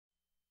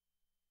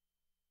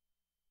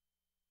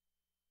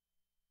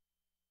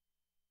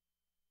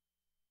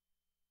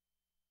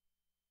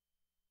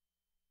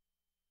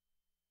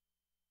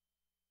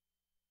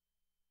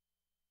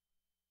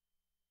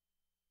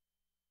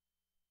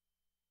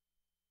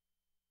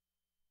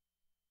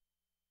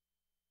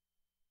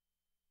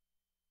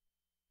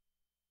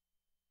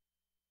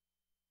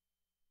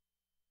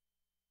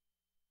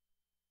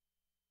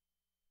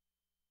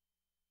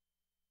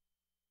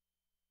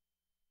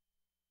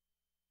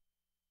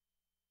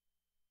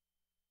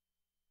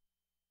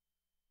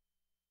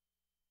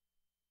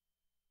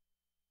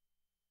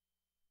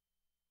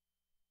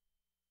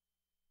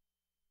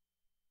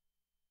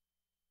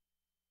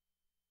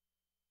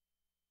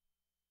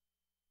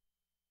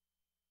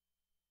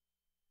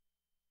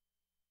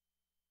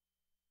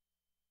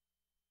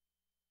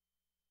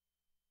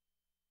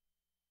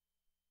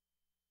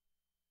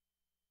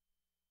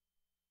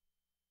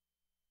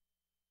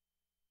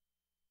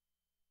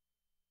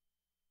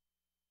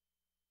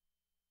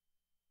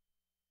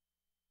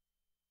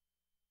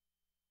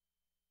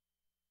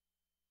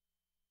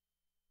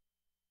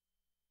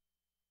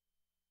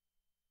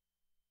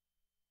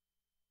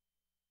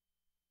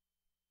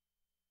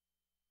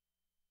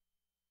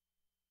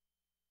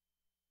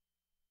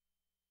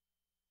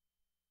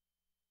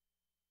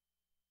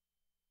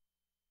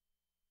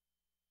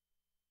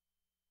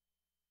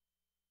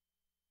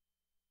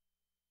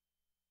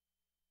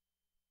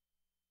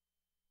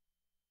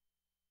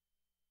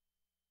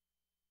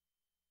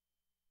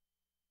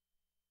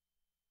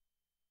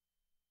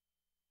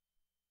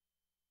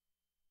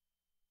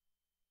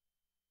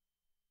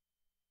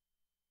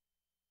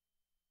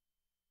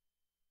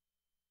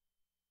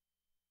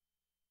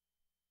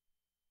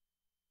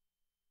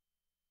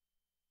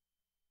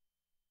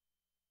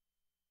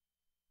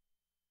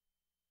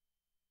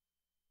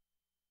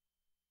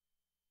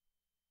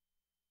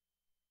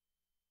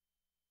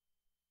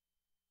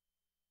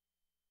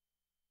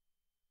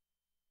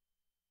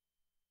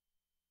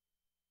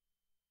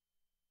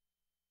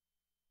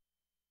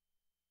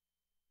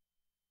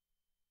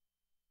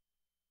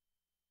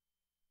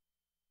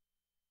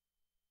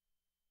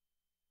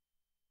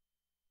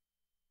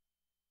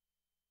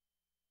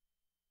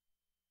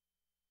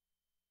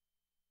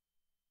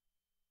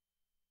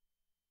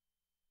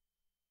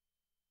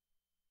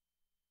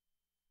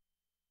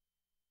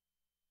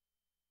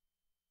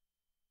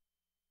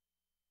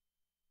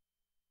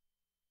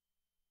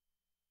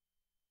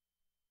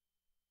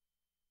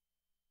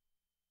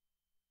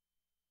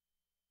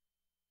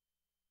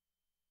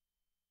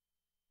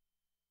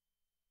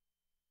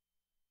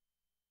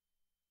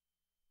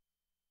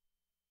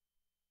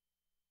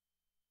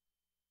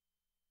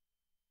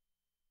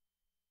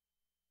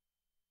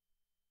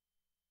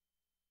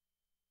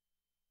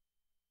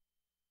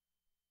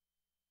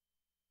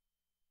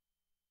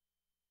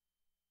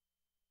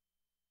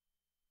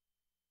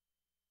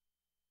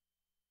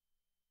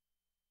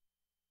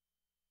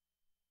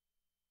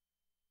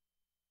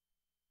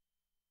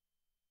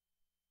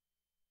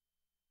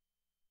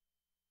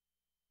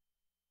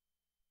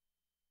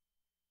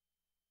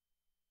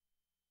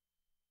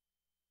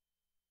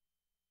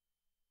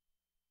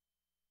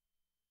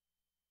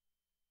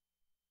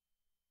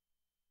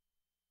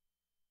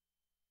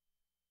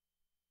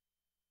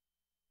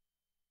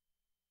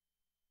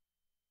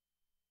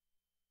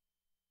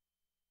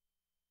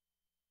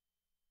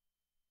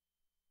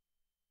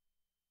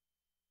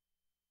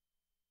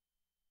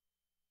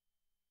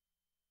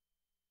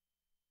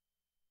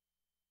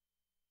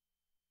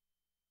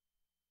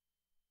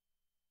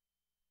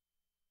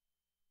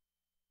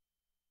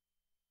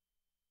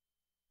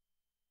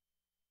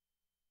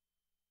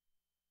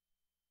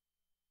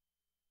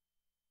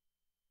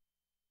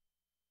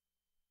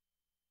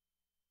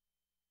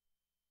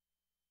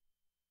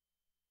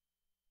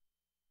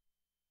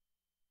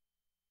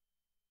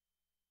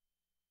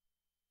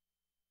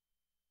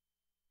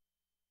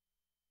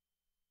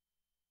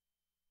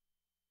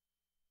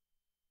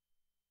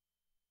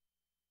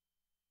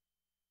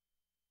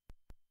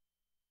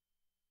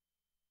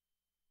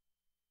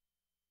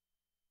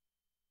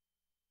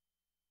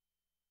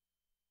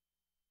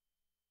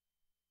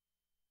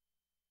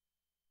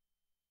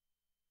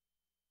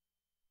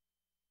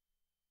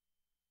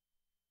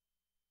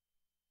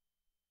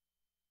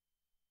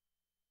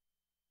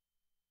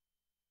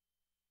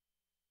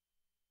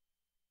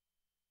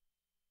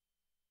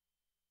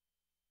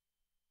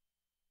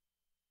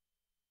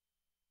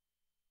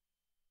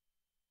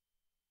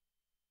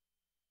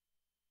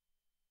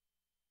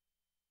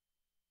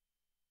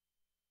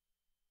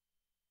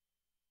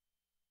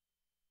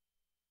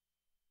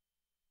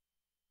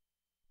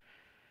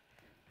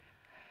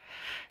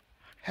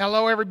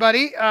Hello,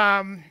 everybody.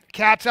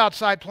 Cat's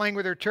outside playing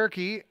with her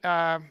turkey.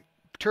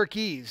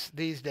 Turkeys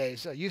these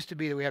days. Used to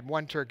be that we had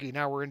one turkey.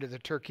 Now we're into the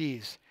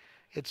turkeys.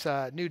 It's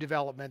a new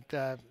development.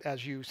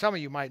 Some of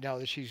you might know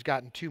that she's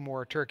gotten two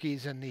more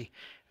turkeys, and the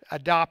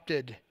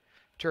adopted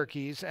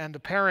turkeys and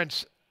the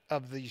parents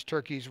of these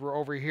turkeys were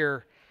over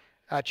here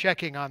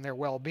checking on their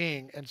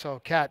well-being, and so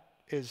Cat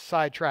is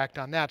sidetracked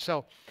on that.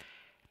 So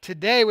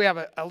today we have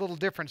a little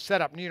different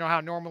setup. You know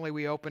how normally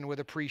we open with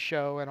a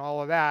pre-show and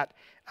all of that.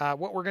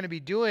 What we're going to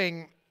be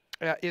doing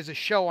is a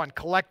show on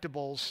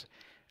collectibles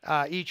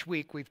each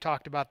week. We've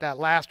talked about that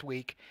last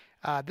week.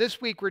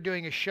 This week we're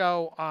doing a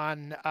show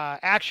on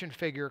action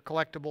figure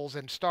collectibles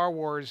and Star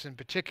Wars in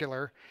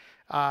particular,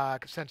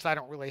 since I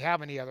don't really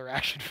have any other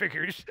action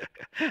figures.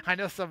 I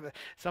know some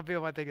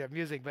people might think I'm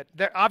amusing, but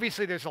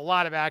obviously there's a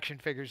lot of action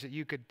figures that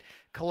you could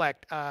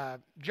collect.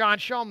 John,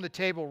 show them the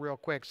table real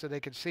quick so they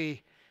can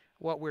see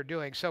what we're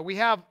doing. So we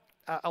have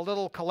a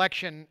little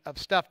collection of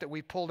stuff that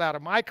we pulled out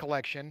of my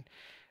collection,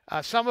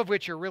 some of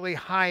which are really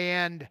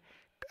high-end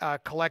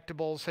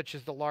collectibles, such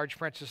as the large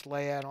Princess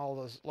Leia and all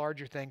those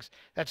larger things.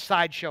 That's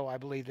Sideshow, I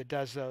believe, that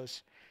does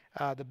those,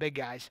 the big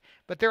guys.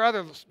 But there are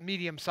other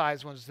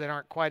medium-sized ones that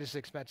aren't quite as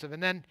expensive.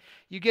 And then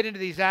you get into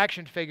these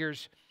action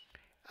figures,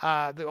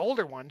 the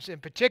older ones in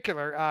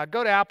particular.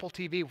 Go to Apple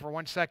TV for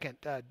 1 second,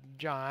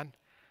 John.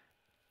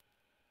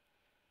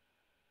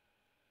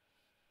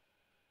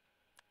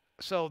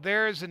 So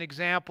there's an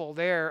example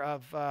there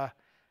of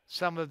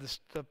some of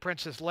the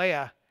Princess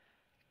Leia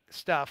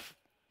stuff,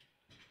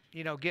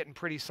 you know, getting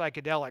pretty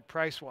psychedelic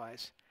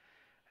price-wise.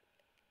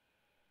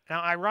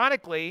 Now,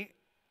 ironically,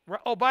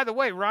 oh, by the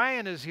way,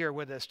 Ryan is here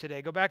with us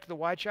today. Go back to the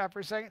wide shot for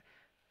a second.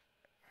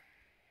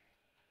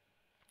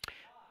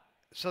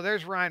 So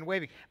there's Ryan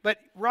waving. But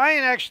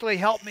Ryan actually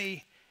helped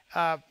me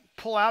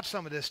pull out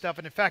some of this stuff.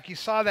 And, in fact, you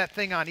saw that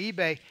thing on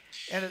eBay,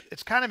 and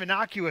it's kind of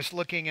innocuous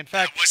looking. In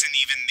fact, that wasn't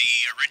even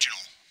the original.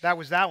 That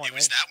was that one, It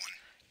was that one.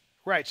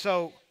 Right,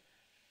 so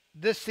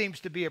this seems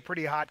to be a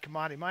pretty hot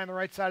commodity. Am I on the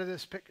right side of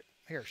this pic?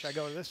 Here, should I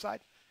go to this side?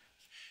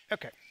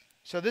 Okay,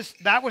 so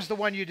that was the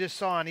one you just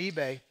saw on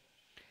eBay.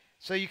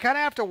 So you kind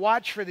of have to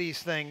watch for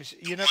these things.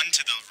 The one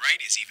to the right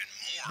is even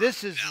more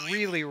This is valuable.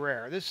 really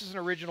rare. This is an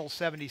original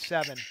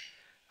 77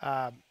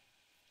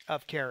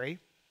 of Carrie.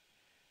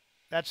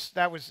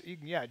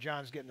 Yeah,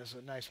 John's getting us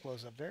a nice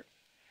close-up there.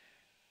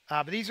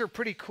 But these are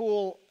pretty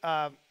cool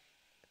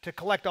to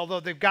collect, although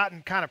they've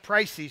gotten kind of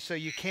pricey, so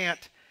you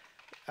can't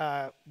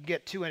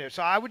get too into it.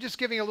 So I was just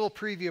giving a little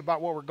preview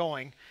about where we're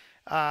going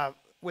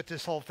with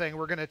this whole thing.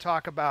 We're going to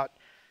talk about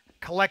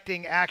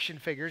collecting action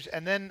figures,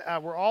 and then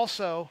we're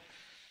also,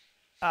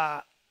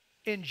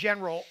 in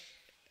general,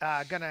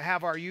 going to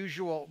have our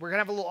usual. We're going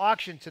to have a little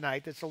auction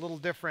tonight that's a little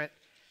different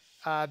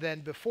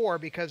than before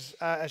because,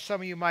 as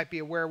some of you might be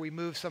aware, we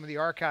moved some of the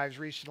archives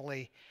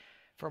recently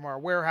from our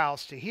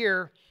warehouse to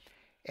here.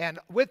 And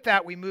with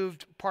that, we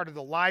moved part of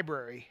the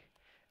library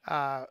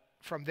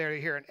from there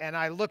to here. And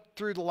I looked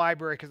through the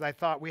library because I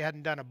thought we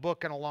hadn't done a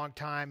book in a long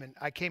time. And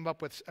I came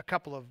up with a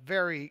couple of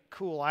very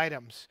cool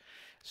items.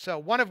 So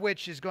one of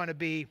which is going to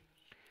be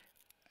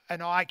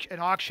an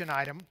auction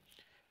item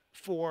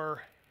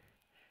for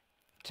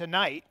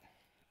tonight.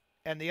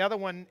 And the other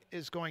one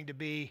is going to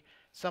be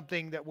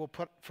something that we'll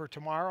put for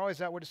tomorrow. Is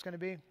that what it's going to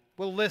be?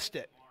 We'll list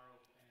it.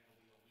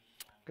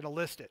 I'm going to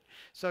list it.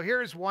 So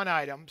here's one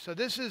item. So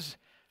this is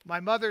my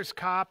mother's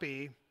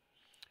copy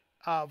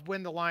of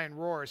When the Lion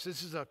Roars.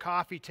 This is a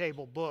coffee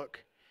table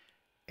book.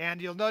 And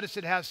you'll notice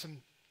it has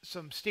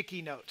some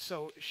sticky notes.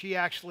 So she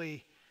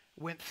actually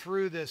went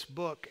through this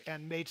book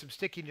and made some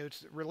sticky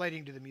notes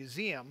relating to the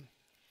museum.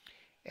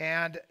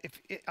 And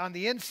on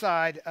the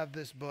inside of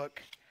this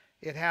book,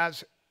 it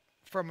has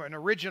from an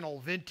original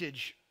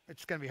vintage.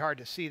 It's going to be hard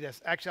to see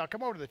this. Actually, I'll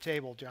come over to the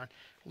table, John.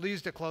 We'll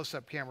use the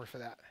close-up camera for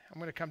that. I'm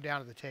going to come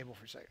down to the table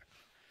for a second.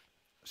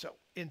 So,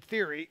 in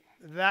theory,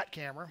 that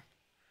camera,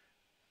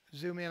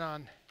 zoom in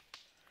on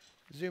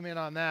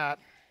that.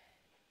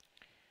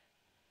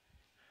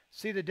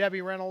 See the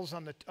Debbie Reynolds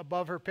on the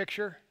above her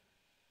picture?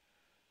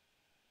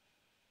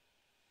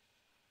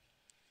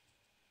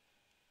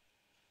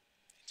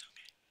 It's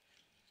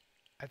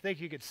okay. I think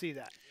you could see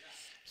that.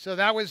 So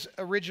that was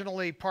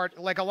originally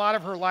like a lot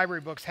of her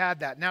library books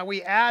had that. Now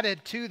we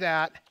added to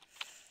that,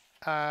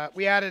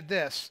 we added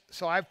this.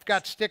 So I've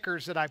got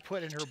stickers that I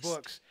put in her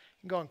books.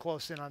 You can go and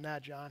close in on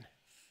that, John.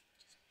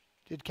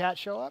 Did Cat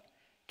show up?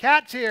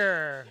 Cat's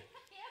here.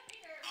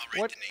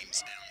 I'll write the names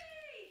down.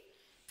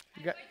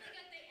 You got,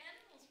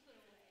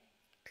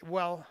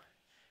 well,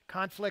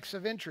 conflicts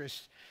of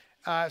interest.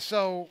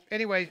 So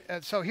anyway,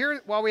 so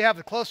here, while we have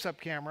the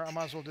close-up camera, I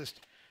might as well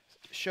just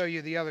show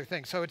you the other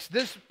thing. So it's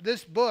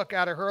this book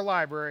out of her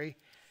library,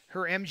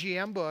 her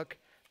MGM book,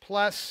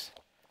 plus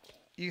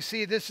you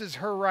see this is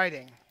her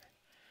writing.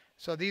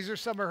 So these are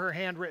some of her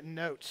handwritten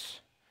notes.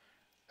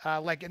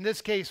 Like in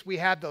this case, we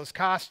had those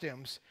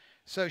costumes.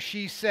 So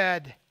she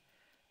said,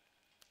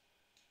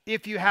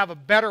 if you have a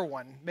better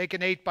one, make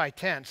an 8 by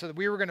 10. So that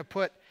we were going to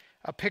put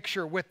a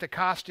picture with the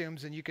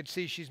costumes, and you could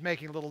see she's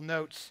making little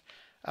notes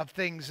of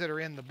things that are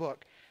in the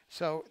book.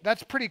 So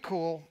that's a pretty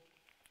cool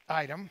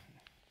item.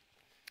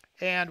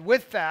 And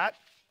with that,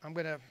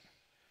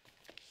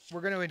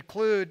 we're going to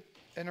include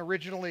an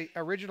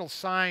original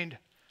signed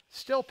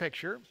still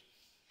picture.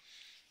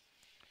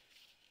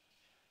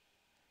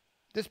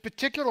 This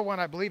particular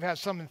one, I believe, has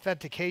some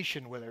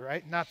authentication with it,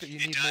 right? Not that you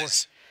need more.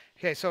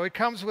 Okay, so it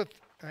comes with,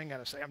 hang on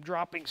a second, I'm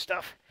dropping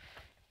stuff.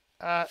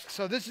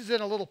 So this is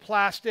in a little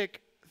plastic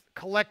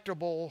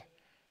collectible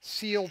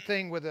sealed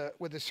thing with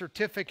a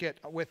certificate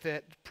with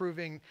it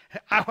proving,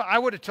 I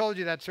would have told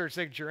you that's her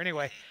signature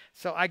anyway.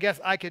 So I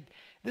guess I could,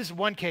 this is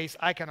one case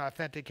I can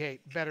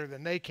authenticate better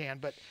than they can.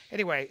 But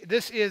anyway,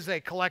 this is a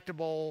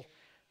collectible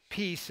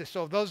piece.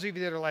 So those of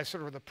you that are like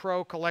sort of the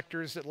pro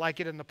collectors that like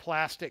it in the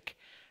plastic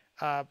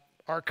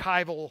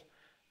archival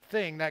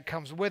thing that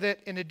comes with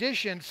it. In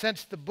addition,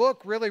 since the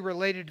book really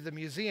related to the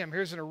museum,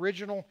 here's an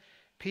original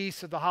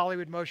piece of the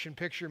Hollywood Motion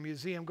Picture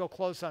Museum. Go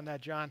close on that,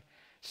 John.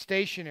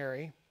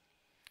 Stationery.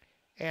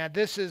 And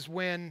this is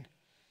when,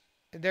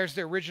 there's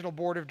the original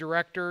board of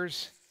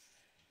directors,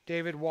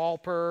 David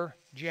Walper,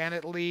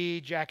 Janet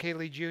Leigh, Jack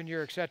Haley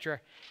Jr.,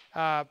 etc.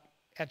 And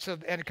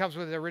it comes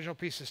with the original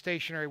piece of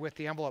stationery with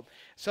the envelope.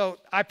 So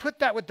I put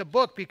that with the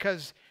book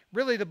because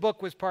really the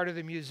book was part of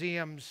the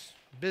museum's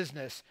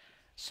business.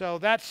 So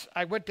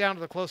I went down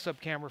to the close-up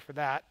camera for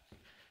that.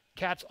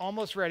 Cat's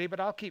almost ready,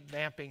 but I'll keep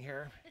vamping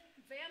here.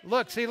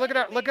 Look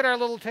at our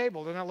little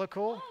table. Doesn't that look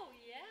cool? Oh,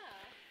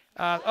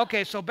 yeah.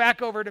 Okay, so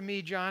back over to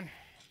me, John.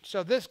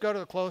 So go to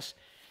the close.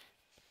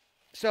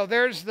 So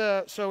it's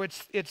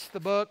the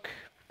book,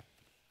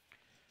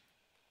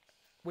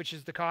 which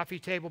is the coffee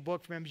table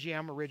book from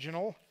MGM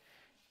original,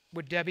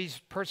 with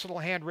Debbie's personal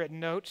handwritten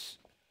notes,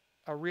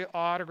 a real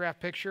autograph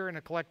picture, and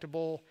a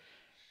collectible,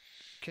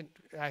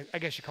 I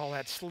guess you call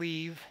that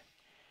sleeve,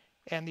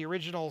 and the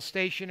original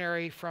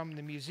stationery from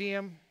the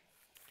museum.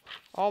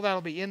 All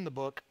that'll be in the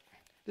book.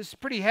 This is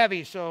pretty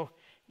heavy, so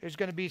there's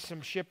going to be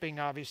some shipping,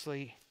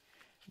 obviously,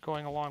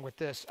 going along with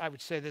this. I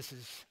would say this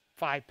is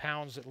 5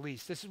 pounds at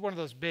least. This is one of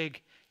those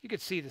big, you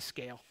could see the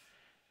scale.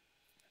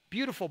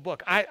 Beautiful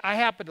book. I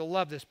happen to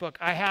love this book.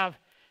 I have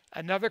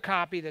another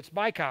copy that's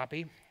my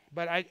copy,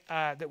 but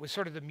that was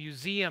sort of the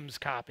museum's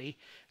copy.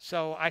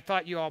 So I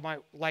thought you all might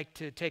like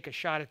to take a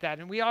shot at that.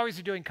 And we always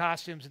are doing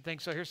costumes and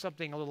things, so here's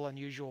something a little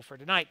unusual for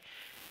tonight.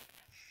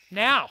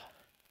 Now,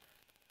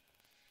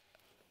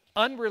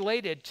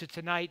 unrelated to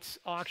tonight's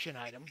auction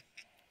item,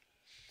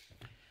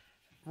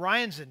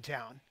 Ryan's in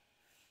town,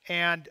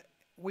 and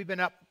we've been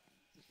up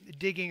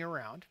digging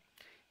around,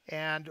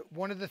 and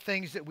one of the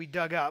things that we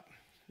dug up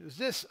was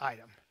this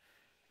item.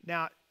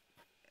 Now,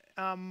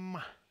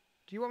 do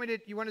you want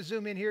to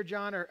zoom in here,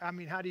 John, or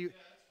how do you? Yeah,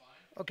 that's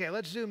fine. Okay,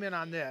 let's zoom in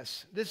on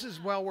this. This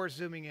is well worth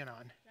zooming in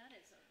on. That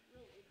is a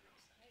really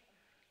nice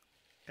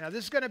item. Now,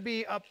 this is going to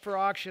be up for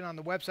auction on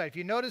the website. If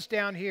you notice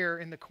down here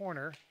in the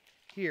corner,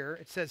 here,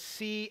 it says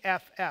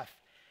CFF.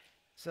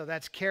 So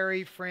that's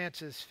Carrie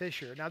Frances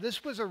Fisher. Now,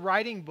 this was a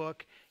writing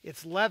book.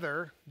 It's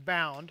leather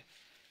bound,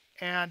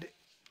 and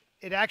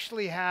it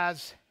actually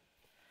has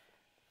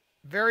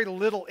very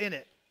little in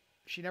it.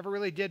 She never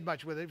really did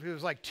much with it. It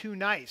was like too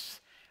nice.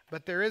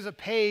 But there is a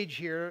page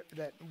here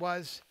that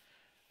was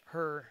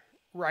her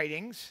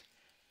writings.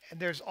 And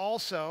there's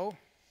also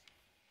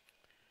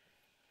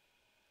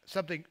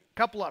a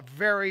couple of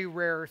very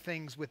rare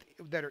things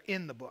that are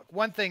in the book.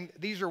 One thing,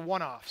 these are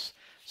one-offs.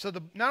 So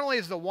not only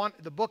is the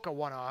book a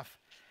one-off,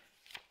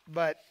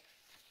 but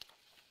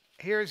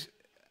here's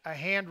a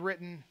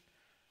handwritten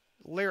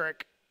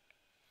lyric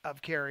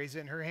of Carrie's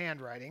in her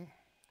handwriting.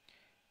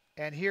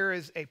 And here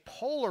is a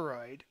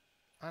Polaroid.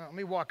 Let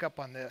me walk up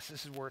on this.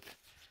 This is worth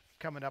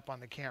coming up on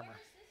the camera. Where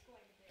is this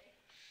going to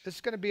be? This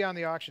is going to be on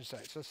the auction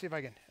site. So let's see if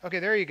I can. Okay,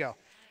 there you go.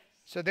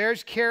 So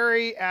there's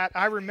Carrie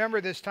I remember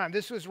this time.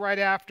 This was right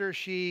after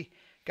she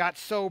got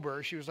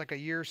sober. She was like a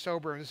year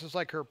sober. And this was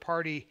like her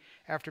party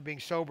after being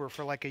sober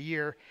for like a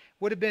year.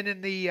 Would have been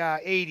in the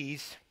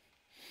 80s.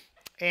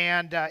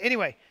 And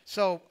anyway,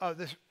 so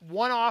this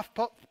one-off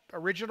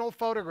original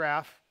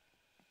photograph,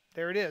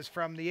 there it is,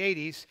 from the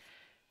 80s,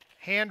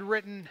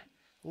 handwritten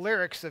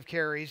lyrics of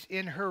Carrie's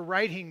in her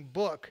writing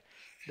book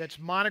that's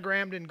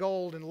monogrammed in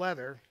gold and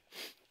leather.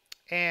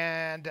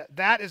 And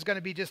that is going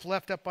to be just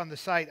left up on the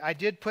site. I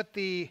did put That's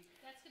going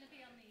to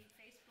be on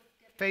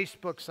the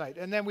Facebook site.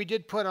 And then we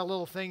did put a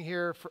little thing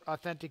here for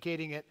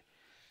authenticating it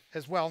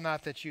as well.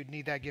 Not that you'd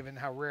need that given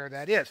how rare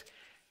that is.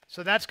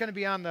 So that's going to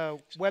be on the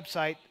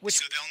website.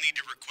 So they'll need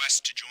to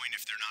request to join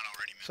if they're not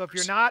already members. So if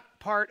you're not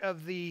part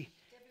of the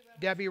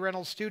Debbie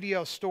Reynolds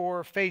Studio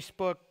Store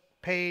Facebook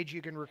page,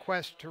 you can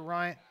request to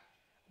Ryan.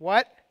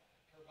 What?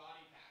 Her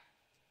body pack.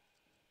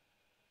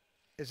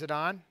 Is it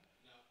on?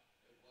 No,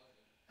 it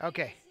wasn't.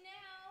 Okay. Now.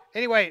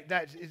 Anyway,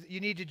 you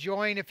need to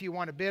join if you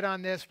want to bid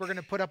on this. We're going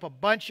to put up a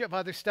bunch of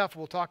other stuff.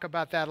 We'll talk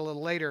about that a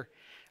little later.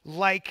 But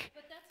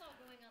that's all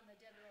going on the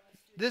Debbie Reynolds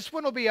Studio. This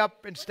one will be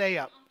up and stay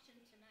up. Auction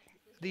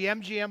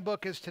tonight. The MGM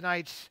book is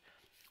tonight's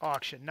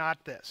auction,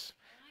 not this.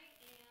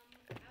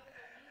 I am out of the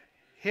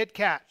Hit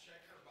cat.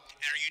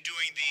 And are you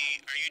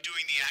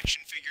doing the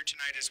action figure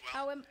tonight as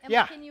well? Oh,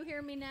 Yeah. can you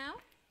hear me now?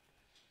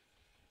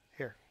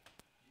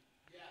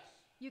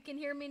 You can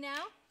hear me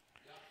now?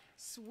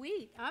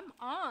 Sweet. I'm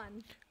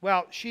on.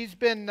 Well, she's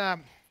been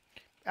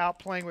out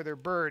playing with her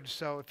birds,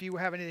 so if you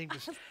have anything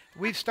to...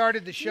 We've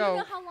started the Do you show.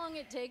 know how long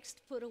it takes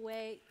to put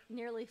away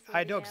nearly 40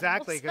 I know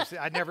exactly animals?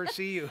 because I never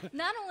see you.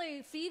 Not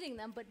only feeding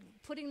them, but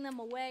putting them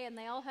away, and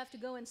they all have to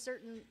go in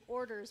certain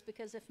orders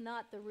because if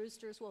not, the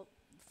roosters will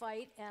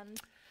fight. And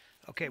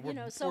Okay, you we're,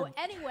 know, so we're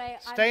anyway,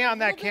 stay I'm on a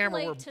that little bit camera.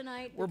 late We're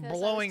tonight we're because I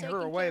was blowing her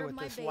taking away care of with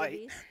my this light.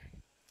 babies.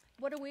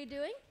 What are we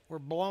doing? We're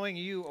blowing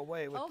you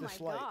away with Oh this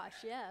my light. gosh,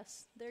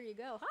 yes. There you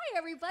go. Hi,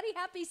 everybody.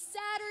 Happy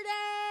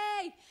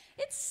Saturday.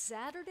 It's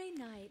Saturday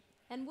night.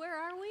 And where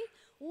are we?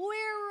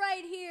 We're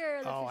right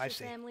here. The Oh, I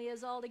Fisher see. family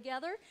is all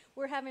together.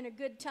 We're having a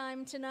good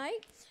time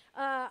tonight.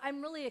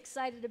 I'm really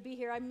excited to be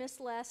here. I missed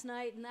last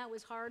night, and that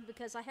was hard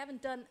because I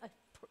haven't done a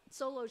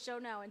solo show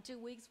now in 2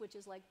 weeks, which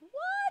is like,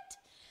 what?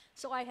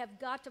 So I have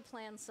got to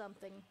plan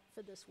something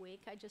for this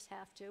week. I just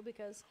have to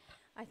because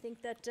I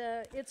think that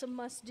it's a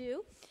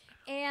must-do.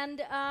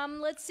 And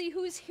let's see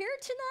who's here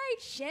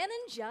tonight. Shannon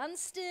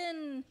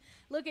Johnston.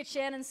 Look at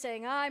Shannon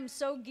saying, I'm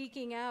so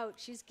geeking out.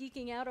 She's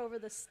geeking out over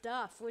the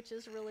stuff, which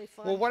is really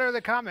fun. Well, what are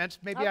the comments?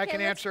 Maybe I Okay,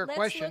 can answer a let's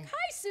question. Look.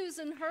 Hi,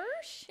 Susan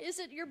Hirsch. Is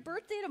it your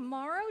birthday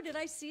tomorrow? Did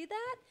I see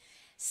that?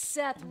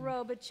 Seth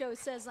Robichaud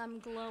says I'm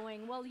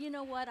glowing. Well, you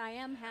know what? I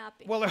am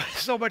happy. Well, there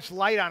was so much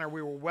light on her,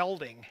 we were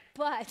welding.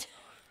 But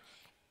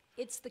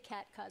it's the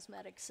cat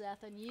cosmetics,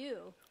 Seth, and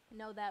you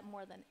know that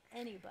more than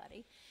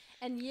anybody.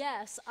 And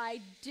yes, I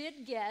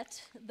did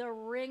get the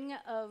Ring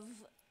of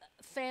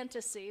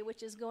Fantasy,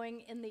 which is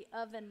going in the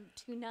oven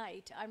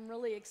tonight. I'm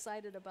really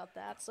excited about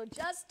that. So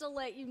just to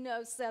let you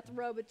know, Seth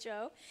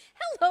Robichaud.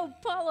 Hello,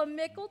 Paula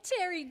Mickle,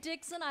 Terry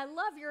Dixon. I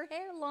love your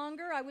hair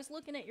longer. I was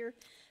looking at your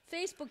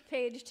Facebook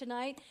page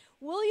tonight.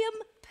 William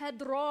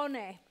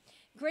Padrone.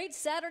 Great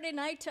Saturday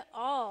night to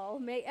all.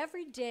 May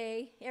every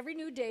day, every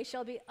new day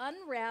shall be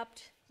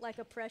unwrapped like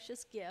a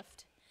precious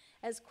gift,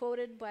 as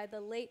quoted by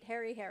the late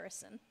Harry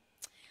Harrison.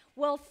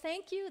 Well,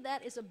 thank you.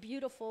 That is a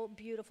beautiful,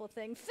 beautiful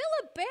thing.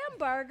 Philip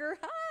Bambarger,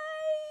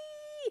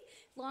 hi!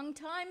 Long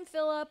time,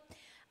 Philip.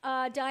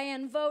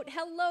 Diane Vogt,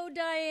 hello,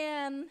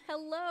 Diane.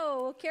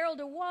 Hello. Carol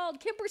DeWald,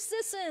 Kimber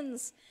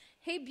Sissons.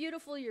 Hey,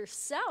 beautiful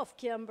yourself,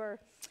 Kimber.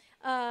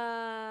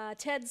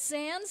 Ted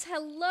Sands,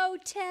 hello,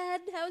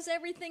 Ted. How's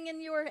everything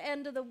in your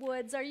end of the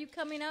woods? Are you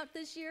coming out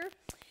this year?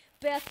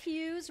 Beth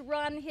Hughes,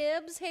 Ron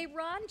Hibbs. Hey,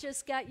 Ron,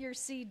 just got your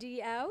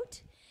CD out.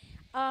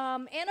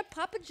 Anna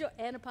Papa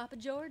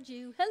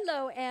Georgiou.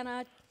 Hello,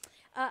 Anna.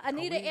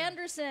 Anita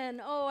Anderson.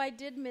 Oh, I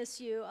did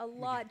miss you a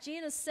lot.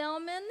 Gina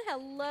Selman.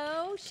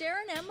 Hello.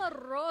 Sharon Emma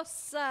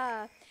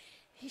Rosa.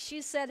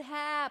 She said,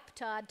 Hap,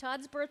 Todd.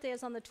 Todd's birthday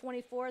is on the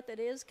 24th. It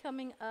is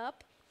coming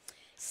up.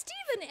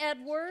 Stephen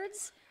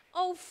Edwards.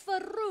 Oh,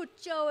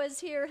 Ferruccio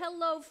is here.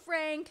 Hello,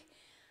 Frank.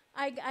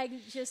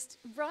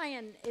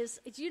 Brian is,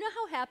 do you know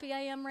how happy I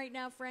am right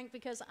now, Frank?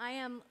 Because I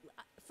am,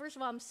 first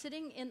of all, I'm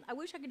sitting in, I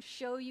wish I could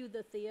show you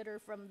the theater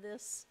from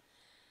this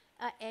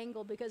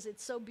angle because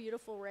it's so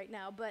beautiful right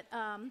now. But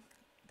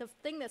the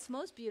thing that's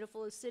most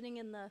beautiful is sitting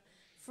in the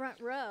front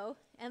row,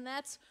 and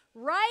that's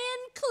Ryan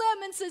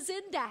Clements is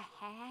in the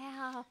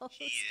house.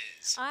 He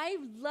is. I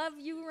love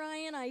you,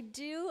 Ryan. I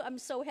do. I'm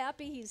so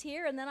happy he's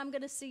here, and then I'm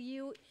going to see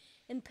you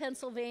in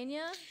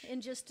Pennsylvania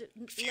in just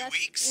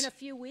weeks. in a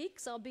few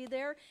weeks. I'll be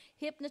there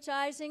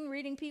hypnotizing,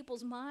 reading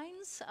people's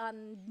minds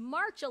on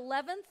March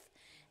 11th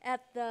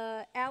at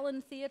the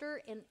Allen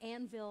Theater in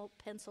Annville,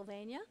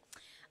 Pennsylvania.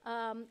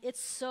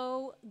 It's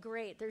so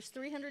great. There's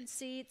 300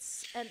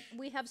 seats, and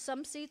we have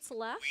some seats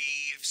left. We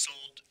have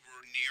sold,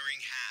 we're nearing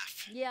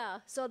half. Yeah,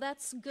 so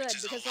that's good Which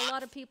is a because a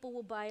lot lot of people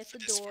will buy at the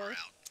this far door.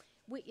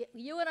 out.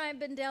 You and I have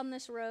been down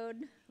this road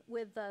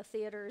with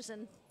theaters,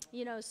 and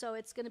you know, so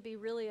it's going to be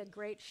really a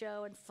great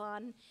show and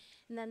fun.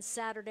 And then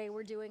Saturday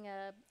we're doing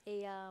a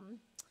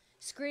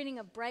screening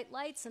of Bright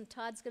Lights, and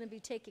Todd's going to be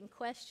taking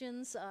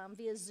questions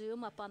via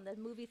Zoom up on the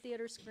movie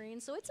theater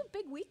screen. So it's a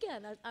big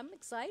weekend. I'm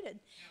excited,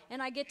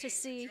 and I get to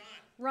see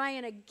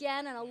Ryan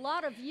again and a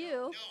lot of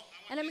you.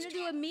 And I'm going to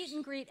do a meet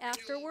and greet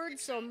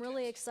afterwards, so I'm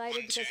really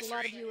excited because a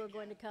lot of you are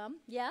going to come.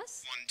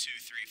 Yes? 1, 2,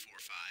 3, 4,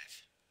 5.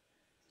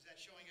 Is that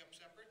showing up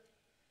separate?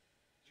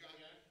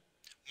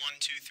 1,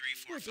 2, 3,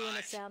 4, We're 5. doing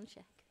a sound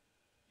check.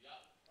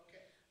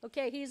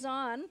 Okay. Okay, he's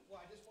on.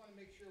 Well, I just want to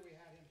make sure we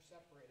had him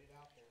separated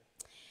out there.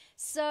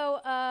 So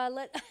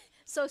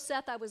so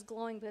Seth, I was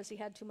glowing because he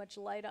had too much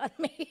light on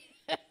me.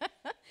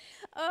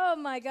 Oh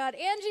my God,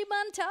 Angie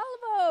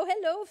Montalvo,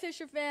 hello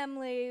Fisher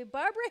family.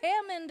 Barbara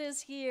Hammond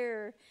is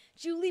here.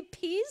 Julie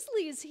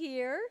Peasley's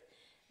here.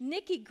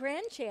 Nikki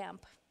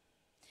Grandchamp.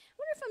 I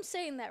wonder if I'm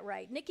saying that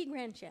right. Nikki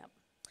Grandchamp.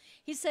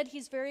 He said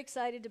he's very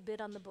excited to bid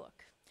on the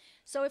book.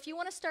 So if you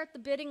want to start the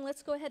bidding,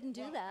 let's go ahead and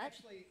do that.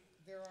 Actually,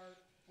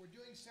 we're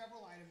doing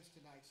several items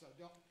tonight, so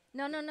don't.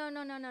 No.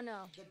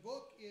 The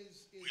book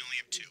is We only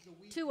have two. the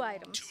week 2 long.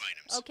 items. 2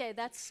 items. Okay,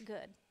 that's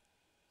good.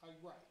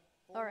 Right.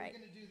 All Or right. We're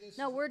gonna do this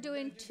No, as- we're gonna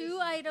doing do this 2 as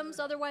a items,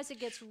 third. otherwise it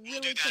gets We'll really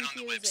do that on the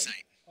confusing.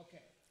 website.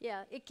 Okay.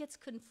 Yeah, it gets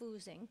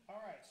confusing.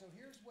 All right. So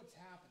here's what's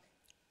happening.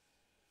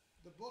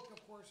 The book,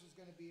 of course, is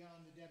going to be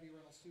on the Debbie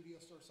Reynolds Studio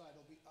Store site.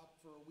 It'll be up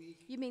for a week.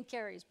 You mean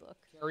Carrie's book?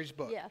 Carrie's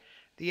book. Yeah.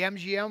 The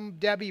MGM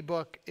Debbie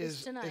book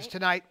is tonight.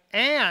 tonight,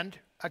 and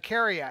a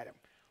Carrie item.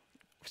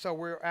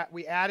 So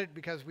we added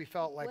because we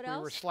felt like What we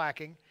were else?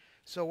 slacking.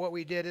 So what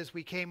we did is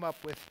we came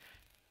up with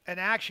an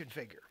action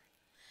figure.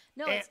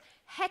 No, And- it's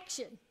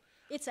Hection.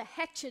 It's a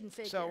Hection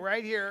figure. So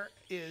right here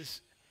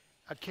is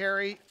a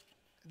Carrie.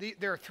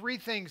 There are three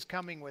things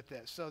coming with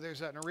this. So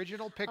there's an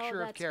original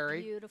picture oh, of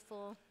Carrie.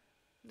 Beautiful.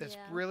 This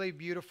Yeah. really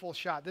beautiful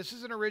shot. This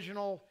is an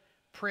original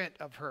print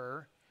of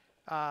her.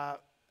 I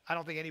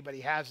don't think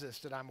anybody has this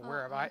that I'm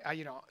aware of.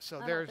 So I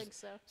don't there's think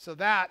so.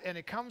 that, and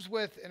it comes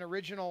with an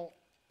original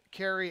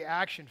Carrie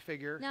action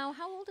figure. Now,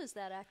 how old is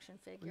that action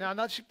figure? Now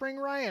let's bring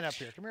Ryan up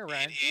here. Come here,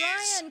 Ryan.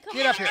 Ryan, come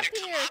Get on up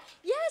here. here.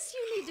 Yes,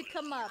 you need to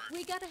come up.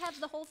 We got to have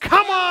the whole.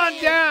 Come on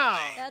family. down.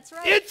 That's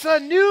right. It's a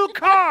new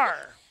car.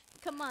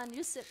 Come on,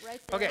 you sit right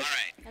there. Okay. All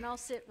right. And I'll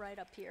sit right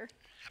up here.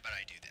 How about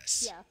I do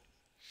this? Yeah.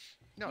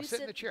 No, You sit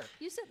in the chair.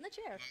 You sit in the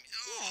chair.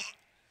 Yeah.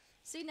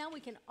 See, now we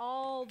can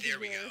all be There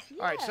we here.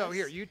 go. All right, so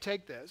here, Yes. you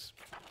take this,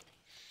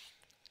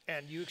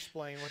 and you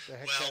explain what the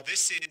heck Well, that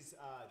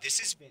this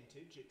is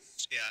vintage.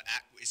 It's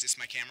is this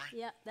my camera?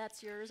 Yeah,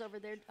 that's yours over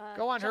there.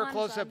 Go on her John's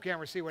close-up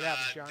camera, see what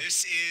happens, John.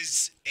 This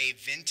is a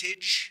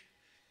vintage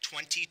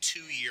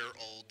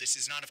 22-year-old. This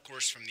is not, of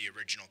course, from the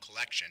original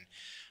collection.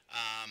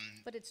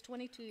 But it's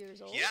 22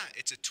 years old. Yeah,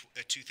 it's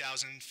a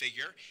 2000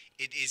 figure.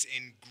 It is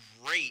in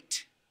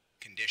great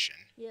condition.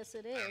 Yes,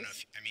 it is. I don't know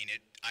if,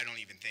 I don't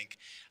even think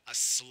a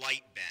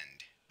slight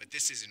bend, but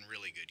this is in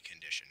really good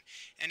condition.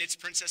 And it's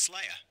Princess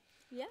Leia.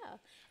 Yeah.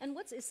 And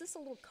is this a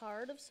little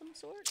card of some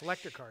sort?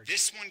 Collector card.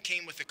 This one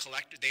came with a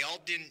collector. They all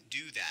didn't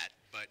do that,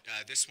 but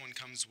this one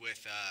comes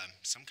with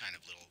some kind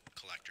of little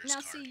collector's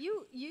Now, card. see,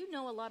 you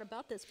know a lot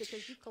about this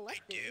because you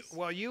collect I do. these.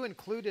 Well, you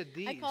included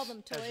these I call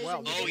them as toys well.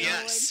 and you Oh, get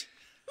yes.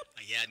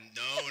 Yeah,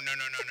 no.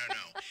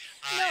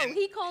 No, and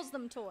he calls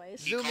them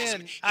toys. he Zoom calls in.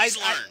 them- he's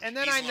learned. And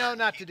then He's I know learned.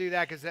 not to do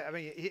that because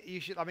you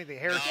should. I mean, the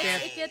hair No.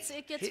 stands.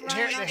 It gets He- Ryan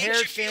hair- on the his- hair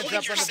Makes you feel stands like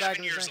up you're on the back 7 of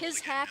his years neck. old His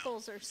again now.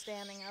 hackles are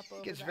standing up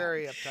over Gets that.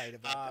 very uptight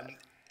about that.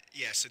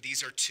 Yeah, so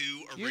these are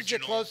two original. Use the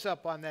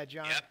close-up on that,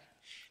 John. Yep.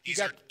 These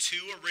got- are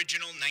two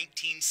original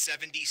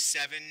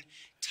 1977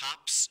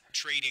 Topps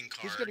trading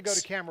cards. He's going to go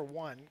to camera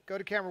one. Go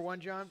to camera one,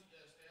 John.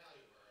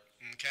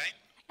 Okay.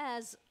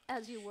 As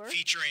you were.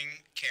 Featuring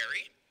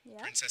Carrie,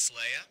 Yeah. Princess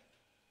Leia.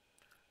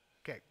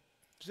 Okay.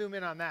 Zoom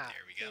in on that.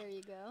 There we go. There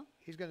you go.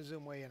 He's going to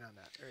zoom way in on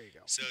that. There you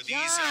go. So these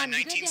John,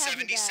 good to have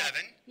you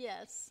 1977, back.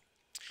 Yes.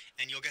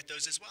 and you'll get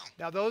those as well.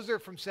 Now those are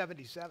from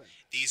 '77.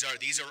 These are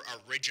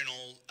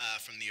original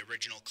from the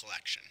original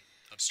collection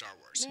of Star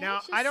Wars. May Now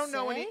just I don't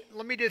know say- any.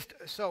 Let me just.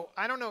 So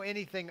I don't know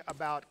anything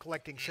about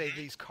collecting, say,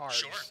 these cards.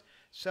 Sure.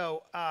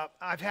 So I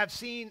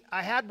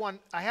had one.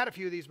 I had a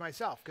few of these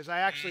myself because I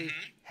actually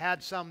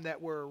had some that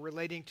were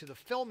relating to the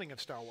filming of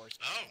Star Wars.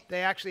 Oh.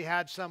 They actually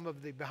had some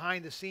of the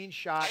behind-the-scenes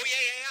shots. Oh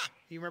yeah.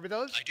 You remember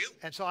those? I do.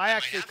 And so I I might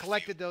actually have a few.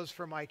 collected those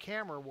for my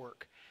camera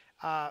work.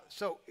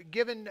 So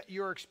given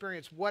your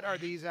experience, what are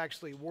these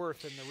actually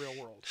worth in the real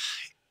world?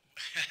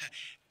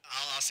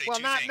 I'll say Well,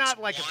 two not things.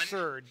 not like One,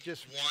 absurd.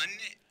 Just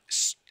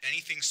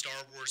anything Star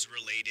Wars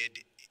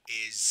related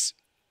is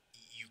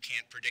you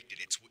can't predict it.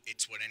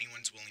 It's what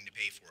anyone's willing to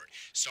pay for it.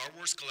 Star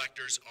Wars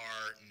collectors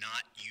are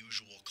not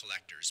usual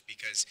collectors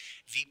because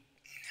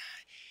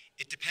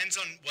it depends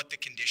on what the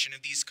condition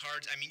of these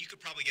cards. I mean, you could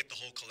probably get the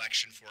whole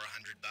collection for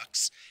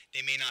 $100.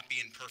 They may not be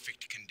in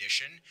perfect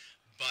condition,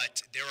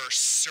 but there are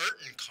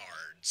certain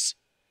cards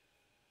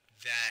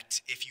that,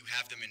 if you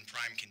have them in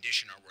prime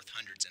condition, are worth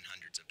hundreds and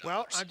hundreds of well,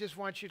 dollars. I just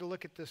want you to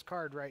look at this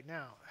card right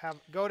now.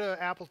 Go to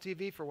Apple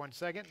TV for 1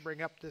 second.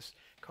 Bring up this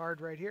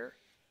card right here,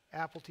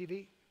 Apple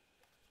TV.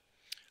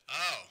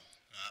 Oh,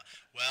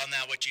 well,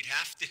 now what you'd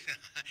have to,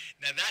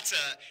 now that's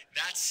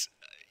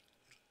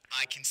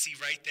I can see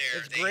right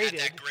there. It's they had graded.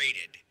 that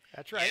graded.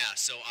 That's right. Yeah,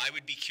 so I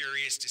would be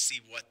curious to see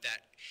what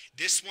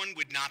this one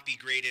would not be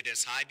graded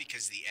as high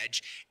because the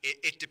edge,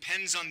 it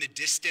depends on the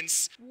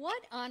distance.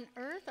 What on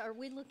earth are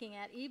we looking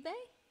at? eBay?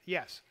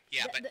 Yes.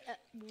 Yeah, Th- but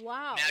th-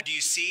 wow. now do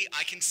you see,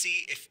 I can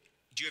see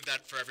do you have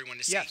that for everyone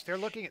to see? Yes, they're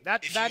looking at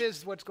that. If That you-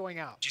 is what's going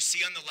out. Do you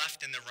see on the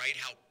left and the right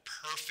how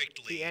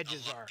perfectly The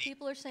edges are.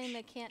 People are saying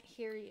they can't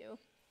hear you,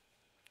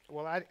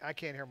 Well, I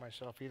can't hear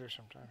myself either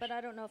sometimes. but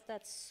I don't know if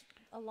that's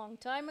a long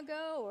time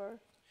ago or.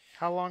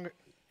 How long?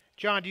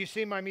 John, do you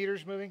see my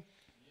meters moving?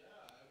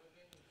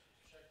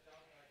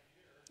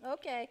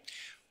 Okay.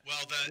 Well,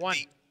 One,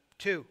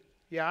 two.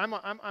 Yeah, I'm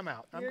out.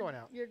 I'm You're- going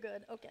out. You're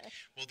good. Okay.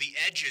 well, the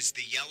edges,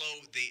 the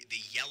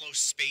yellow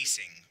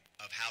spacing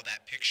of how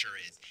that picture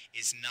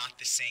is not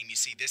the same. You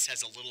see, this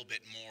has a little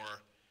bit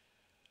more,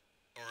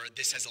 or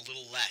this has a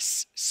little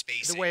less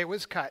spacing. The way it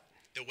was cut.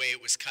 The way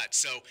it was cut.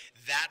 So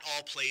that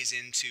all plays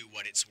into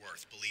what it's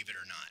worth, believe it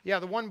or not. Yeah,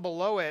 the one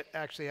below it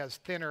actually has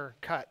thinner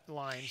cut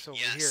lines over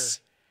here.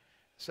 Yes.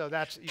 So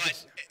that's you can But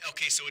s-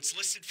 okay, so it's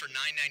listed for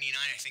 $9.99.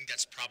 I think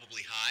that's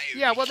probably high. It would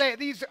yeah. be Well,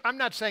 these. I'm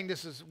not saying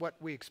this is what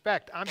we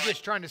expect. I'm But-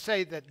 just trying to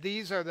say that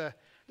these are the.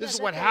 This is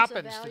that what there's a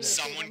happens to value. this.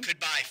 Someone them. could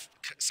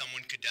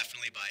someone could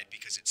definitely buy it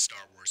because it's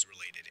Star Wars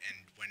related.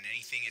 And when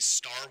anything is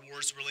Star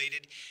Wars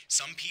related,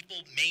 some people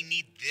may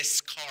need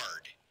this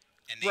card,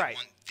 and they Right.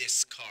 want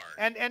this card.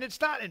 And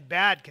it's not in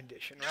bad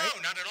condition, no,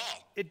 right? not at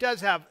all. It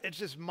does have, it's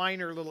just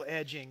minor little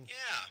edging. Yeah,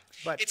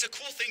 But- it's a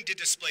cool thing to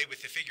display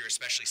with the figure,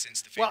 especially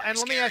since the figure Well, and is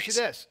let me ask you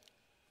Carrie's. this.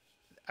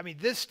 I mean,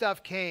 this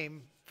stuff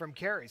came from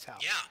Carrie's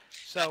house. Yeah,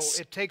 So that's-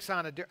 it takes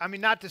on a, I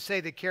mean, not to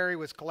say that Carrie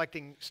was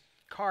collecting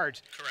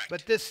cards. Correct.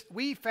 But this,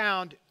 we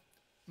found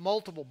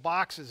multiple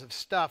boxes of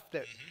stuff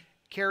that Mm-hmm.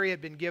 Carrie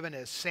had been given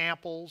as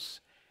samples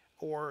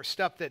or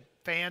stuff that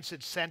fans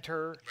had sent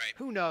her. Right.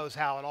 Who knows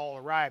how it all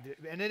arrived.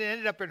 And it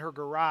ended up in her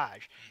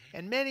garage. Mm-hmm.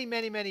 And many,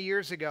 many, many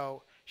years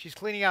ago, she's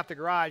cleaning out the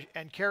garage,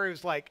 and Carrie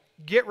was like,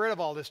 get rid of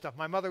all this stuff.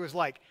 My mother was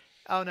like,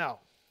 oh, no,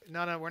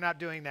 we're not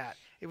doing that.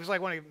 It was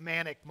like one of a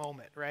manic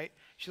moment, right?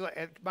 She's like,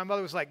 and my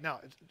mother was like, no.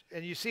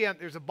 And you see,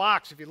 there's a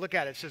box, if you look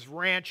at it, it says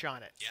ranch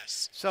on it.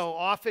 Yes. So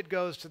off it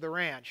goes to the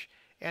ranch.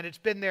 And it's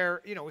been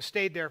there, you know, it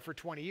stayed there for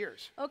 20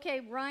 years. Okay,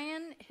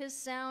 Ryan, his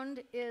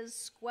sound is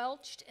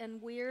squelched and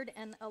weird,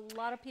 and a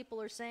lot of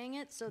people are saying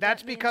it. So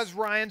That's that means- because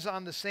Ryan's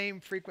on the same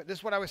frequency. This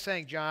is what I was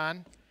saying,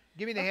 John.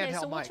 Give me the Okay,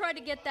 handheld so we'll mic. try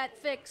to get that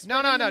fixed. No,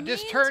 but no, in no, the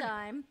just turn-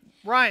 meantime,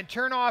 Ryan,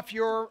 turn off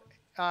your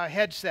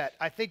headset.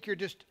 I think you're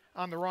just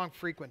on the wrong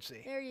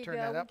frequency. there you Turn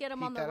go. that We'll up, get him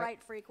heat on the that up. right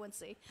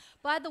frequency.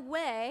 By the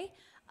way,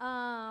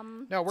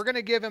 No, we're going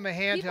to give him a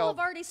people handheld. have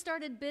already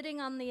started bidding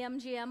on the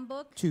MGM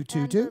book. Toot,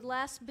 toot, and toot. the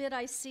last bid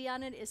I see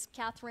on it is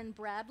Catherine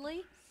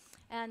Bradley,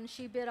 and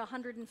she bid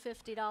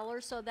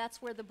 $150. So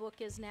that's where the book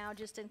is now,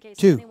 just in case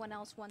Two. anyone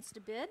else wants to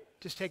bid.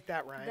 Just take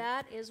that, Ryan.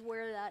 That is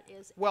where that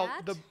is Well,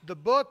 at. the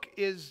book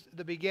is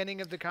the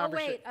beginning of the Oh,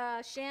 conversation.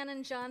 wait,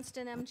 Shannon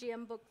Johnston,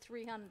 MGM book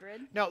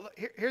 300. No,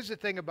 here's the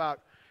thing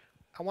about,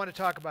 I want to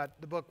talk about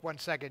the book 1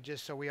 second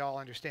just so we all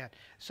understand.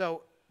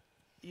 So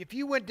if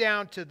you went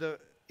down to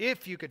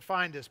if you could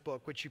find this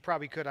book, which you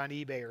probably could on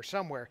eBay or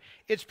somewhere,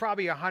 it's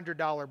probably a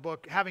 $100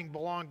 book having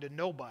belonged to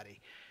nobody.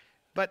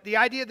 But the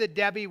idea that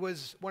Debbie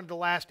was one of the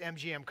last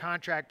MGM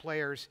contract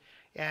players,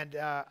 and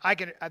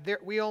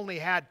we only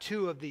had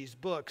 2 of these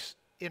books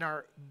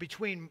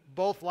between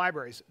both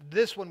libraries.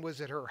 This one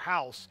was at her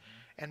house,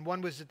 and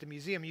one was at the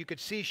museum. You could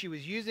see she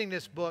was using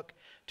this book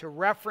to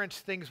reference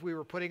things we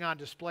were putting on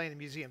display in the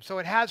museum. So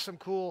it has some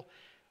cool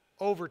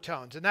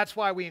overtones, and that's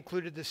why we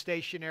included the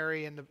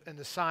stationery and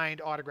the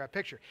signed autograph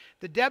picture.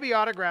 The Debbie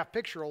autograph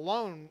picture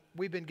alone,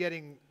 we've been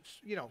getting,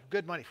 you know,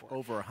 good money for.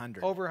 Over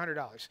 100. Over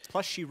 $100.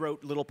 Plus, she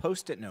wrote little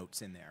Post-it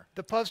notes in there.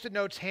 The Post-it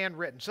notes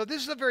handwritten. So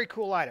this is a very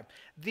cool item.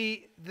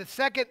 The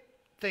second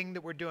thing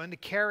that we're doing, the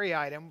carry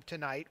item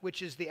tonight,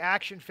 which is the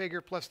action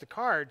figure plus the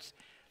cards,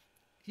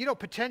 you know,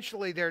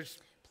 potentially there's,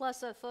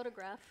 Plus a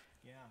photograph.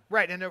 Yeah.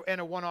 right, and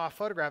a one-off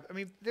photograph. I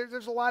mean,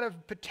 there's a lot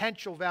of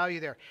potential value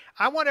there.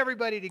 I want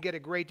everybody to get a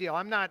great deal.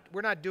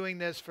 We're not doing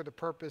this for the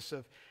purpose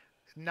of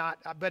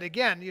but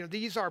again, you know,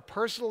 these are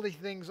personally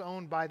things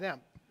owned by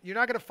them. You're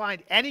not going to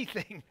find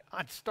anything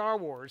on Star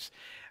Wars,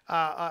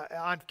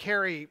 on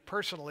Carrie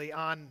personally,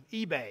 on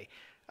eBay.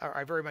 Or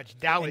I very much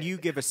doubt And it. you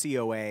give a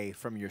COA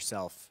from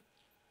yourself.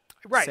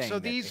 Right, saying so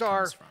that these it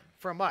are comes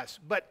from us.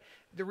 But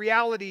the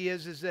reality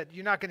is that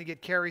you're not going to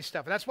get Carrie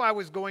stuff. And that's why I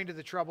was going to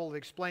the trouble of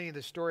explaining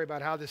the story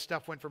about how this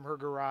stuff went from her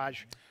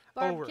garage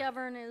Barb over.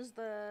 Kevern is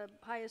the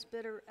highest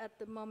bidder at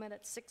the moment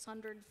at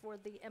 $600 for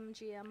the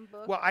MGM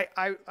book. Well,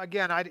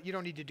 you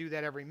don't need to do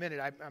that every minute.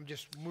 I'm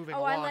just moving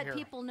oh, along I let here.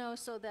 people know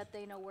so that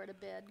they know where to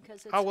bid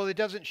because Oh, well, it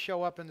doesn't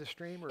show up in the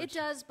stream? Or it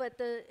does, but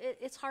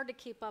it's hard to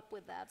keep up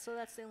with that. So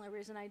that's the only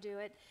reason I do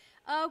it.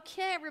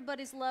 Okay,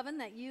 everybody's loving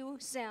that you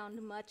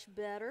sound much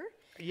better.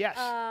 Yes.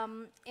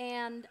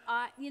 And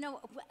I, you know,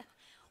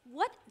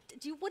 what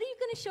are you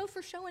going to show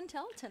for show and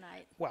tell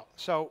tonight? Well,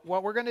 so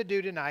what we're going to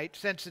do tonight,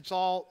 since it's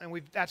all,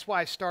 and that's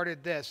why I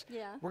started this,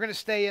 Yeah. we're going to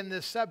stay in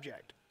this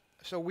subject.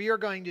 So we are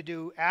going to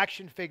do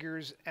action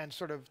figures and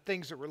sort of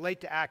things that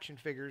relate to action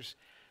figures,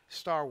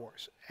 Star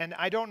Wars. And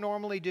I don't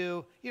normally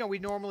do, you know, we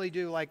normally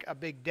do like a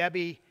big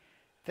Debbie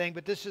thing,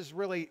 but this is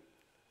really,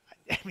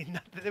 I mean,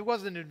 it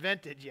wasn't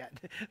invented yet,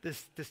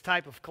 this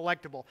type of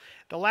collectible.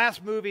 The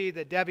last movie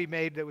that Debbie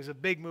made that was a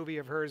big movie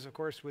of hers, of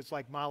course, was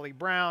like Molly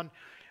Brown.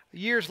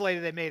 Years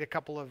later, they made a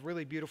couple of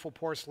really beautiful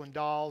porcelain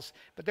dolls,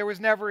 but there was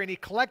never any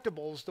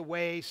collectibles the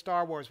way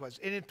Star Wars was.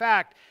 And in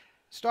fact,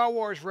 Star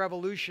Wars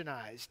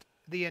revolutionized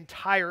the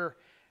entire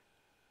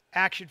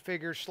action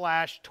figures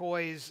 /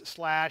 toys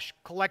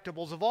 /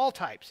 collectibles of all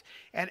types.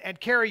 And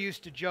Carrie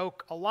used to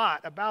joke a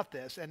lot about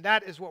this, and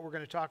that is what we're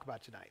going to talk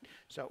about tonight.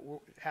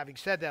 So having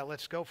said that,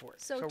 let's go for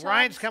it. So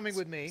Ryan's coming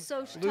with me. So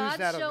Lose Todd's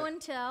that show over.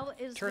 and tell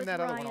is Turn with that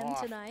other one Ryan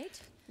off.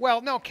 tonight.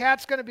 Well, no,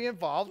 Kat's going to be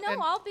involved. No,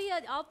 and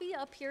I'll be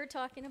up here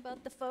talking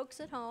about the folks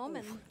at home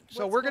and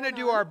so what's we're going to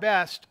going do on. our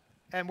best,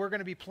 and we're going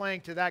to be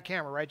playing to that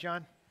camera, right,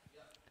 John?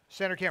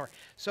 Center camera.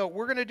 So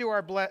we're going to do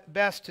our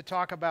best to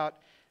talk about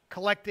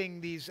collecting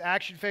these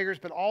action figures,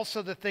 but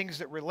also the things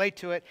that relate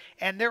to it.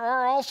 And there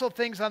are also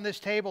things on this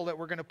table that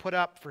we're going to put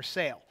up for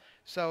sale.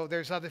 So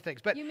there's other things.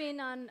 But You mean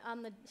on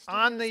the studio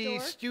on the store?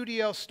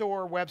 Studio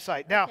Store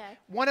website. Now, Okay.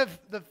 one of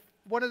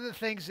the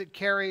things that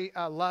Carrie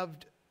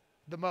loved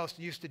the most,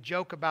 and used to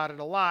joke about it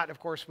a lot, of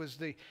course, was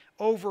the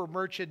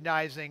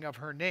over-merchandising of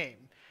her name.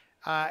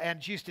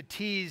 And she used to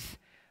tease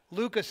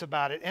Lucas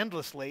about it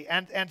endlessly.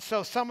 And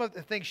so some of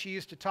the things she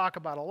used to talk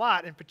about a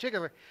lot, in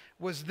particular,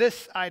 was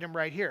this item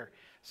right here.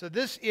 So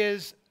this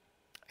is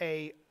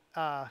a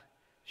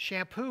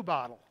shampoo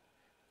bottle.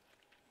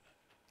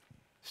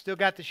 Still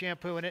got the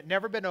shampoo in it,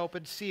 never been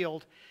opened,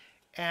 sealed.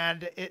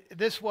 And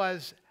this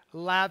was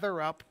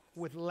Lather Up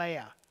with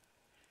Leia.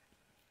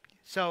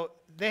 So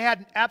they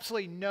had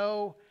absolutely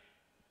no,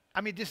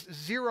 I mean, just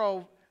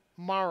zero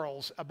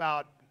morals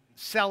about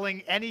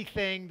selling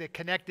anything that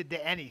connected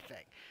to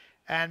anything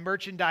and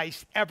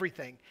merchandise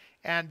everything.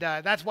 And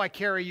that's why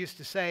Carrie used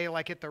to say,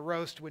 like at the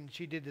roast, when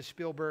she did the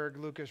Spielberg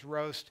Lucas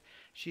roast,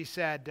 she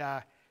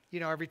said, you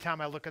know, every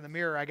time I look in the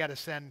mirror, I got to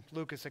send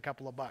Lucas a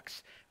couple of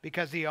bucks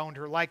because he owned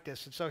her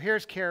likeness. And so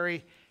here's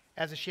Carrie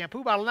as a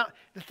shampoo bottle. Now,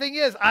 the thing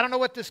is, I don't know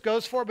what this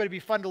goes for, but it'd be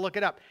fun to look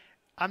it up.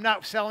 I'm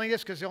not selling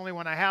this because it's the only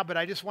one I have, but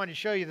I just wanted to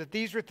show you that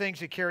these were things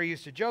that Carrie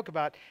used to joke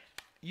about.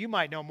 You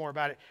might know more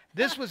about it.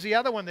 This was the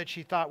other one that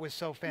she thought was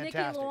so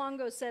fantastic. Nikki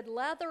Luongo said,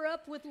 "Lather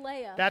up with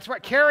Leia." That's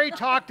right. Carrie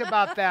talked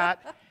about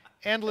that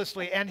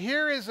endlessly. And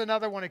here is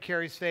another one of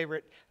Carrie's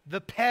favorite,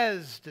 the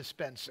Pez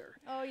dispenser.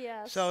 Oh,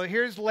 yes. So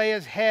here's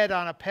Leia's head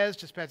on a Pez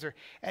dispenser.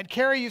 And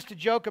Carrie used to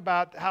joke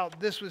about how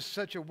this was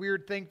such a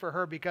weird thing for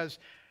her because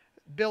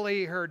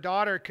Billy, her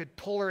daughter, could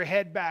pull her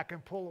head back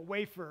and pull a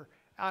wafer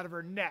out of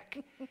her neck.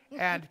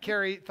 And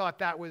Carrie thought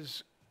that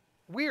was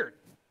weird,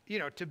 you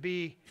know, to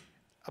be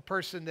a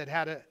person that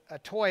had a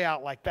toy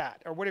out like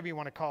that, or whatever you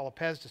want to call a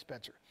Pez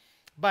dispenser.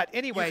 But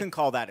anyway. You can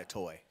call that a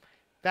toy.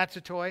 That's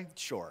a toy?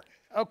 Sure.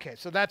 Okay,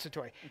 so that's a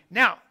toy.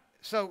 Now,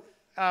 so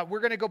we're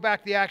going to go back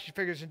to the action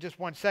figures in just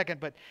one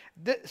second. But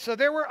so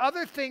there were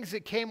other things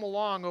that came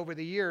along over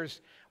the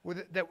years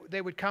that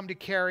they would come to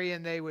Carrie,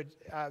 and there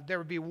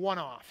would be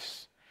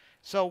one-offs.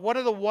 So one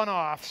of the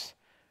one-offs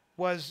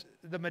was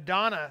the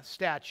Madonna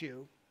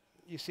statue.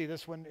 You see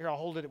this one? Here, I'll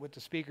hold it with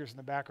the speakers in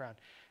the background.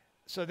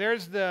 So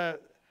there's the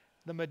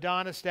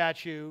Madonna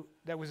statue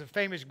that was a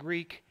famous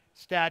Greek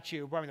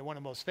statue, probably one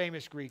of the most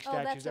famous Greek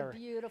statues ever. Oh, that's a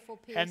beautiful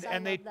piece.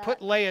 And they put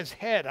Leia's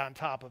head on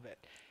top of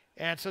it.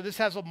 And so this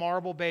has a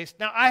marble base.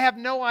 Now, I have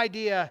no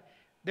idea.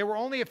 There were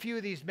only a few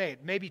of these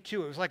made, maybe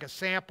two. It was like a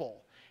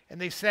sample. And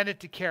they sent it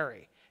to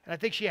Carrie. And I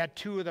think she had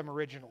two of them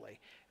originally.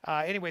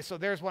 Anyway, so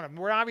there's one of them.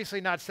 We're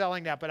obviously not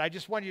selling that, but I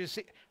just want you to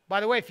see. By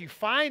the way, if you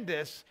find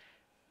this,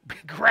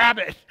 grab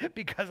it,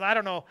 because I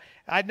don't know.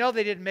 I know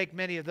they didn't make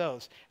many of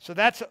those. So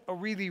that's a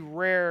really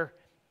rare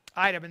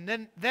item.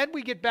 And then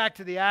we get back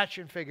to the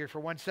action figure for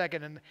 1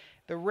 second. And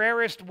the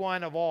rarest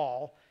one of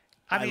all,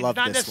 I mean, love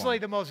not this necessarily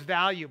one. the most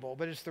valuable,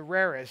 but it's the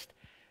rarest,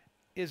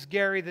 is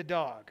Gary the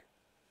dog.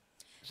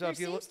 So There if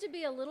you seems to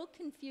be a little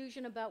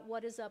confusion about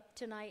what is up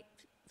tonight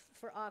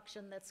for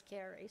auction that's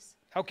Carrie's.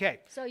 okay.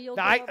 So you'll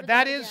Now, go over that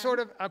that is again. sort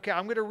of okay.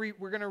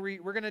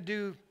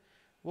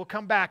 We'll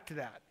come back to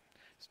that.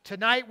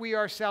 Tonight we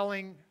are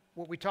selling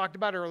what we talked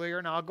about earlier,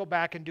 and I'll go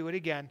back and do it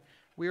again.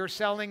 We are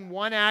selling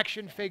one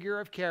action figure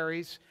of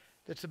Carrie's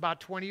that's about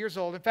 20 years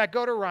old. In fact,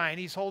 go to Ryan.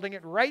 He's holding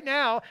it right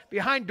now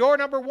behind door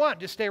number 1.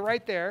 Just stay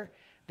right there.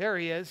 There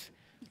he is.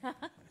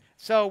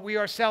 So we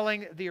are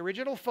selling the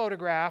original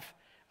photograph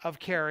of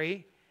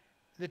Carrie.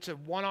 It's a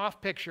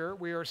one-off picture.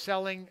 We are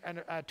selling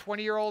a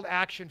 20-year-old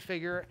action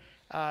figure.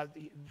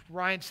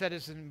 Ryan said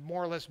it's in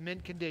more or less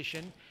mint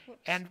condition.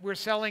 And we're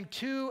selling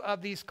 2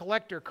 of these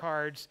collector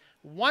cards,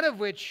 one of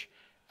which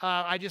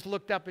I just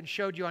looked up and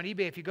showed you on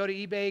eBay. If you go to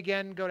eBay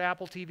again, go to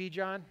Apple TV,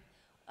 John.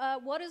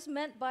 What is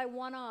meant by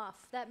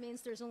one-off? That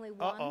means there's only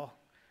one? Uh-oh.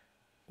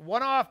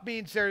 One-off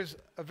means there's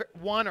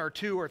one or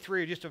two or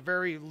three, just a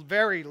very,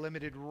 very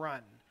limited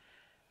run.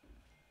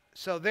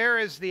 So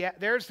there's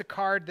the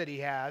card that he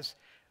has,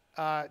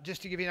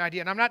 just to give you an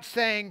idea. And I'm not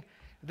saying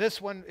this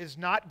one is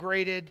not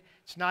graded.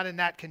 It's not in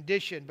that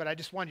condition, but I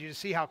just wanted you to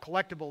see how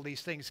collectible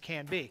these things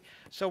can be.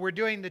 So we're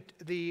doing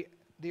the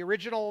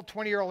original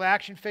 20-year-old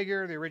action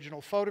figure, the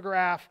original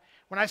photograph.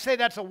 When I say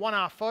that's a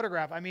one-off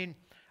photograph, I mean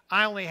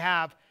I only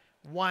have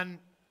one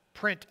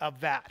print of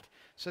that.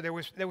 So there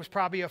was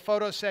probably a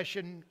photo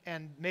session,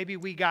 and maybe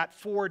we got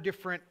 4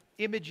 different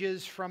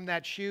images from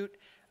that shoot.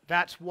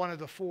 That's one of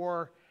the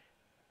 4.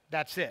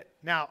 That's it.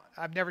 Now,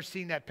 I've never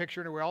seen that picture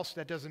anywhere else.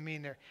 That doesn't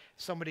mean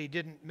somebody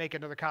didn't make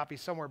another copy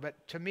somewhere.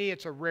 But to me,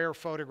 it's a rare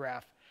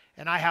photograph.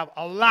 And I have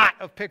a lot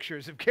of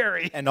pictures of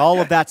Carrie. And all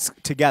of that's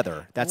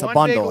together. That's a One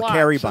bundle, big a lot.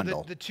 Carrie So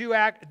bundle.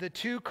 the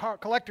two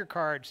collector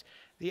cards,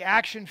 the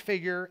action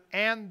figure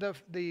and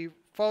the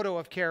photo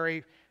of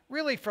Carrie,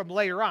 really from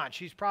later on.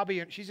 She's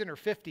in her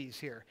 50s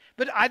here.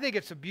 But I think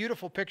it's a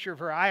beautiful picture of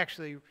her. I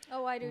actually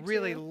I do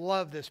really too.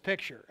 love this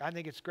picture. I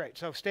think it's great.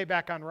 So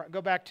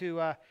go back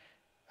to,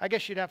 I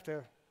guess you'd have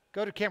to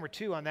go to camera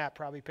 2 on that,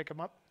 probably pick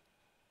him up.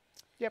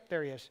 Yep,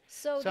 there he is.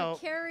 So the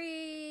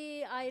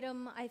Carrie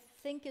item, I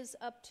think, is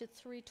up to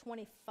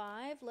 $325.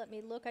 Let me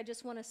look. I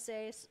just want to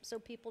say so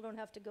people don't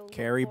have to go look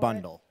Carrie for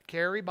bundle.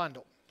 Carrie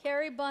bundle.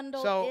 Carry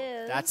bundle So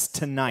is. That's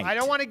tonight. I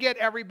don't want to get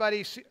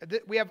everybody.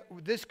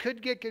 This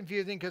could get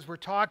confusing because we're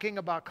talking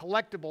about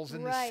collectibles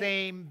in the Right.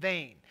 same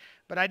vein.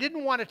 But I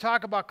didn't want to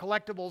talk about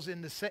collectibles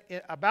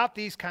about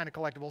these kind of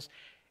collectibles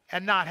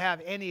and not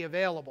have any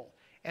available.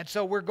 And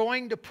so we're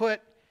going to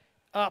put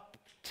up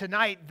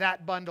tonight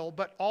that bundle,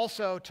 but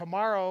also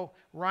tomorrow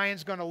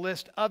Ryan's going to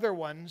list other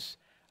ones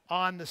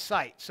on the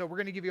site. So we're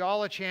going to give you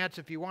all a chance.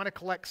 If you want to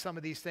collect some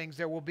of these things,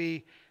 there will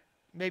be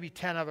maybe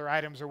 10 other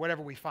items or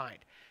whatever we find.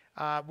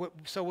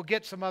 So we'll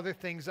get some other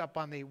things up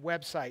on the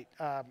website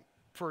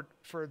for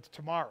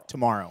tomorrow.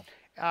 Tomorrow.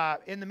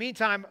 In the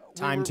meantime,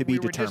 Time to be we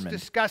were determined.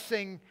 just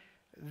discussing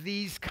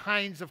these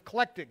kinds of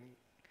collecting.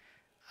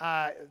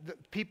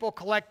 People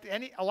collect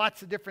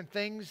lots of different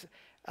things.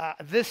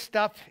 This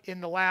stuff in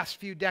the last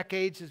few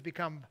decades has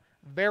become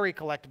very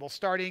collectible,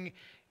 starting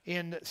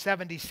in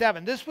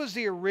 '77. This was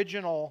the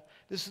original.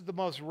 This is the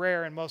most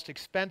rare and most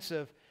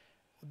expensive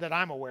that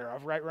I'm aware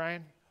of, right,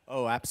 Ryan?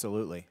 Oh,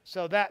 absolutely.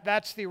 So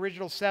that's the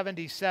original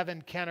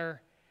 '77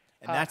 Kenner.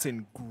 And that's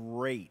in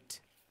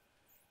great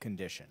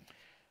condition.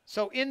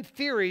 So in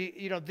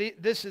theory,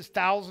 this is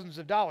thousands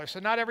of dollars. So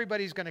not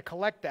everybody's going to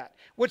collect that.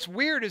 What's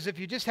weird is if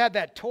you just had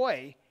that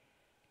toy,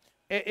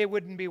 it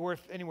wouldn't be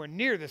worth anywhere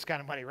near this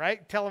kind of money,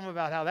 right? Tell them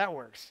about how that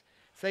works.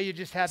 Say you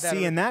just had that.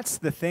 See, and that's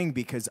the thing,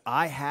 because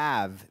I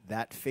have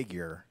that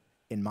figure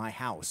in my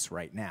house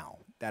right now,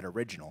 that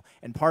original.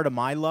 And part of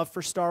my love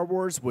for Star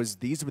Wars was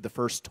these were the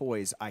first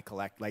toys I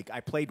I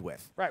played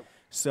with. Right.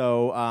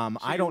 So,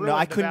 I you don't know. I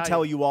ruined the couldn't tell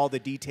value. you all the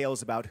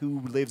details about who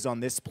lives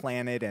on this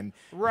planet and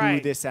who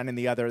Right. this and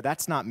the other.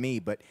 That's not me,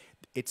 but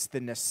it's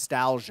the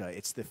nostalgia.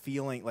 It's the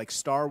feeling, like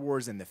Star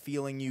Wars and the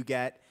feeling you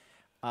get.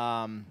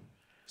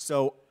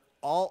 So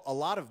a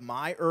lot of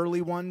my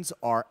early ones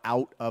are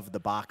out of the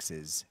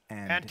boxes,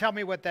 And tell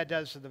me what that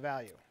does to the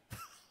value.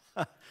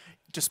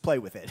 just play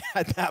with it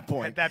at that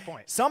point. At that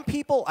point. Some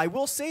people, I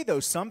will say though,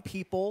 some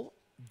people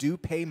do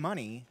pay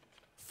money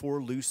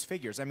for loose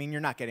figures. I mean,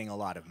 you're not getting a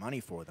lot of money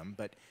for them,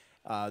 but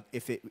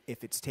if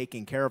it's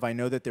taken care of, I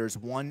know that there's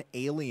one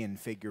alien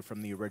figure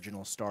from the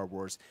original Star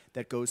Wars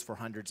that goes for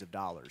hundreds of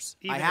dollars.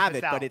 Even I if have it's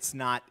it, out. but it's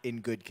not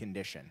in good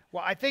condition.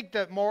 Well, I think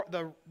that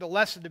the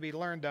lesson to be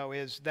learned, though,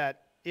 is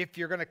that if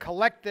you're going to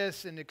collect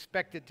this and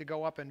expect it to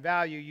go up in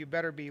value, you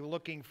better be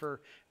looking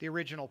for the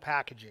original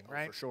packaging,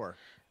 right? For sure.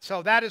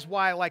 So that is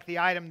why, like the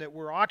item that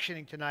we're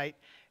auctioning tonight,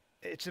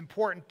 it's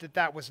important that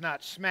that was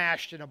not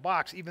smashed in a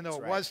box, even though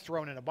That's it right. was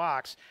thrown in a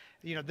box.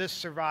 This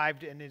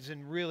survived and is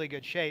in really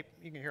good shape.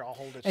 You can hear, I'll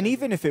hold it. And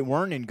even if it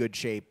weren't in good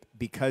shape,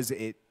 because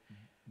it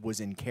was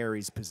in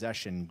Carrie's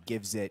possession,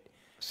 gives it,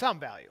 some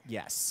value.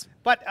 yes.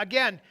 But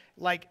again,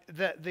 like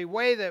the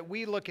way that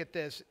we look at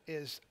this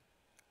is,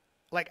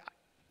 like,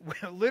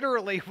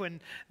 literally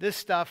when this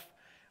stuff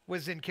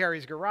was in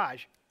Carrie's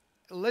garage,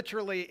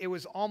 literally it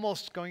was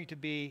almost going to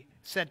be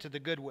sent to the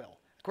Goodwill.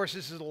 Of course,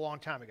 this is a long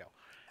time ago.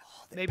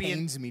 It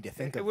pains me to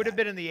think it of would have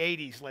that. been in the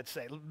 80s, let's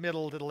say,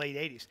 middle to the late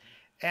 80s.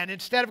 And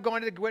instead of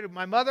going to the Goodwill,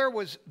 my mother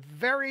was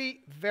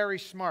very, very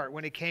smart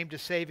when it came to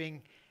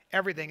saving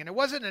everything. And it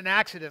wasn't an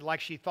accident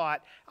like she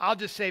thought, I'll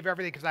just save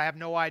everything because I have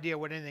no idea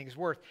what anything is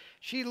worth.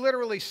 She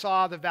literally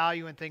saw the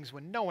value in things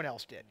when no one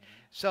else did.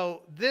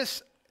 So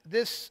this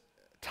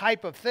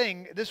type of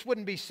thing, this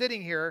wouldn't be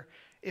sitting here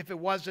if it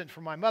wasn't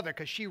for my mother,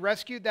 because she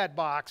rescued that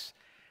box,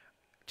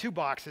 2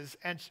 boxes,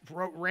 and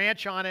wrote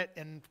ranch on it,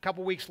 and a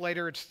couple weeks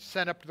later it's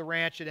sent up to the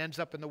ranch. It ends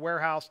up in the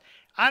warehouse.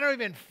 I don't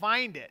even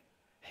find it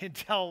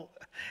until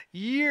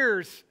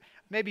years,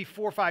 maybe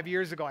 4 or 5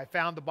 years ago. I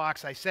found the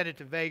box. I sent it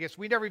to Vegas.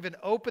 We never even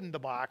opened the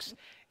box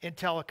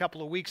until a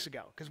couple of weeks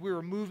ago, because we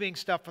were moving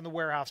stuff from the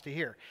warehouse to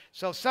here.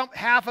 So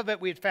half of it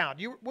we had found.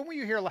 When were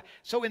you here?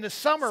 So in the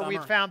summer we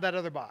had found that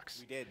other box.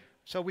 We did.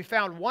 So we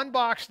found one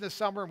box in the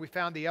summer, and we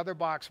found the other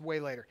box way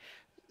later.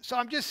 So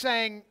I'm just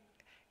saying,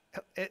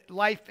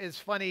 life is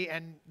funny,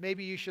 and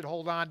maybe you should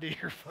hold on to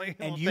your little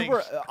And things. you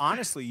were,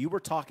 honestly, you were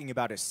talking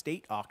about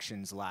estate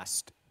auctions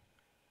last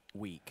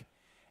week.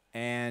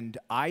 And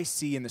I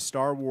see in the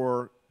Star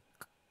Wars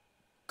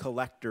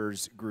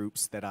collectors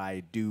groups that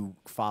I do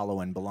follow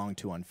and belong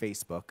to on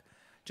Facebook,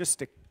 just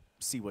to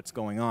see what's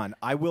going on,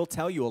 I will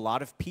tell you a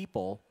lot of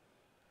people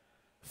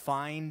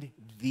find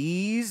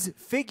these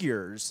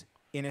figures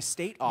in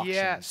estate auctions.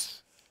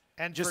 Yes.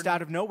 And Just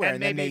out of nowhere, And,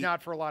 and then maybe they-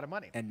 not for a lot of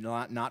money. And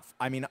not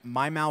I mean,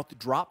 my mouth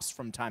drops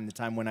from time to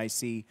time when I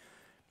see,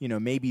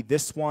 maybe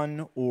this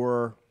one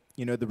or,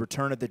 the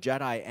Return of the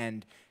Jedi,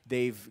 and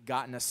they've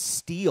gotten a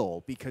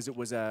steal because it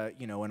was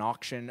an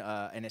auction,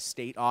 an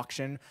estate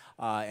auction.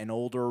 An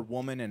older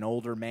woman, an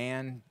older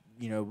man,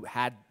 must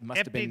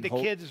have been Emptied the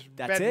kid's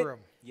that's bedroom.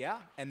 It. Yeah,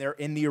 and they're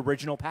in the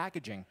original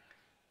packaging.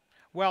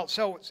 Well,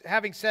 so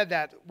having said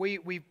that, we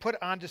put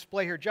on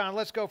display here. John,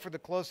 let's go for the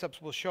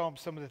close-ups. We'll show them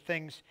some of the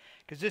things,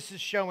 because this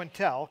is show and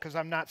tell, because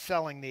I'm not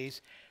selling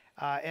these.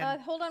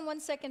 Hold on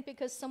one second,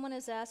 because someone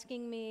is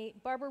asking me,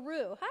 Barbara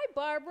Rue. Hi,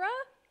 Barbara.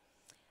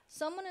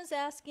 Someone is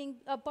asking,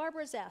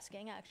 Barbara's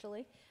asking,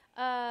 actually,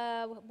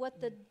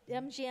 what the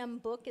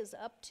MGM book is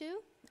up to.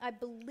 I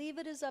believe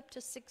it is up to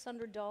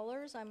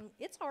 $600.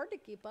 It's hard to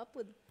keep up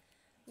with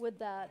with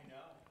that.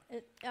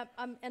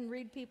 And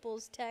read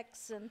people's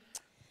texts and.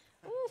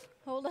 Ooh,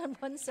 hold on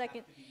one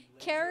second.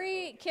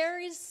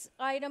 Carrie's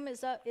item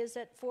is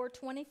at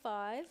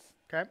 $425,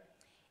 Okay.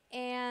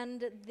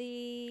 and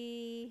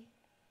the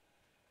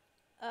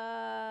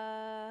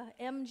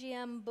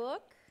MGM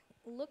book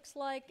looks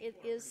like it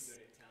is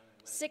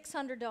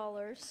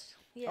 $600.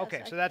 Yes,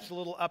 Okay, so that's a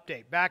little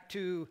update. Back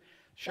to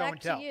show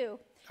and tell. Back to you.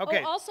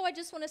 Okay. Oh, also, I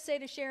just want to say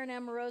to Sharon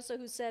Amoroso,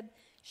 who said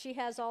she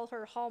has all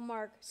her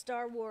Hallmark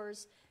Star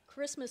Wars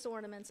Christmas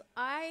ornaments.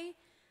 I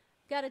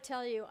got to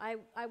tell you,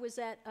 I was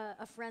at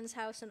a friend's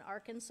house in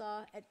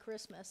Arkansas at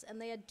Christmas,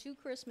 and they had 2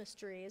 Christmas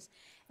trees,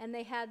 and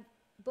they had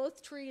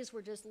both trees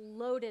were just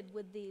loaded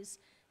with these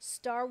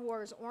Star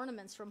Wars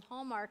ornaments from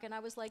Hallmark, and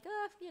I was like,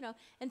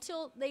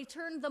 until they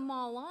turned them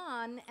all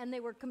on, and they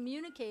were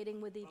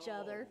communicating with each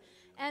other,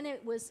 and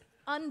it was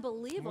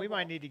unbelievable. We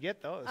might need to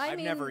get those. I I've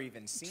mean, never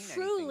even seen anything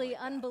truly like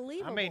that.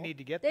 unbelievable. I may need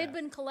to get They'd that.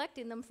 been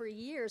collecting them for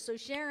years. So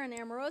Sharon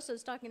Amoroso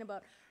is talking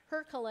about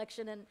her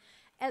collection, and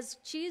as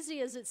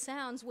cheesy as it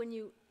sounds, when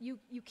you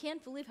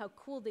can't believe how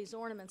cool these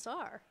ornaments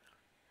are.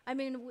 I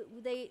mean,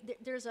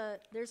 there's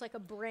like a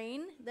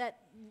brain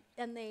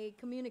and they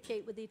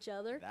communicate with each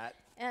other,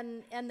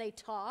 and they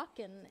talk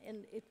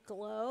and it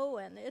glow,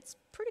 and it's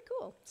pretty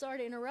cool. Sorry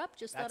to interrupt.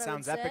 Just That thought I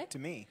would sounds say. epic to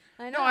me.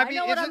 I know. No, I I mean,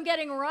 know what isn't- I'm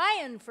getting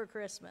Ryan for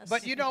Christmas.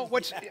 But you know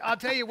I'll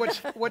tell you what's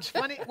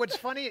funny. What's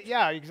funny?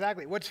 Yeah,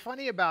 exactly. What's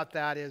funny about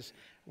that is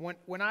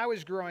when I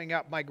was growing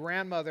up, my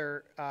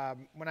grandmother,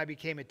 when I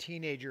became a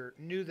teenager,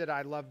 knew that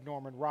I loved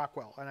Norman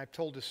Rockwell, and I've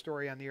told this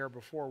story on the air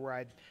before, where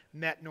I'd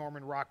met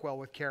Norman Rockwell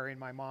with Carrie and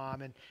my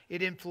mom, and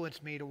it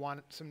influenced me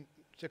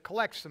to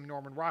collect some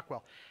Norman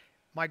Rockwell.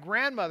 My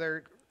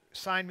grandmother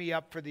signed me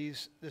up for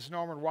this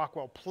Norman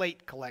Rockwell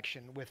plate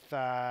collection with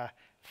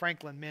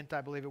Franklin Mint,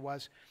 I believe it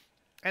was.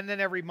 And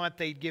then every month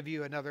they'd give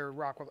you another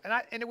Rockwell.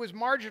 And it was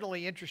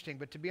marginally interesting,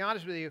 but to be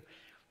honest with you,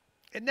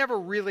 it never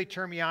really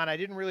turned me on. I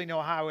didn't really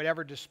know how I would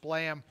ever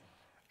display them.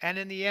 And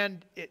in the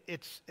end,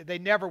 they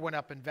never went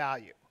up in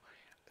value.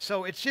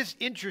 So it's just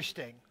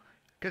interesting,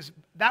 because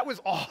that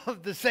was all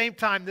at the same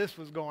time this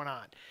was going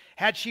on.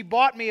 Had she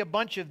bought me a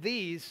bunch of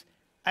these,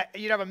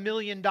 you'd have $1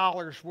 million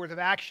worth of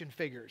action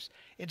figures.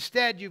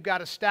 Instead, you've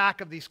got a stack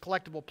of these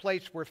collectible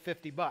plates worth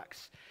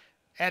 $50.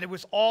 And it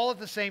was all at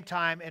the same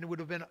time, and it would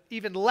have been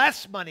even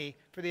less money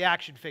for the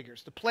action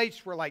figures. The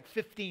plates were like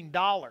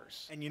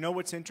 $15. And you know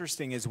what's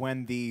interesting is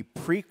when the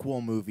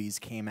prequel movies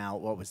came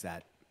out, what was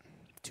that,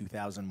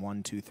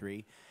 2001, 2,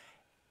 3?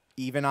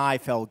 Even I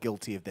felt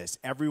guilty of this.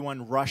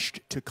 Everyone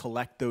rushed to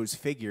collect those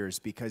figures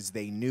because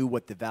they knew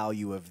what the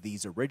value of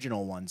these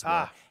original ones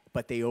were,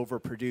 but they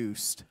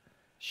overproduced.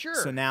 Sure.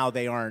 So now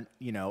they aren't,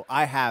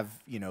 I have,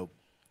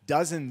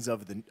 dozens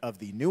of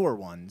the newer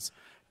ones,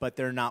 but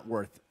they're not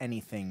worth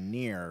anything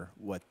near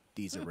what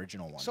these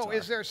original ones are. So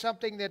is there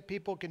something that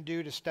people can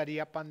do to study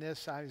up on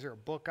this? Is there a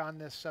book on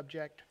this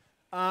subject?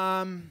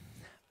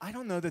 I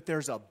don't know that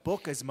there's a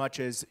book as much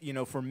as,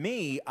 for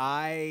me,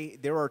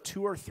 there are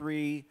 2 or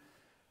 3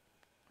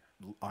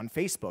 on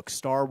Facebook,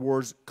 Star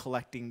Wars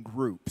collecting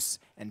groups,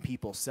 and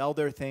people sell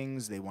their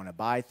things, they want to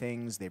buy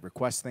things, they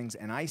request things,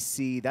 and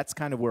that's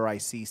kind of where I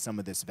see some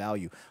of this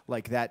value.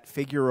 Like that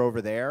figure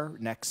over there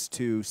next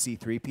to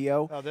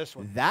C-3PO. Oh, this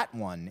one. That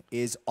one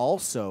is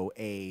also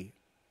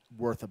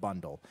worth a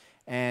bundle.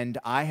 And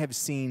I have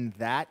seen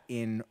that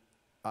in,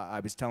 I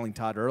was telling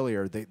Todd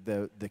earlier,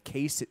 the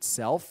case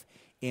itself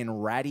in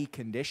ratty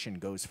condition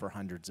goes for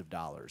hundreds of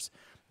dollars.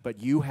 But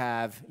you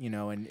have,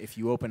 and if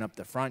you open up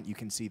the front, you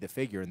can see the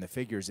figure, and the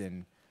figure's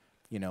in,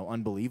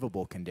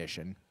 unbelievable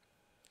condition.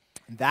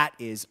 That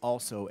is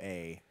also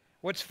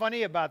What's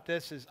funny about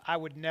this is I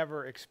would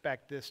never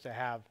expect this to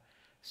have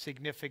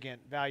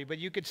significant value, but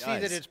you could see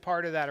that it's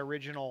part of that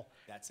original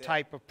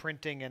type of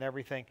printing and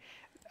everything.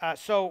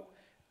 So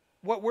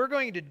what we're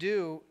going to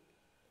do,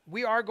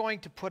 we are going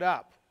to put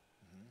up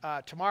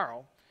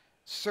tomorrow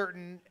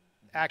certain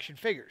action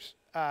figures.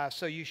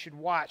 So you should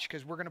watch,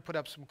 because we're going to put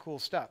up some cool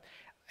stuff.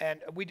 And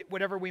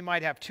whatever we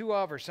might have 2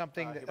 of or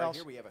something right else.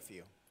 here we have a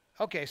few.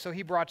 Okay, so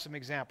he brought some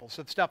examples.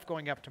 So stuff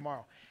going up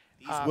tomorrow.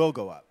 These will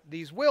go up.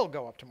 These will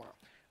go up tomorrow.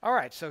 All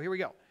right, so here we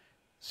go.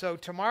 So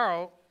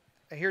tomorrow,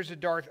 here's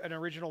an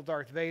original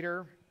Darth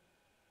Vader.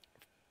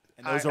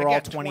 And those are all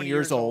 20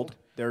 years old.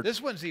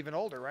 This one's even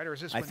older, right? Or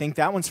is this one? I think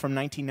that one's from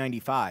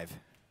 1995.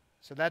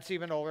 So that's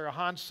even older. A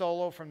Han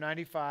Solo from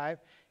 95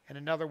 and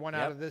another one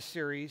out of this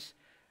series.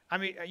 I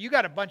mean, you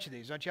got a bunch of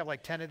these. Don't you have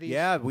like 10 of these?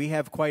 Yeah, we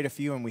have quite a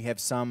few, and we have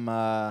some,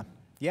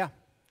 yeah.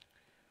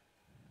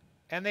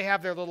 And they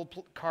have their little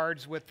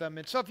cards with them.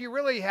 And so if you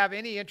really have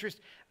any interest,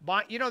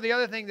 the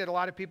other thing that a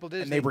lot of people did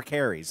is and they were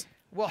carries.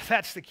 Well,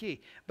 that's the key.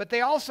 But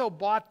they also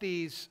bought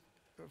these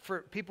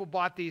for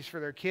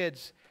their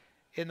kids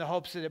in the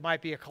hopes that it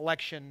might be a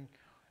collection.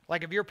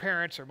 Like if your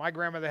parents or my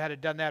grandmother had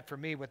done that for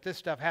me, with this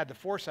stuff had the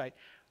foresight.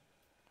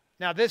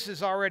 Now, this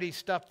is already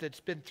stuff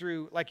that's been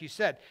through, like you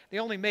said, they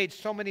only made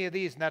so many of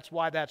these, and that's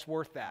why that's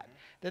worth that.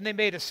 Then they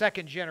made a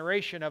second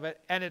generation of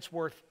it, and it's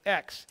worth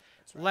X,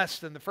 less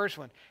than the first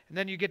one. And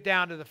then you get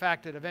down to the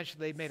fact that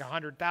eventually they made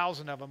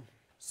 100,000 of them.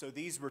 So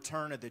these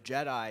Return of the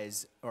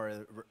Jedis,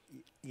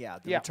 Yeah.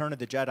 Return of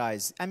the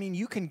Jedis, I mean,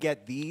 you can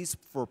get these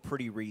for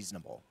pretty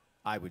reasonable,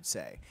 I would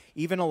say.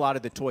 Even a lot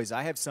of the toys.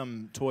 I have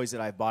some toys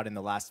that I've bought in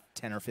the last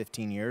 10 or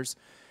 15 years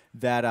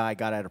that I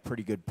got at a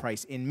pretty good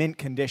price in mint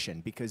condition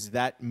because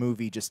that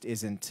movie just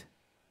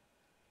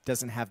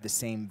doesn't have the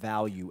same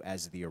value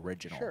as the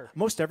original. Sure.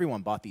 Most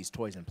everyone bought these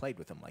toys and played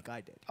with them like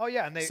I did. Oh,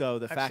 yeah. And So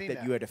the I've fact seen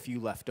that you had a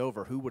few left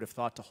over, who would have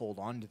thought to hold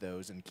on to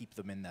those and keep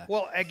them in the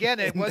Well, again,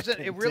 it in the wasn't.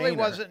 It really container?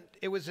 wasn't.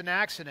 It was an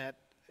accident.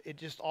 It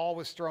just all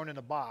was thrown in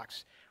a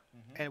box,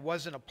 and it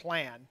wasn't a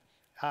plan.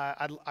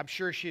 I'm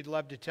sure she'd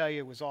love to tell you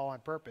it was all on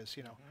purpose.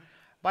 You know.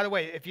 By the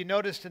way, if you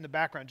noticed in the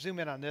background, zoom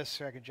in on this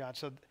second, John.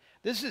 So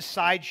this is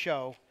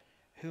Sideshow,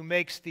 who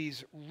makes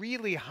these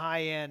really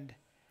high-end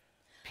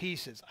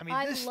pieces. I mean,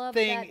 I this love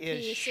thing that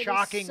is piece.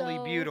 shockingly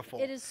beautiful.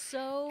 It is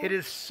so. It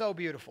is so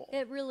beautiful.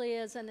 It really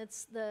is, and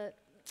it's the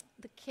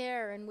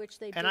care in which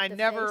they did And I the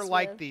never face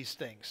liked with. these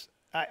things.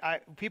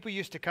 People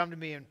used to come to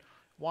me and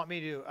want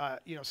me to,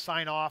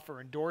 sign off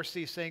or endorse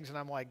these things, and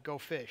I'm like, go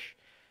fish.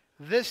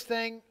 This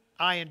thing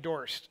I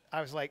endorsed.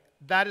 I was like,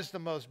 that is the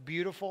most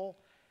beautiful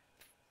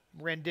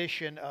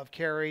rendition of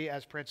Carrie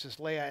as Princess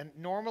Leia. And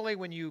normally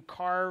when you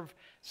carve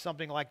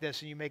something like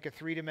this and you make a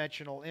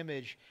three-dimensional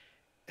image,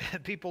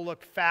 people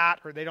look fat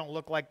or they don't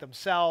look like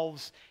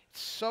themselves. It's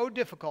so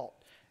difficult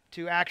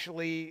to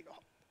actually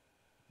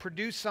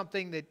produce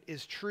something that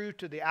is true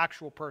to the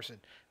actual person.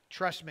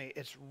 Trust me,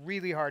 it's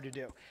really hard to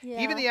do.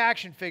 Yeah. Even the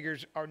action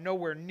figures are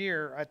nowhere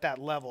near at that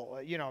level.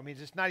 I mean,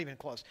 it's not even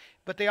close.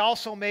 But they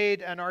also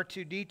made an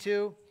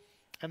R2-D2,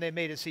 and they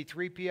made a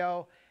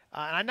C-3PO.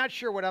 And I'm not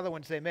sure what other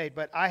ones they made,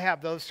 but I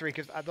have those three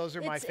because those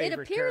are my favorite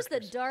It appears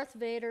characters. that Darth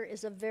Vader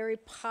is a very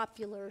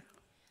popular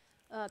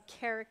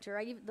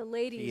character. The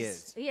ladies,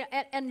 is. yeah,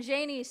 and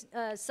Janie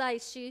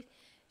Seiss,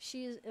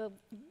 she's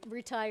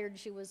retired.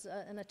 She was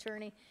an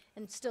attorney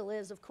and still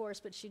is, of course,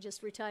 but she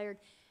just retired.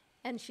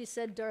 And she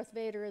said Darth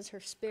Vader is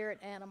her spirit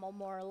animal,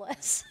 more or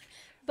less.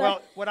 But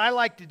Well, what I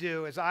like to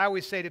do is I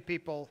always say to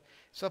people,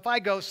 so if I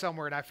go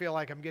somewhere and I feel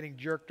like I'm getting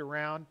jerked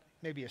around,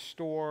 maybe a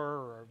store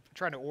or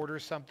trying to order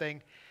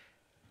something,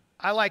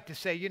 I like to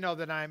say,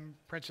 that I'm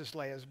Princess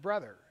Leia's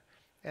brother.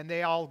 And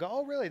they all go,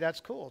 oh, really? That's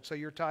cool. So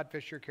you're Todd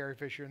Fisher, Carrie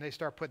Fisher. And they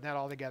start putting that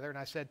all together. And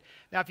I said,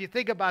 now, if you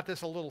think about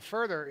this a little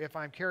further, if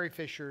I'm Carrie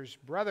Fisher's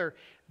brother,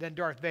 then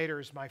Darth Vader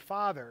is my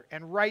father.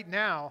 And right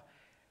now,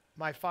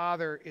 my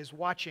father is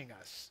watching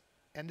us.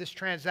 And this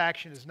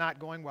transaction is not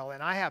going well.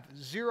 And I have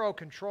zero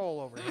control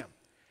over him.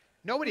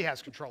 Nobody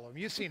has control of him.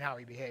 You've seen how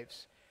he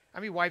behaves. I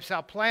mean, he wipes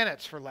out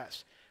planets for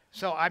less.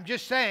 So I'm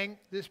just saying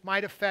this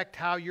might affect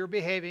how you're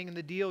behaving in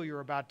the deal you're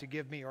about to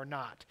give me or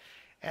not.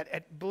 And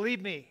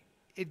believe me,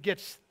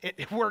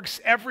 it works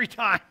every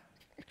time.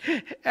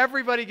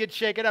 Everybody gets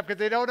shaken up because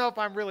they don't know if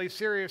I'm really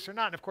serious or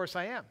not. And of course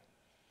I am.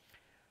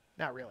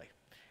 Not really.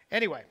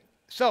 Anyway,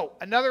 so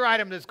another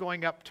item that's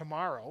going up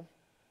tomorrow.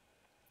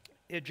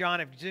 John,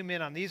 if you zoom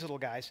in on these little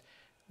guys,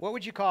 what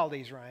would you call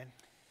these, Ryan?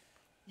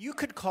 You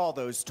could call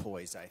those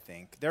toys, I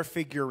think. They're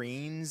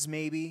figurines,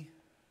 maybe.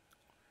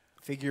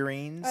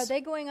 Figurines. are they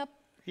going up?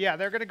 Yeah,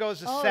 they're going to go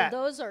as a Oh, set.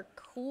 those are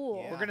cool.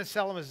 Yeah. We're going to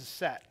sell them as a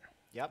set.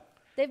 Yep.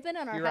 They've been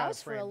in our You're out of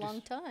house for a frame. long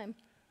Just- time.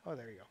 Oh,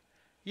 there you go.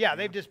 Yeah,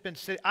 they've just been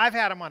sitting. I've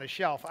had them on a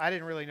shelf. I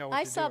didn't really know what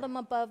I to do. saw them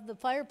above the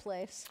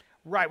fireplace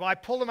Right. Well, I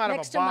pulled them out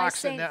next of to a my box,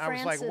 St. and then I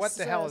was like, "What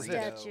the hell is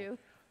this?" statue.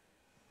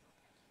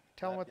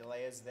 Tell them what.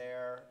 Leia's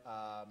there.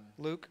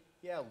 Luke.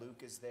 Yeah,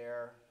 Luke is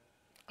there.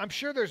 I'm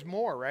sure there's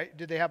more, right?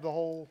 Did they have the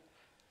whole?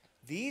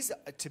 These,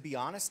 to be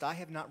honest, I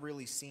have not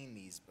really seen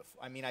these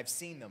before. I mean, I've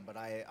seen them, but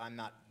I'm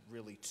not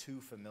really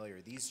too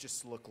familiar. These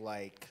just look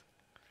like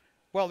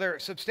Well, they're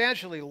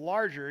substantially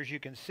larger, as you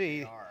can see,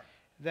 they are.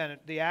 than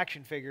the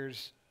action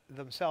figures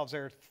themselves.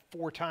 They're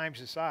 4 times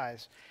the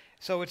size,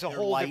 so it's a They're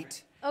whole light.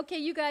 different. Okay,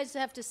 you guys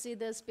have to see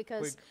this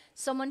because Wait.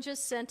 someone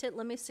just sent it.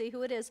 Let me see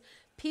who it is.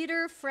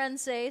 Peter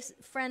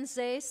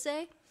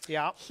Frenzese.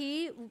 Yeah.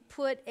 He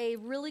put a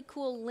really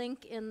cool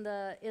link in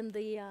the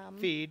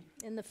Feed.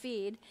 in the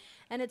feed,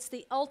 and it's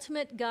the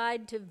ultimate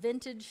guide to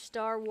vintage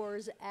Star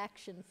Wars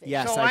action figures.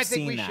 Yes, so I've I think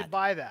seen we that. should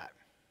buy that.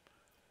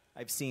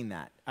 I've seen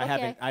that. I Okay.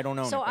 haven't. I don't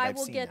own so it, but I I've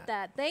will seen get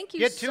that. Thank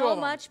you Get 2 so of them.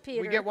 much,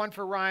 Peter. We get one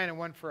for Ryan and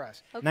one for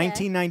us. Okay.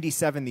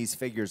 1997. These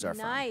figures are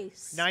from.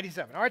 Nice.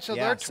 97. All right, so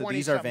Yeah, they're so 20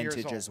 these are something years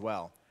vintage old. as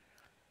well.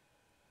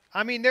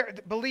 I mean,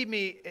 believe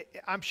me,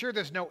 I'm sure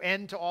there's no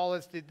end to all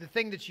this. The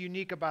thing that's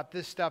unique about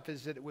this stuff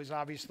is that it was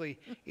obviously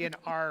in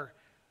our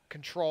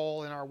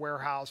control, in our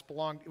warehouse.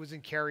 It was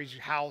in Carrie's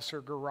house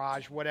or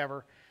garage,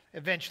 whatever.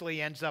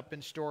 Eventually ends up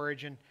in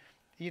storage, and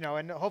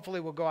and hopefully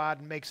we'll go out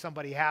and make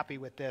somebody happy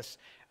with this.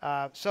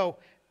 So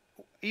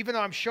even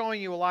though I'm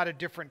showing you a lot of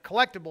different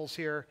collectibles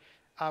here,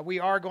 we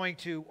are going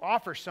to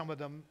offer some of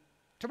them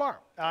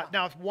tomorrow.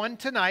 Now, one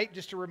tonight,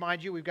 just to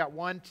remind you, we've got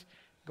one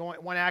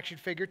action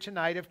figure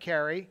tonight of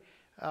Carrie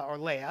or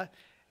Leia.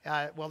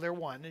 Well, they're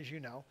one, as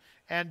you know,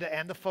 and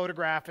the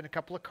photograph and a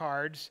couple of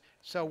cards.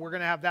 So we're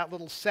going to have that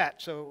little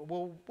set. So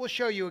we'll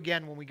show you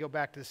again when we go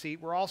back to the seat.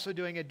 We're also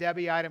doing a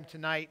Debbie item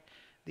tonight,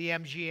 the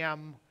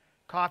MGM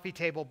coffee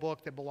table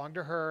book that belonged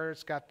to her.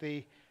 It's got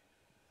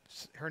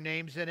her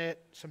name's in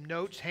it, some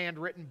notes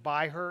handwritten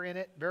by her in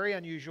it. Very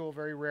unusual,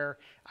 very rare.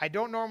 I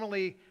don't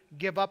normally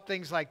give up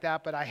things like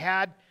that, but I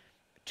had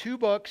 2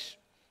 books,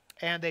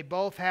 and they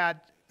both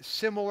had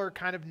similar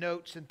kind of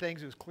notes and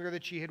things. It was clear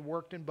that she had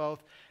worked in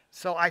both.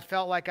 So I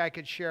felt like I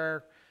could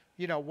share,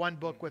 one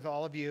book with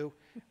all of you.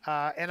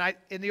 And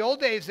in the old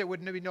days, there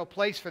would be no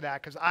place for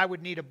that because I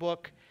would need a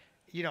book,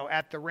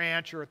 at the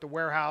ranch or at the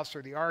warehouse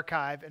or the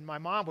archive, and my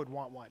mom would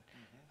want one.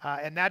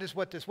 And that is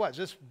what this was.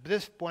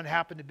 This one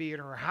happened to be in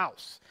her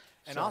house.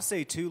 And So- I'll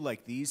say too,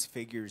 like these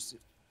figurines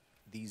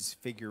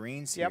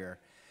Yep. here,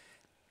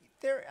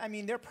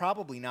 they're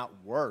probably not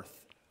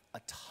worth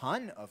a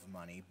ton of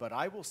money, but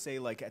I will say,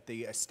 like at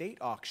the estate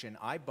auction,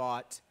 I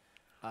bought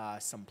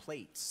some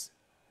plates,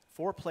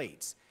 4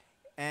 plates.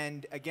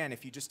 And again,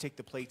 if you just take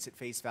the plates at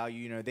face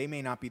value, they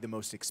may not be the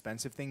most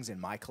expensive things in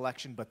my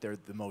collection, but they're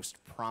the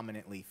most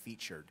prominently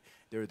featured.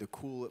 They're the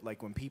cool,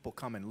 like when people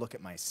come and look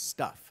at my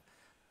stuff,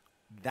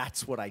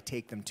 that's what I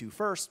take them to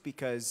first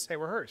because They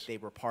were hers. They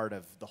were part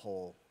of the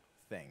whole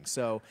thing.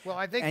 So Well,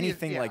 I think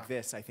anything yeah. like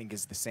this, I think,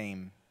 is the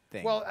same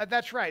thing. Well,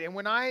 that's right. And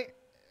when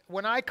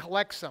I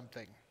collect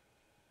something,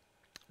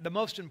 the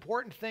most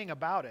important thing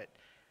about it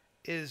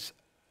is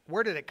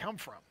where did it come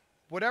from?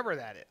 Whatever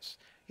that is.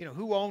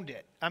 Who owned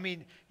it? I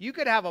mean, you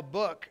could have a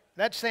book,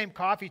 that same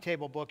coffee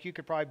table book you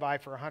could probably buy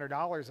for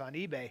 $100 on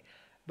eBay,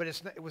 but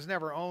it was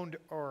never owned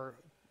or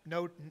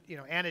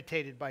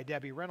annotated by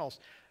Debbie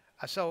Reynolds.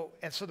 So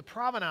the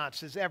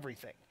provenance is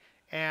everything.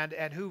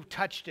 And who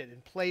touched it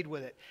and played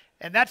with it.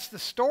 And that's the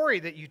story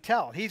that you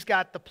tell. He's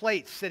got the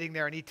plates sitting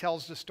there and he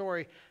tells the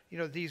story,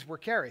 these were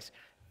Carrie's.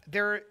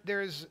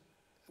 There's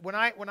when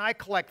I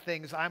collect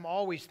things, I'm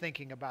always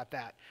thinking about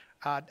that.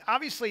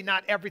 Obviously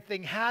not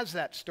everything has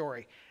that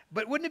story,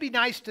 but wouldn't it be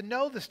nice to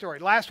know the story?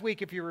 Last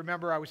week, if you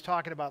remember, I was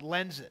talking about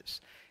lenses,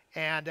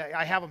 and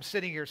I have them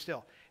sitting here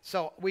still.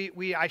 So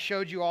I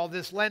showed you all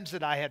this lens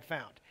that I had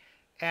found.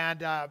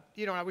 And, I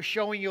was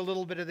showing you a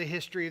little bit of the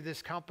history of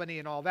this company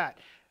and all that.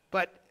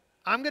 But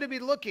I'm going to be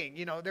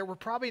looking, there were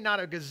probably not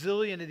a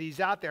gazillion of these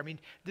out there. I mean,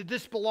 did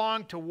this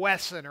belong to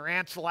Wesson or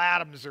Ansel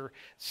Adams or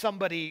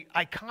somebody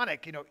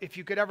iconic? If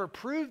you could ever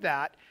prove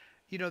that,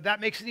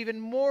 that makes it even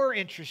more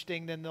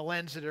interesting than the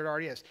lens that it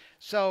already is.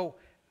 So,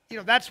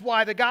 that's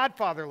why the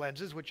Godfather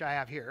lenses, which I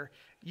have here,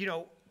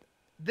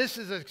 this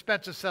is an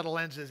expensive set of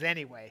lenses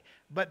anyway.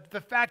 But the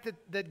fact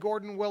that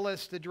Gordon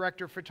Willis, the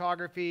director of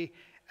photography,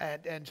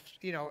 and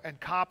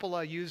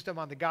Coppola used them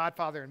on The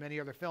Godfather and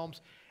many other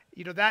films,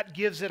 that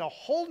gives it a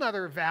whole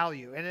nother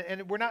value.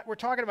 And we're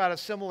talking about a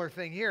similar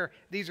thing here.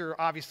 These are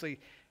obviously,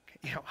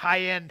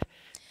 high-end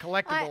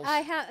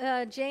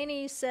collectibles.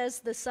 Janie says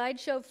the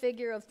sideshow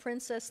figure of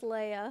Princess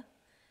Leia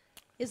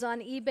is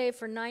on eBay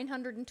for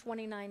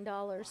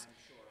 $929.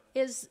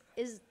 Is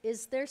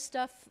their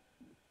stuff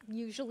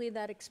usually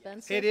that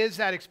expensive? It is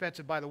that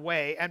expensive, by the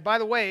way. And by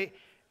the way,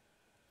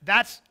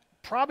 that's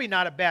probably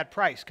not a bad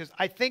price because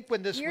I think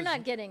when this You're was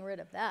not getting rid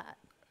of that.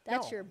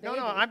 That's your baby.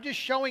 No, I'm just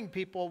showing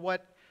people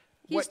what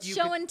He's you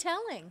show could, and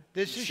telling.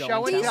 This is Show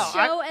show and and tell.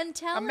 tell. He's show and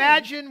telling.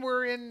 Imagine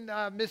we're in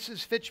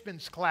Mrs.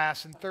 Fitchman's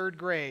class in 3rd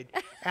grade,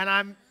 and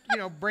I'm,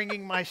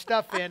 bringing my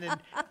stuff in,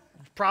 and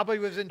probably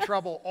was in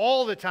trouble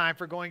all the time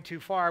for going too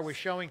far with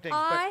showing things.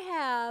 I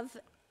have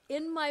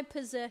in my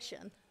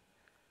possession,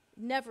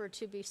 never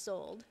to be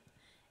sold,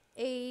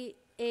 a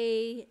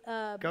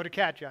Go to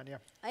Cat, John. Yeah.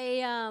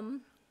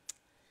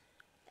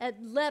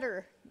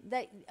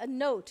 a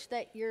note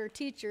that your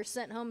teacher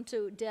sent home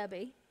to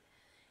Debbie,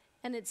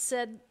 and it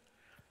said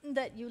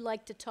that you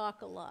like to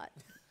talk a lot.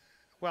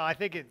 Well, I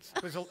think it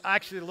was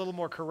actually a little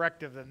more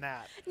corrective than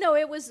that. No,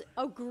 it was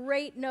a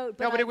great note.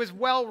 But No, but it was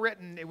well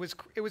written. It was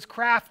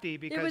crafty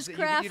because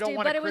crafty, you don't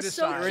want but to it was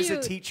so criticize. there is a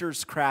cute.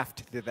 teacher's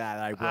craft to that,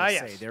 I will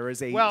Yes. say. There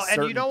is a well, certain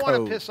and you don't want to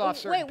code. piss off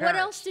certain Wait, parents. what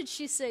else did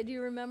she say? Do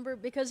you remember?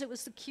 Because it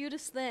was the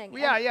cutest thing.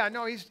 Well, yeah.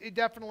 No, he's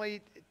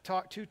definitely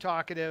too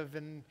talkative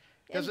and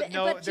doesn't And-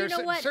 know. but There's you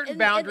know what? certain And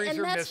boundaries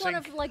are that's missing. one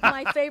of like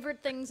my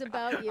favorite things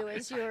about you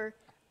is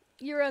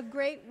you're a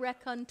great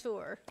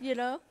raconteur.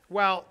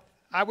 Well,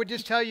 I would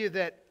just tell you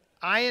that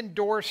I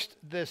endorsed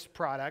this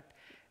product.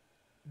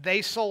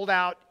 They sold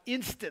out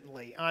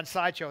instantly on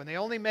Sideshow, and they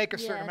only make a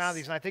certain amount of Yes.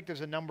 these, and I think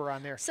there's a number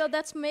on there. So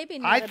that's maybe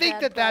not I a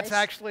think bad that's price.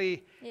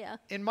 actually, Yeah.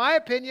 in my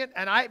opinion,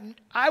 and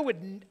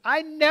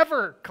I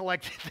never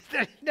collected,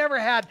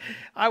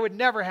 I would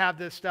never have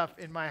this stuff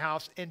in my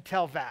house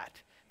until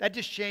that. That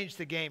just changed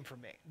the game for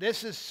me.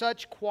 This is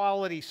such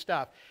quality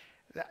stuff.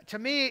 To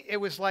me, it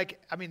was like,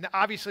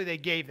 obviously they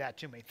gave that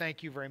to me.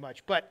 Thank you very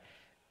much. But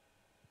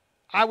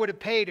I would have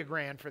paid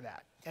 $1,000 for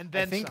that. And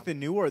then I think some.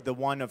 the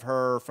one of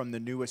her from the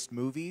newest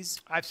movies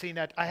I've seen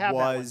that. I have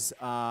was,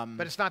 that one.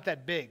 But it's not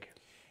that big.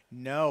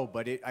 no,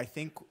 but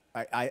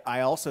I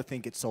also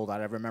think it sold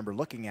out. I remember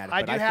looking at it,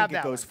 I but do I have think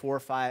it that goes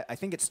one. I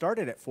think it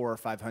started at $400 or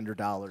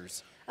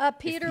 $500.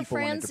 Peter people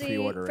wanted to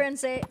pre-order it.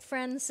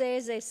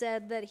 Franzese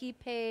said that he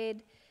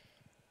paid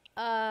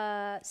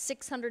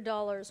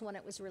 $600 when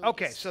it was released.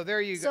 Okay, so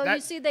there you go. So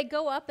you see, they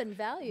go up in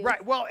value.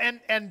 Right. Well, and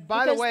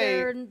by the because way,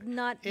 they're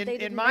not, they in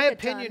didn't my make a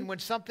opinion, ton. when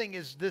something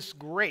is this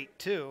great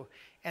too,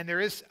 and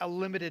there is a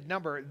limited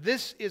number,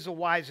 this is a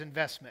wise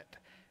investment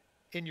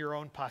in your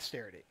own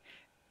posterity.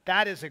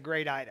 That is a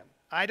great item.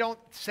 I don't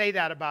say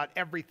that about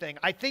everything.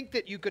 I think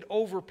that you could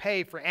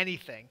overpay for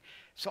anything.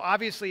 So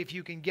obviously, if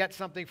you can get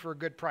something for a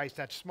good price,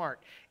 that's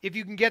smart. If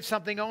you can get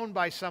something owned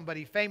by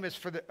somebody famous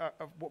for the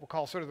what we'll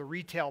call sort of the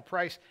retail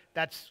price,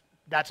 that's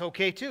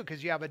okay too,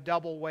 because you have a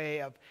double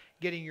way of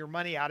getting your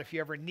money out if you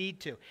ever need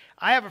to.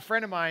 I have a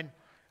friend of mine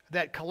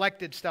that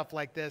collected stuff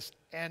like this,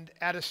 and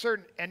at a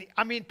certain, and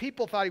I mean,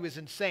 people thought he was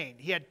insane.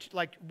 He had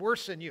like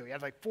worse than you. He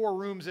had like 4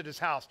 rooms at his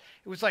house.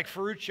 It was like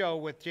Ferruccio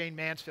with Jane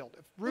Mansfield,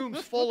 rooms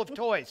full of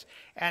toys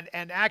and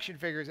action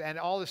figures and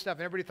all this stuff.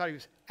 And everybody thought he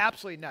was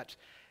absolutely nuts.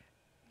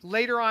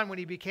 Later on, when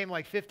he became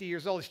like 50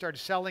 years old, he started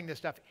selling this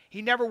stuff.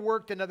 He never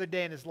worked another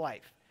day in his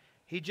life.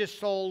 He just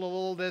sold a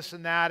little this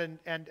and that,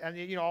 and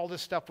you know, all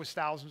this stuff was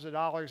thousands of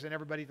dollars, and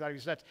everybody thought he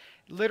was nuts.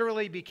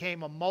 Literally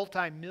became a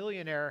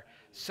multi-millionaire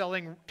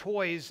selling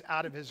toys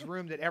out of his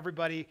room that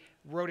everybody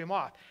wrote him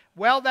off.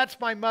 Well, that's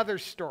my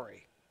mother's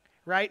story,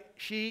 right?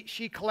 She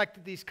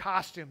collected these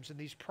costumes and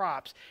these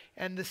props,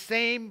 and the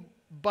same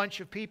bunch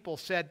of people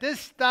said, this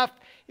stuff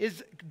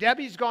is,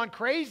 Debbie's gone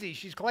crazy.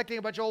 She's collecting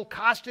a bunch of old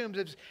costumes.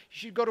 You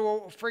should go to a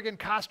friggin'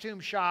 costume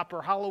shop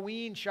or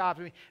Halloween shop.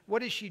 I mean,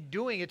 what is she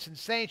doing? It's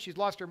insane. She's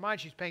lost her mind.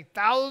 She's paying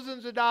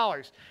thousands of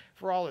dollars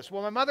for all this.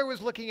 Well, my mother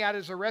was looking at it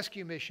as a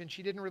rescue mission.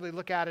 She didn't really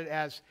look at it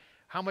as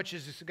how much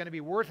is this going to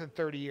be worth in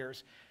 30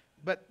 years.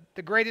 But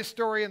the greatest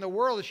story in the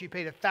world is she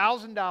paid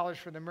 $1,000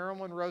 for the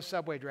Marilyn Monroe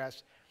subway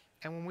dress,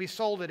 and when we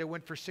sold it, it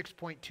went for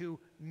 $6.2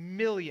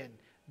 million.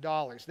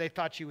 They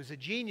thought she was a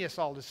genius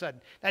all of a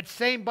sudden. That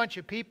same bunch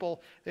of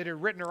people that had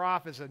written her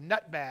off as a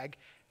nutbag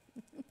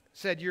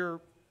said,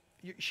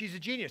 she's a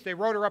genius. They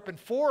wrote her up in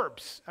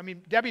Forbes. I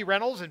mean, Debbie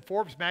Reynolds in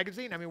Forbes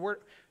magazine. I mean,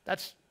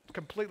 that's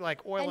completely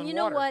like oil and water. And you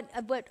know what?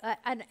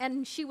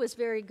 And she was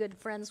very good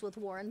friends with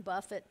Warren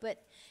Buffett,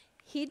 but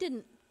he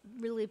didn't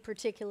really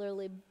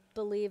particularly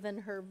believe in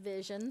her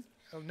vision.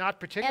 Oh, not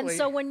particularly. And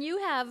so when you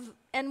have,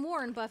 and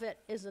Warren Buffett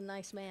is a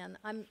nice man.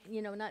 I'm,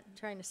 not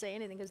trying to say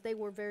anything because they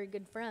were very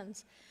good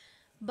friends.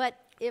 But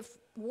if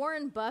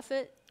Warren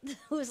Buffett,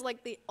 who's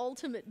like the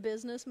ultimate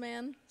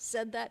businessman,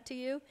 said that to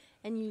you,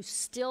 and you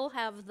still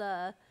have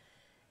the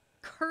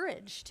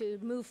courage to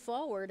move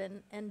forward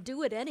and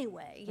do it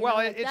anyway. Well,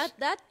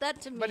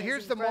 that to me but is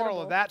here's incredible. the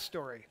moral of that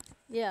story.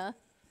 Yeah.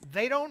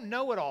 They don't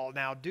know it all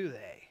now, do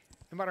they?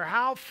 No matter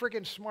how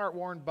freaking smart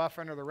Warren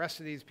Buffett or the rest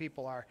of these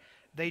people are,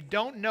 they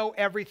don't know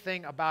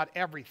everything about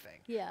everything.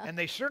 Yeah. And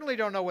they certainly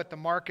don't know what the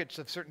markets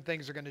of certain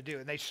things are going to do.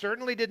 And they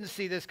certainly didn't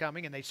see this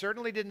coming, and they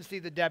certainly didn't see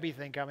the Debbie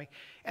thing coming.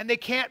 And they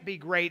can't be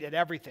great at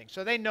everything.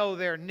 So they know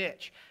their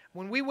niche.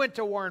 When we went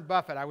to Warren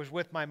Buffett, I was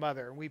with my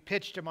mother, and we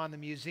pitched him on the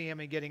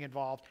museum and getting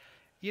involved.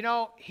 He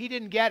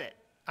didn't get it.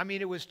 I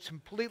mean, it was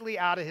completely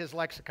out of his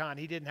lexicon.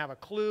 He didn't have a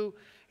clue.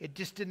 It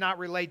just did not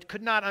relate,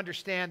 could not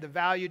understand the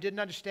value, didn't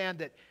understand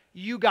that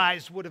you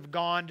guys would have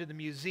gone to the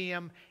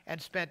museum and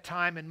spent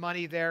time and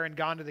money there and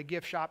gone to the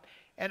gift shop.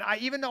 And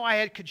even though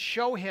I could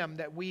show him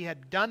that we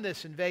had done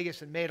this in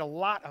Vegas and made a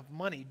lot of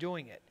money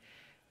doing it,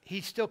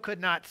 he still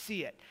could not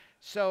see it.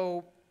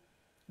 So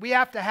we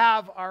have to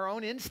have our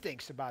own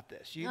instincts about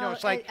this.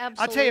 It's like,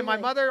 I'll tell you, my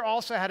mother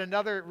also had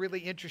another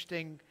really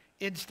interesting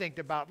instinct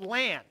about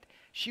land.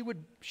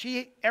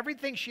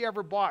 Everything she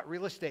ever bought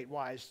real estate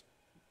wise,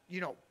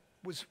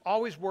 was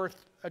always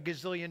worth a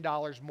gazillion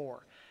dollars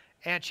more.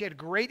 And she had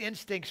great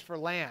instincts for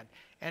land.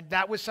 And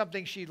that was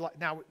something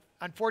now,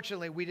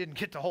 unfortunately, we didn't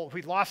get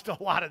we lost a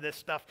lot of this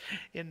stuff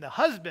in the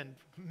husband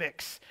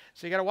mix.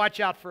 So you got to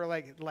watch out for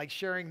like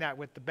sharing that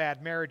with the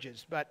bad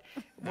marriages. But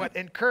what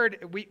incurred,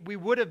 we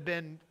would have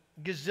been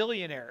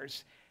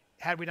gazillionaires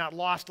had we not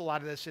lost a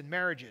lot of this in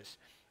marriages.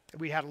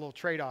 We had a little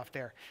trade-off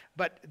there.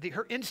 But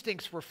her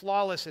instincts were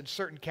flawless in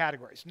certain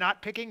categories.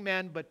 Not picking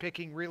men, but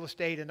picking real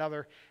estate and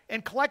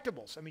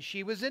collectibles. I mean,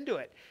 she was into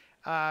it.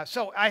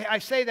 So I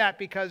say that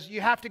because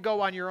you have to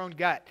go on your own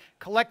gut.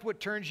 Collect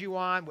what turns you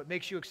on, what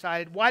makes you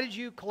excited. Why did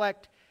you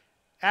collect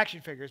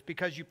action figures?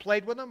 Because you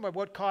played with them, or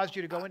what caused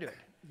you to go into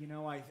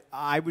it?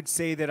 I would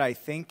say that I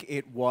think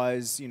it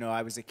was,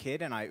 I was a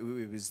kid, and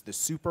it was the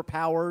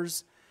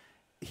superpowers,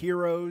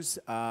 heroes,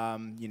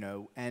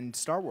 and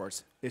Star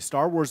Wars.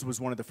 Star Wars was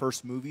one of the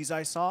first movies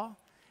I saw,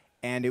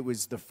 and it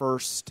was the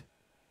first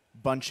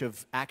bunch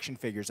of action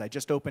figures. I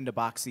just opened a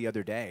box the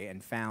other day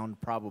and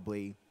found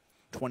probably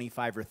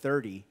 25 or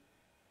 30.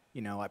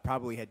 I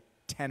probably had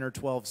 10 or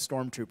 12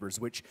 stormtroopers,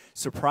 which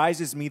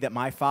surprises me that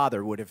my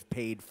father would have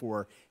paid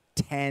for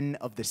 10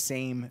 of the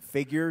same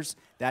figures.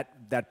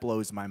 That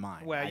blows my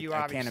mind. Well,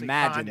 I can't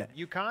imagine that.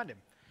 You conned him.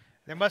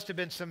 There must have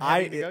been some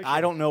heavy negotiating.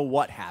 I don't know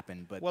what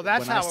happened, but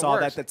that's when how I saw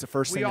it works. that's the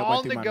first thing that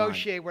went through my mind. We all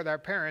negotiate with our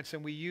parents,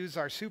 and we use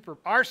our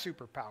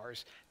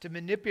superpowers to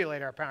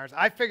manipulate our parents.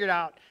 I figured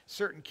out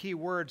certain key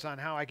words on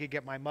how I could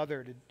get my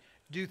mother to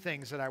do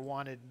things that I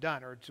wanted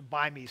done or to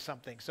buy me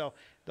something. So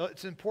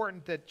it's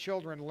important that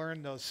children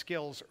learn those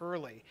skills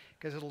early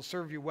because it'll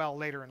serve you well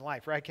later in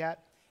life. Right,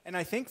 Kat? And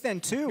I think then,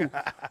 too,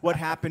 what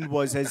happened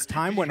was as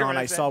time went hear on, what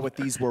I I said? saw what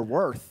these were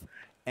worth.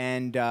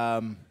 And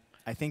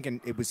I think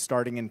it was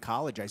starting in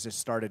college. I just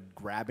started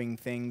grabbing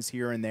things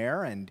here and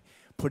there and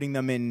putting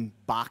them in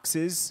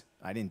boxes.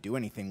 I didn't do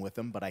anything with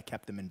them, but I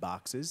kept them in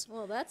boxes.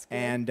 Well, that's good.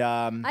 And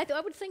I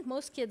would think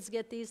most kids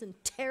get these and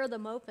tear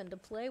them open to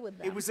play with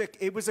them.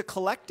 it was a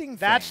collecting thing.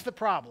 That's the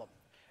problem.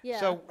 Yeah.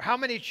 So how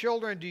many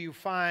children do you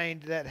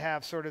find that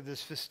have sort of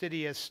this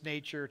fastidious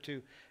nature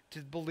to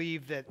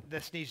believe that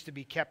this needs to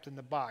be kept in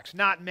the box?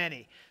 Not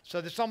many. So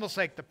it's almost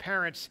like the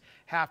parents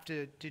have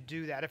to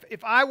do that.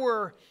 If I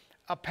were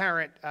a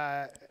parent,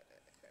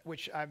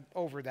 which I'm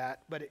over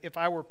that, but if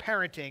I were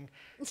parenting,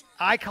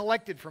 I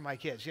collected for my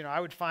kids. You know, I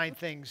would find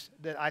things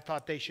that I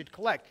thought they should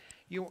collect.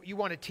 You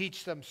want to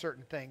teach them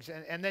certain things,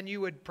 and then you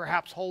would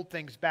perhaps hold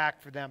things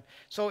back for them.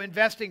 So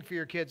investing for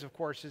your kids, of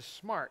course, is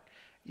smart,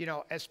 you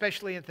know,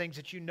 especially in things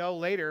that you know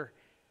later.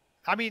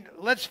 I mean,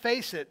 let's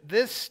face it,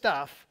 this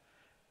stuff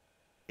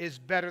is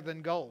better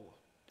than gold.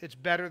 It's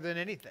better than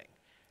anything.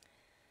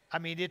 I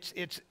mean,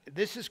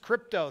 this is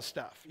crypto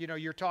stuff. You know,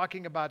 you're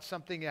talking about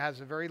something that has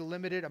a very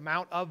limited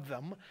amount of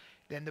them.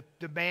 Then the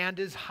demand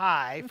is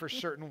high for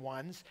certain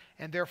ones,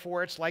 and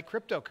therefore it's like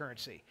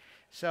cryptocurrency.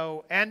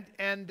 So, and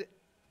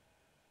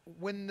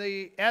when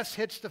the S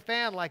hits the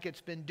fan like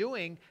it's been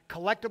doing,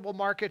 collectible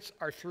markets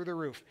are through the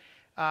roof.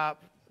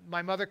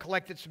 My mother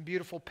collected some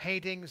beautiful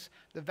paintings.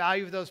 The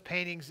value of those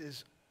paintings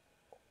is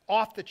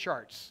off the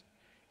charts.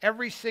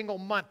 Every single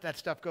month, that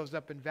stuff goes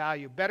up in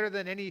value, better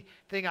than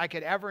anything I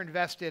could ever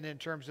invest in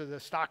terms of the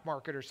stock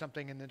market or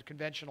something in the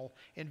conventional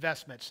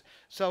investments.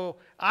 So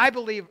I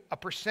believe a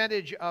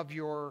percentage of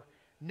your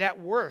net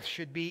worth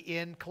should be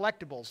in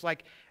collectibles.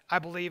 Like I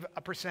believe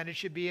a percentage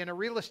should be in a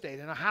real estate,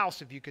 in a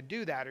house, if you can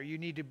do that, or you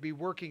need to be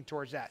working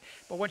towards that.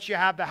 But once you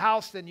have the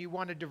house, then you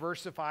want to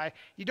diversify.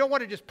 You don't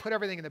want to just put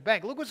everything in the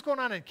bank. Look what's going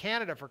on in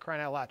Canada, for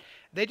crying out loud.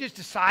 They just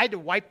decide to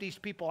wipe these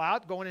people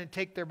out, go in and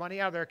take their money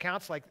out of their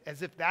accounts, like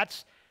as if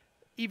that's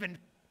even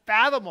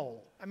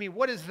fathomable. I mean,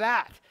 what is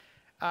that?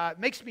 It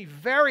makes me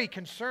very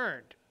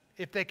concerned.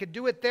 If they could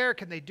do it there,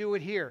 can they do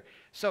it here?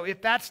 So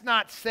if that's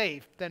not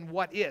safe, then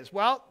what is?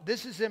 Well,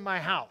 this is in my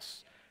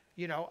house.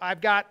 You know,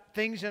 I've got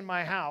things in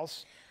my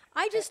house.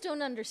 I just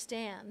don't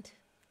understand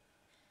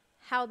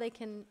how they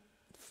can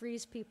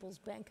freeze people's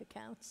bank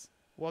accounts.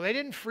 Well, they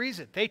didn't freeze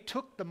it. They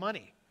took the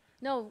money.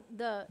 No,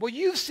 Well,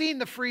 you've seen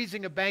the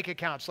freezing of bank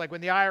accounts. Like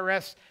when the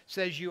IRS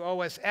says you owe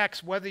us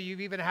X, whether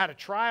you've even had a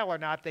trial or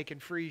not, they can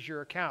freeze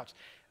your accounts.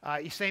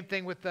 Same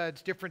thing with the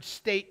different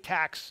state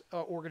tax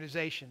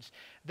organizations.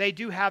 They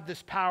do have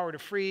this power to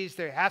freeze.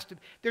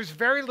 There's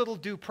very little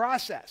due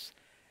process.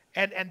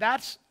 And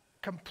that's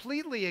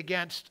completely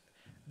against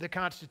the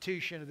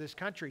Constitution of this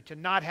country, to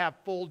not have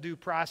full due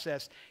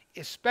process,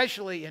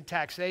 especially in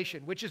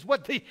taxation, which is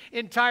what the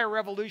entire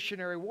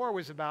Revolutionary War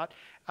was about.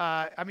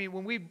 I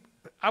mean,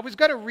 I was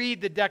going to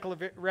read the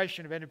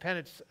Declaration of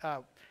Independence,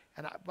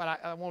 but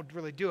I won't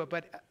really do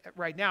it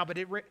right now. But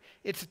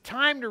it's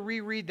time to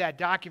reread that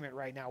document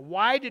right now.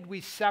 Why did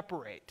we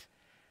separate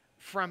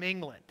from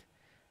England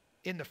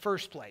in the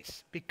first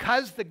place?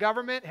 Because the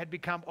government had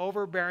become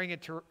overbearing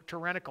and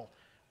tyrannical.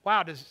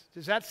 Wow, does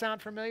that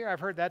sound familiar? I've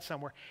heard that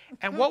somewhere.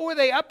 And what were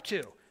they up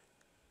to?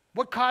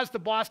 What caused the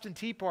Boston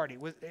Tea Party?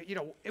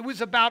 It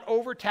was about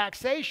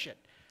overtaxation.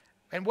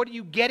 And what are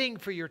you getting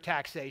for your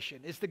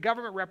taxation? Is the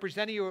government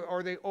representing you, or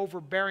are they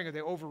overbearing? Are they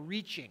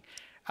overreaching?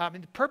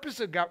 And the purpose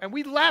of government, and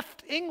we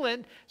left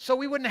England so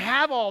we wouldn't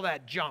have all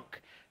that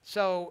junk.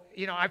 So,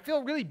 I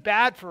feel really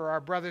bad for our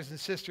brothers and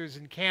sisters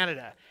in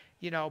Canada,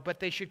 but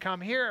they should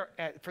come here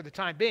for the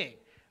time being.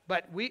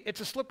 But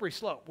it's a slippery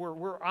slope.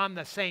 We're on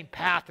the same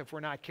path if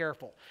we're not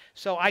careful.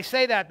 So I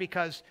say that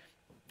because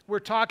we're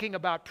talking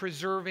about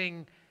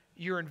preserving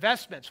your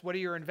investments. What are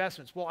your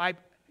investments? Well,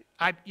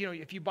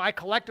 if you buy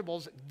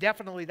collectibles,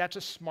 definitely that's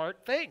a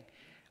smart thing.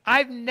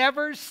 I've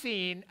never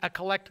seen a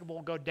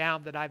collectible go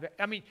down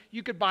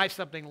you could buy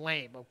something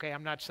lame, okay?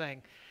 I'm not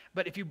saying,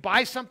 but if you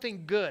buy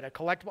something good, a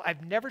collectible,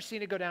 I've never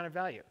seen it go down in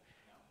value.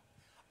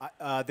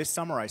 This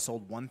summer I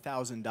sold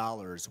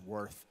 $1,000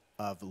 worth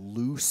of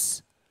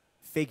loose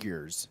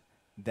figures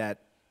that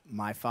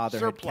my father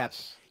had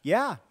kept.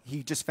 Yeah,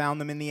 he just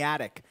found them in the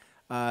attic.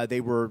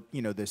 They were,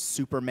 the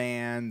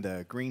Superman,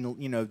 the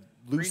green,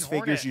 loose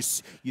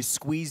figures. You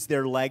squeeze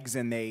their legs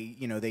and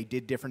they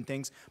did different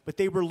things, but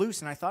they were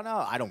loose. And I thought,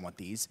 oh, I don't want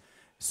these.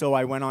 So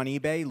I went on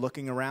eBay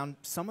looking around.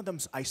 Some of them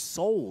I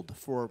sold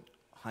for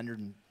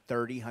 $130,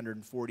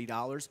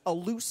 $140. A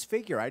loose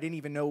figure. I didn't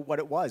even know what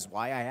it was,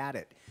 why I had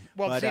it.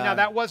 Well, but, now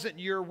that wasn't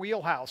your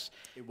wheelhouse.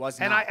 It was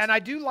not. And I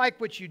do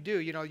like what you do.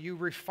 You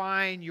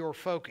refine your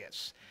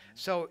focus.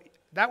 So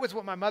that was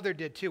what my mother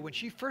did too. When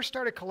she first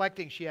started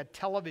collecting, she had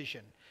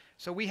television.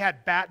 So we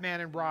had Batman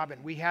and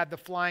Robin. We had the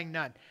Flying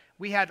Nun.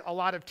 We had a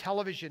lot of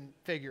television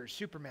figures,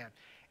 Superman.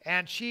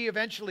 And she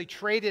eventually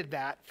traded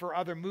that for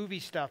other movie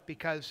stuff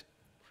because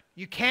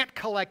you can't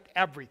collect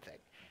everything.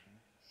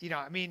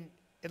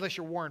 unless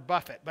you're Warren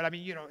Buffett. But I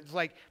mean, it's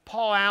like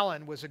Paul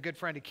Allen was a good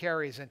friend of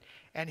Carrie's,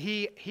 and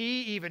he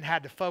even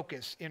had to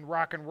focus in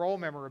rock and roll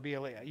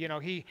memorabilia.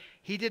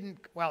 He didn't,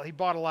 well, he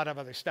bought a lot of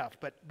other stuff,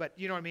 but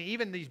you know what I mean?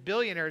 Even these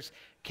billionaires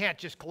can't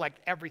just collect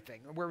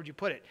everything. Where would you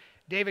put it?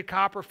 David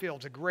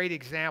Copperfield's a great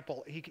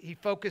example. He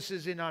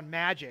focuses in on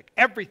magic,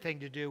 everything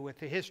to do with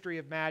the history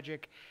of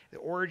magic, the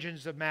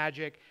origins of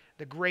magic,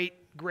 the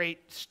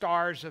great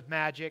stars of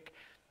magic,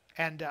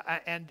 and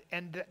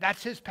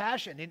that's his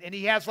passion. And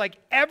he has like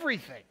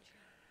everything,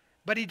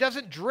 but he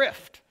doesn't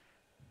drift.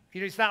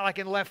 He's not like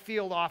in left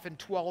field off in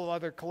 12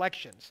 other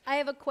collections. I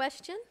have a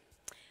question.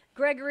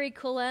 Gregory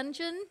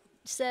Kulanjan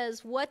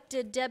says, what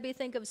did Debbie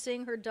think of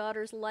seeing her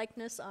daughter's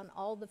likeness on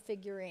all the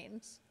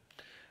figurines?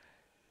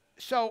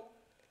 So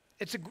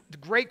it's a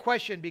great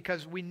question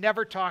because we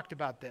never talked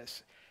about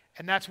this.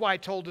 And that's why I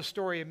told the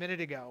story a minute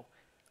ago.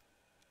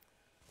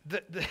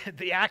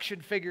 The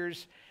action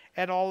figures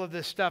and all of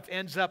this stuff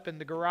ends up in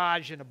the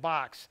garage in a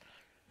box.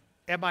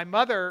 And my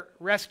mother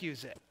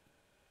rescues it.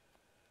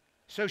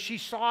 So she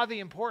saw the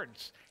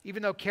importance.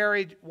 Even though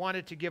Carrie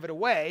wanted to give it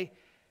away,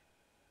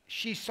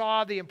 she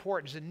saw the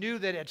importance and knew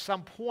that at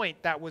some point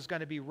that was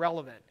going to be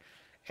relevant.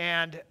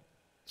 And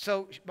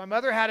so my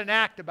mother had an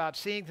act about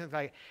seeing things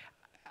like,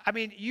 I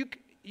mean,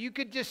 you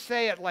could just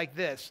say it like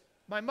this.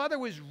 My mother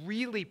was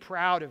really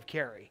proud of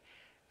Carrie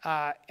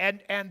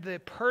and the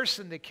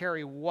person that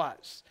Carrie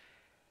was.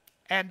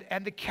 And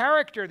the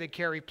character that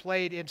Carrie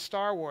played in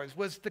Star Wars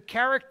was the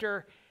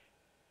character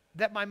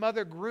that my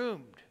mother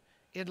groomed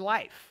in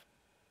life.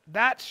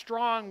 That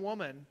strong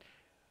woman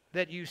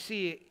that you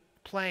see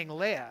playing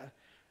Leia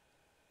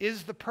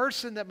is the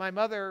person that my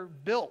mother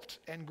built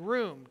and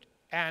groomed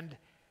and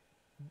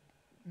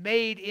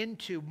made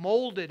into,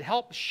 molded,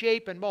 helped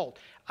shape and mold.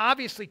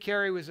 Obviously,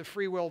 Carrie was a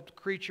free-willed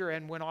creature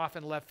and went off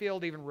in left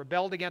field, even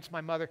rebelled against my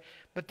mother.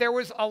 But there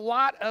was a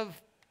lot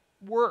of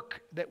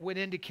work that went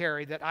into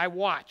Carrie that I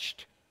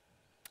watched.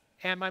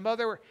 And my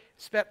mother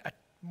spent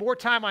more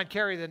time on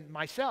Carrie than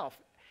myself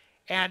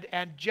and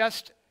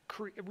just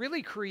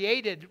really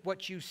created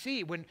what you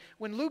see. When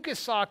Lucas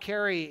saw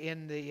Carrie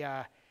in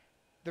the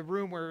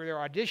room where they're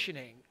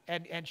auditioning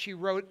and she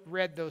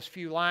read those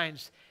few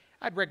lines,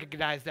 I'd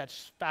recognize that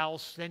foul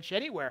stench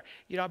anywhere.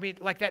 I mean,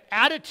 like that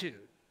attitude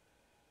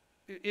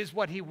is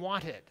what he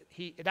wanted.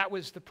 That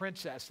was the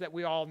princess that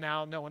we all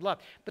now know and love.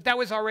 But that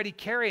was already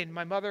Carrie, and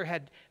my mother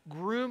had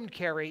groomed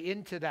Carrie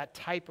into that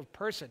type of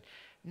person.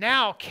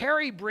 Now,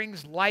 Carrie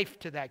brings life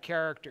to that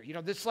character.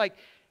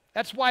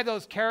 That's why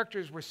those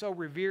characters were so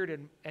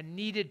revered and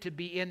needed to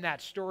be in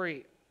that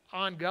story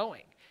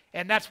ongoing.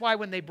 And that's why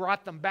when they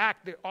brought them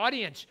back, the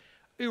audience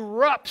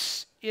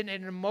erupts in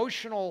an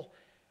emotional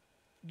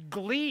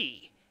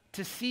glee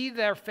to see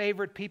their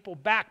favorite people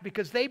back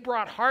because they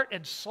brought heart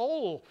and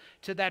soul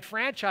to that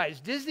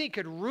franchise. Disney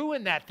could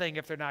ruin that thing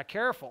if they're not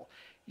careful.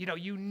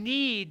 You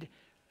need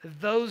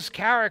those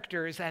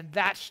characters and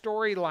that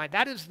storyline.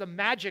 That is the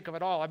magic of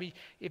it all. I mean,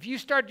 if you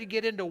start to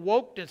get into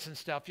wokeness and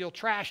stuff, you'll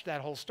trash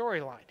that whole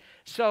storyline.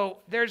 So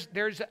there's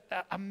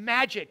a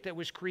magic that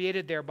was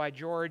created there by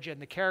George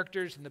and the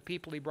characters and the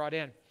people he brought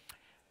in.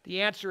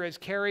 The answer is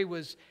Carrie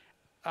was,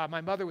 my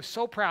mother was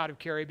so proud of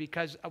Carrie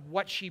because of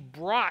what she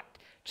brought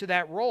to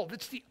that role.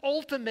 That's the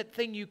ultimate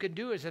thing you can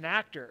do as an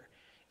actor,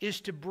 is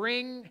to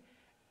bring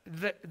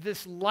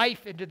this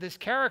life into this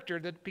character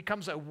that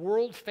becomes a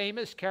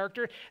world-famous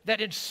character that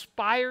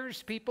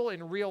inspires people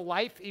in real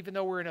life, even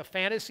though we're in a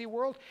fantasy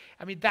world.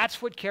 I mean,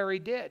 that's what Carrie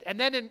did. And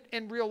then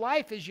in real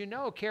life, as you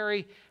know,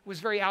 Carrie was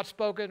very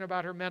outspoken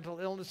about her mental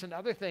illness and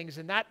other things,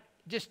 and that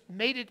just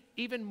made it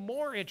even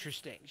more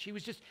interesting. She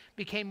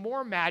became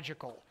more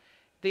magical.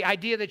 The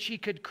idea that she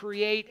could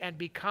create and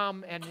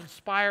become and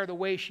inspire the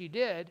way she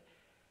did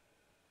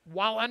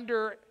while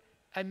under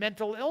a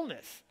mental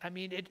illness. I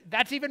mean,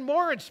 that's even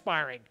more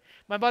inspiring.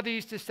 My mother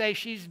used to say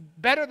she's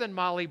better than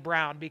Molly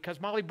Brown because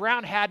Molly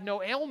Brown had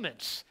no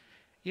ailments.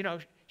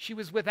 She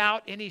was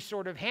without any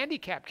sort of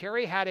handicap.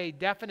 Carrie had a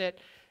definite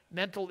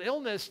mental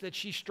illness that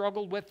she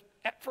struggled with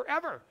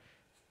forever.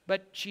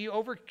 But she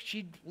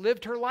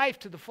lived her life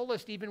to the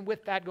fullest even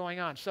with that going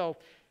on. So,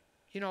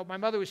 my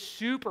mother was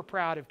super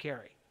proud of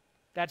Carrie.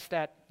 That's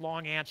that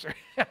long answer.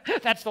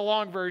 That's the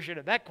long version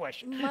of that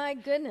question. My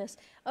goodness.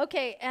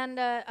 Okay, and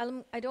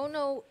I don't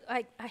know.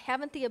 I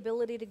haven't the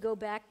ability to go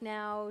back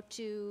now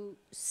to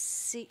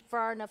see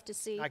far enough to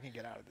see I can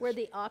get out of this. where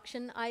the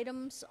auction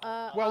items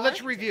Well, are.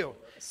 let's review.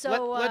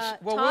 So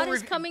Todd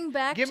is coming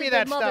back Give to me the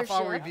that mothership.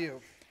 stuff. I'll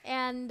review.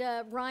 And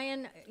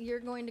Ryan, you're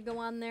going to go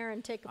on there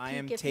and take a peek I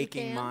am if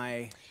taking you can.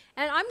 my.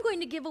 And I'm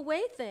going to give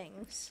away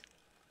things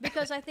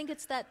because I think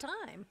it's that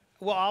time.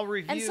 Well, I'll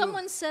review. And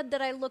someone said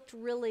that I looked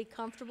really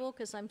comfortable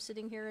because I'm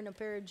sitting here in a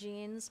pair of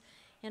jeans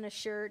and a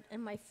shirt,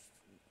 and I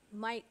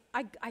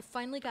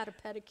finally got a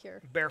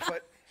pedicure.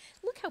 Barefoot.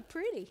 Look how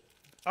pretty.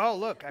 Oh,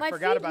 look, I My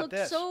forgot feet about looked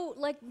this. so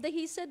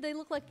he said they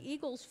look like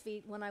eagle's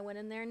feet when I went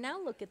in there.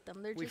 Now look at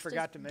them; they're We just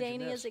forgot as to mention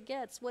dainty this. as it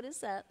gets. What is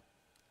that?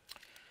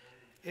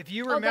 If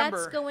you Oh, remember,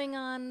 that's going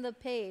on the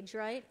page,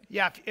 right?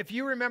 yeah, if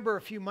you remember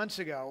a few months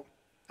ago,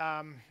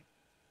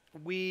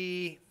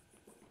 we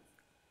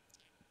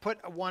put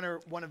one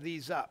of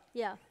these up.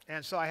 Yeah.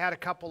 And so I had a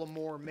couple of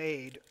more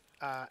made.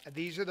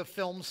 These are the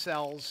film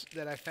cells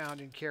that I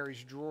found in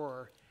Carrie's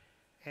drawer.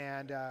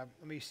 And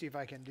let me see if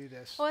I can do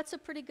this. Oh, it's a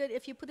pretty good,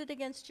 if you put it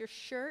against your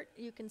shirt,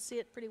 you can see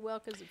it pretty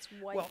well because it's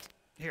white. Well,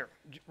 here,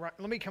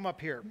 let me come up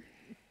here.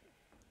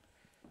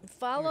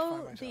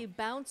 Follow find the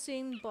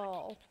bouncing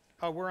ball.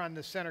 Oh, we're on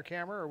the center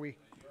camera, or are we?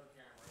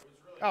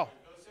 Oh.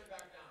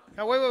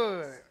 No, wait.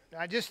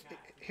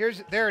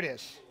 There it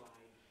is.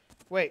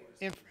 Wait.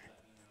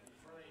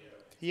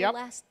 Yep.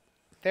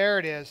 There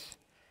it is.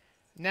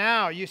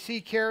 Now, you see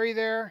Carrie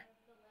there?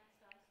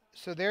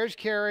 So there's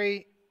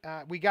Carrie.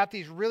 We got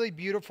these really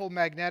beautiful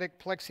magnetic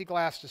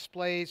plexiglass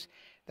displays.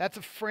 That's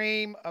a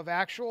frame of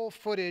actual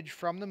footage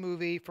from the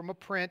movie, from a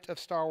print of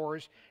Star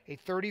Wars, a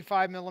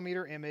 35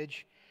 millimeter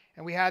image.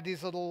 And we had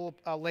these little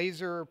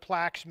laser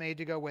plaques made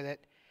to go with it.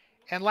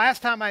 And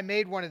last time I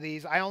made one of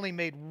these, I only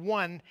made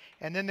one,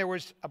 and then there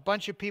was a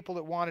bunch of people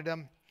that wanted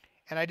them,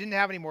 and I didn't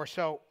have any more.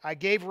 So I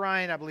gave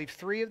Ryan, I believe,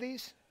 3 of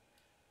these.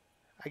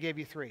 I gave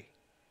you 3.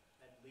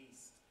 At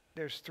least.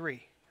 There's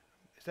 3.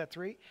 Is that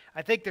 3?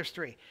 I think there's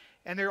 3.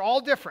 And they're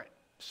all different.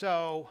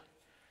 So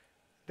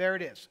there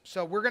it is.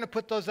 So we're going to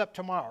put those up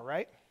tomorrow,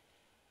 right?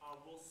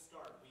 We'll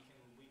start.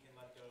 We can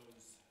let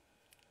those.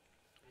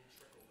 We'll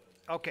trickle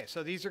those. Okay,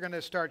 so these are going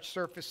to start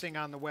surfacing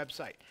on the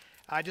website.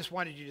 I just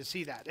wanted you to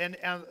see that. And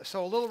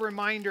so a little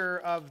reminder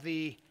of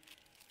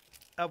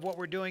what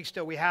we're doing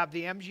still. We have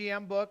the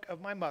MGM book of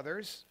my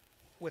mother's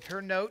with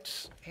her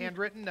notes,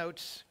 handwritten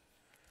notes.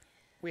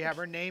 We have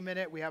her name in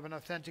it. We have an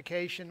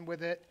authentication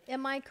with it.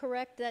 Am I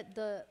correct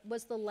that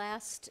was the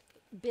last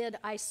bid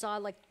I saw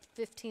like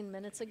 15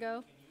 minutes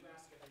ago?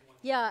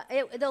 Yeah,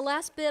 the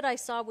last bid I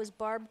saw was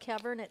Barb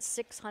Kevern at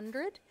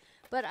 600.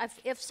 But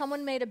if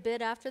someone made a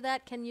bid after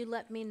that, can you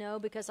let me know,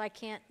 because I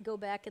can't go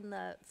back in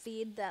the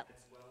feed that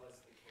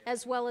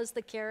as well as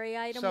the Carrie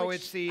item. So which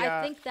it's the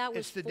I think that was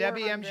it's the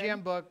Debbie 400.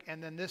 MGM book,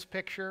 and then this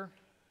picture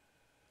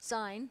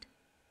Signed.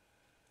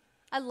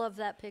 I love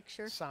that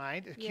picture.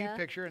 signed, a cute Yeah.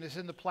 picture, and it's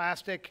in the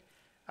plastic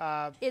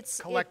It's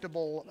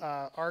collectible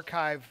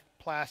archive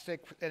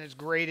plastic, and it's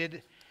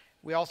graded.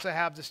 We also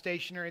have the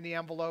stationery in the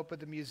envelope of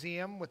the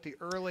museum with the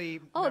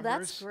early Oh, members.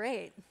 that's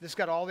great. This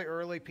got all the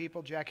early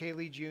people, Jack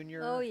Haley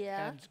Jr. Oh,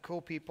 yeah. and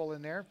cool people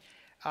in there.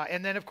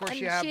 And then, of course, And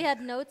you have... she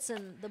had notes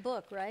in the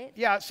book, right?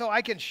 Yeah, so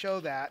I can show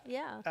that.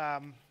 Yeah.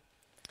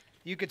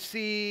 You could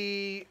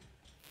see...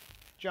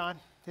 John,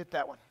 hit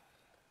that one.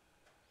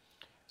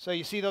 So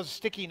you see those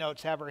sticky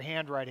notes have her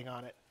handwriting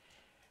on it.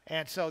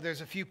 And so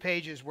there's a few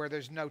pages where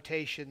there's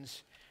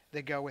notations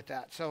that go with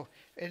that. So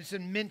it's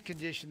in mint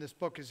condition. This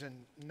book is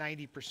in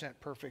 90%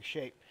 perfect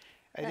shape.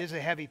 It is a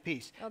heavy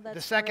piece. Oh, that's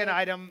the second great.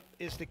 item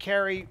is the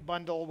Carrie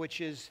bundle,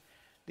 which is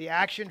the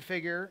action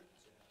figure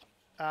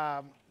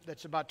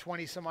that's about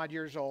 20 some odd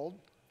years old.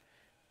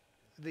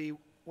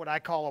 What I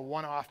call a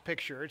one-off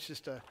picture. It's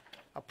just a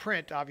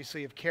print,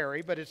 obviously, of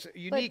Carrie, but it's a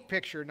unique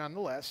picture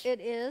nonetheless. It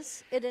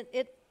is.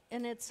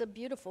 And it's a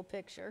beautiful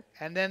picture.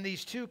 And then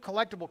these 2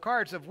 collectible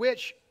cards, of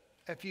which,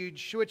 if you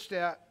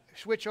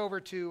switch over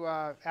to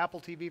Apple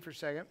TV for a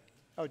second.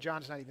 Oh,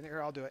 John's not even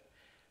there. I'll do it.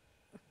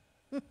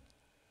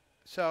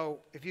 So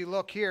if you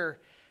look here,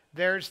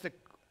 there's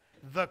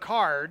the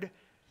card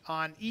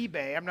on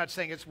eBay. I'm not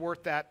saying it's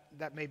worth that.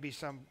 That may be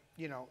some,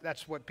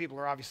 that's what people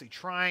are obviously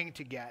trying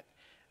to get.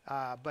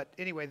 But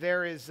anyway,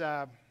 there is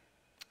that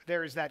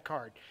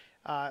card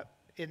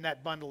in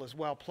that bundle as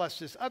well, plus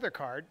this other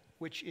card,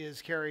 which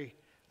is Carrie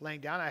laying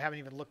down. I haven't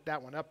even looked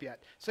that one up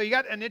yet. So you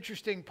got an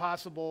interesting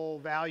possible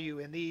value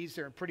in these.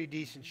 They're in pretty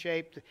decent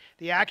shape.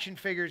 The action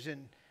figures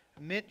in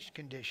mint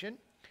condition.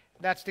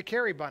 That's the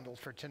Carrie bundle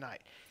for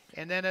tonight.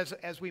 And then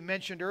as we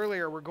mentioned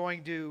earlier, we're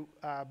going to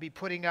be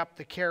putting up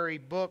the Carrie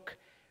book,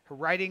 her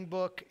writing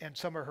book, and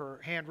some of her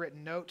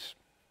handwritten notes.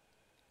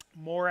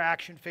 More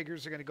action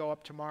figures are going to go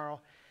up tomorrow.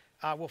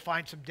 We'll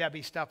find some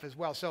Debbie stuff as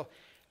well. So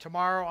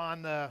tomorrow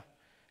on the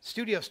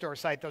Studio Store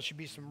site, there should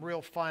be some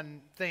real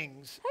fun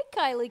things.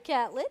 Hi, Kylie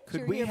Catlett.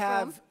 Could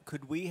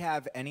we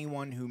have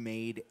anyone who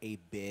made a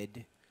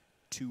bid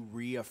to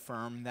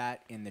reaffirm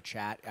that in the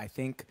chat? I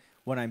think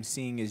what I'm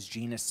seeing is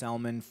Gina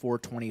Selman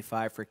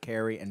 425 for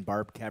Carrie and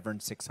Barb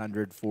Kevern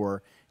 600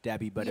 for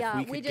Debbie. But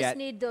yeah, if we could just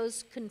need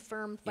those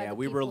confirmed by the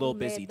we people were a little who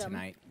made busy them.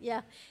 tonight.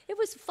 Yeah, it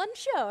was a fun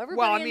show. Everybody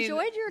Well, I mean,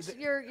 enjoyed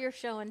your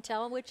show and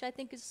tell, which I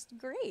think is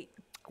great.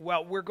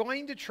 Well, we're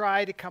going to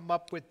try to come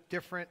up with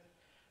different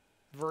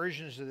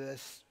versions of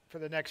this for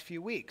the next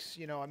few weeks.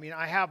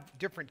 I have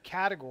different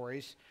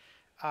categories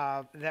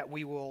that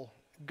we will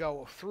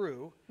go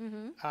through.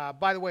 Mm-hmm.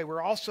 By the way,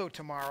 we're also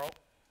tomorrow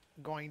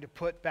going to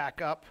put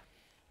back up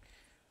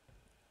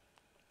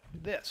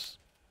this.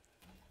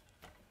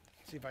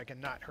 See if I can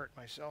not hurt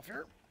myself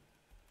here.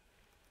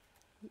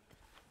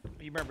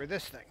 You remember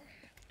this thing.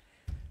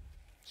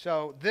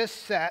 So this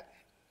set.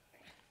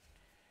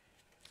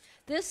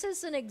 This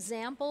is an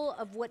example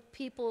of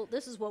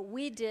this is what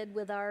we did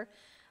with our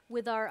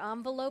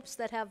envelopes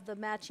that have the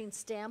matching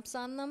stamps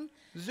on them.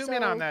 Zoom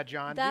in on that,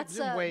 John. That's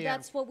Zoom way in.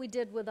 that's what we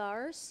did with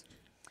ours.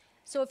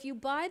 So if you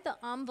buy the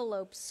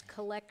envelopes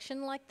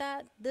collection like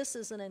that, this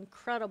is an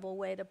incredible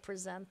way to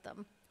present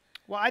them.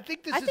 Well, I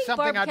think this I is think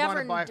something Barb I'd want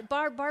to Kevern,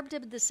 buy. Barb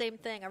did the same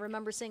thing. I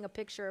remember seeing a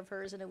picture of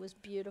hers, and it was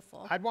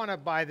beautiful. I'd want to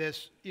buy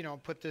this,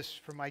 put this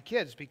for my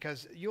kids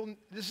because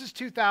this is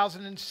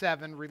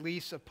 2007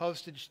 release of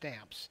postage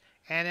stamps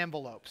and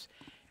envelopes.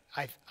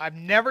 I've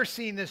never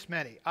seen this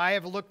many. I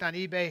have looked on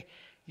eBay.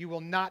 You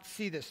will not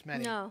see this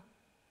many. No.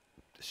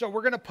 So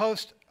we're going to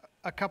post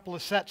a couple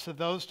of sets of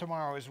those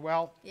tomorrow as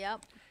well.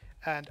 Yep.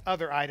 And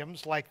other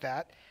items like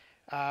that.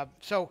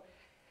 So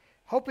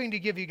hoping to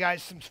give you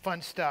guys some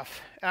fun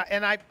stuff.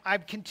 And I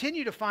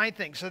continue to find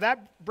things. So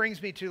that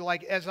brings me to,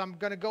 like, as I'm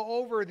going to go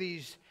over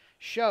these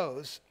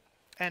shows,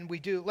 and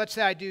let's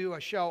say I do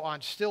a show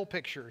on still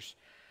pictures.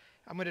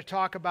 I'm going to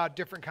talk about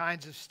different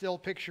kinds of still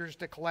pictures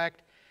to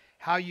collect,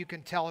 how you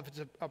can tell if it's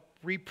a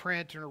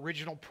reprint or an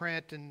original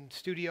print and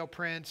studio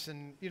prints.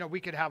 And, we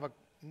could have a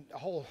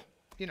whole,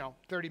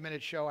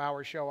 30-minute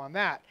hour show on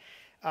that.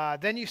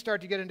 Then you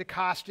start to get into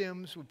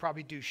costumes. We'll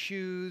probably do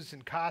shoes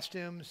and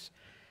costumes.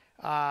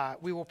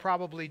 We will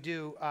probably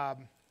do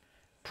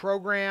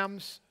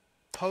programs,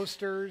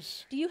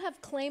 posters. Do you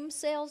have claim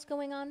sales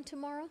going on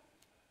tomorrow?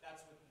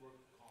 That's what we're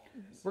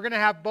calling this. We're going to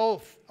have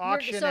both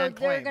auction So and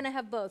they're claim. going to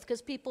have both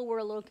because people were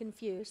a little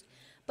confused.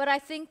 But I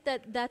think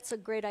that's a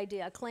great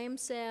idea. A claim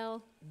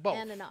sale Both.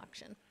 and an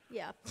auction.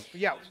 Yeah.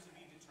 Yeah.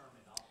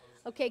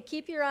 Okay,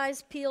 keep your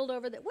eyes peeled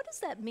over there. What does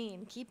that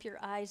mean, keep your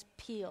eyes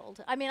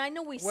peeled? I mean, I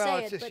know we Well,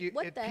 say it's it, just but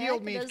what it the peeled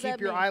heck means does that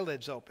keep your mean?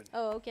 eyelids open.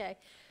 Oh, okay.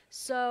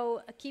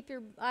 So keep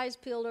your eyes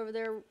peeled over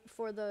there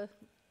for the,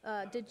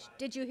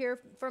 did you hear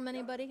from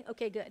anybody?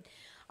 Okay, good.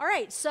 All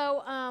right,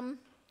 so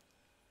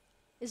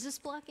is this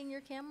blocking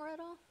your camera at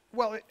all?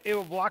 Well, it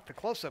will block the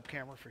close-up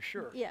camera for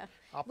sure. Yeah.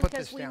 I'll put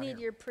because this we down need here.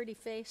 your pretty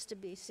face to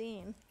be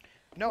seen.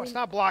 No, it's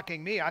not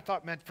blocking me. I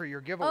thought meant for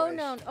your giveaways. Oh,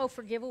 no. Oh,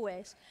 for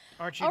giveaways.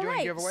 Aren't you All doing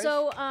right, giveaways?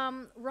 so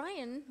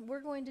Ryan, we're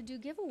going to do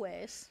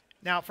giveaways.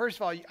 Now, first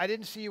of all, I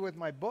didn't see you with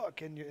my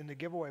book in the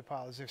giveaway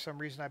pile. Is there some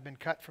reason I've been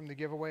cut from the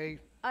giveaway?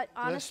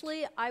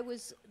 Honestly, I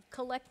was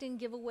collecting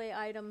giveaway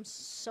items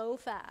so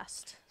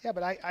fast. Yeah,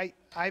 but I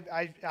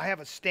have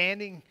a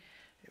standing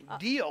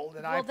deal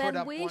that I Well, put then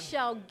up we one.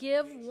 shall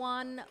give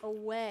one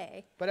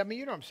away. But I mean,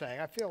 you know what I'm saying.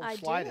 I feel I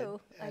slighted.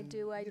 do. I and,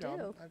 do. I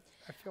do.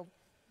 I feel,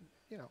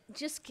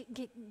 Just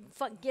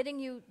getting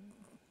you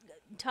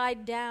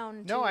tied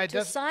down No, to, it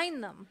doesn't- sign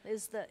them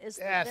is the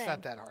Yeah, thing. it's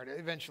not that hard.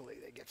 Eventually,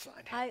 they get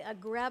signed. I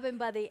grab him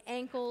by the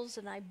ankles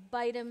and I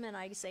bite him and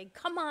I say,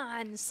 "Come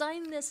on,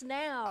 sign this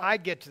now." I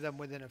get to them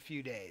within a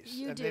few days.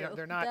 You and do.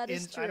 They're not. That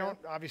is I true. don't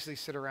obviously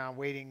sit around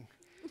waiting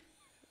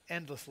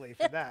endlessly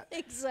for that.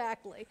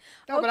 Exactly.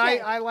 No, okay.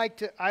 but I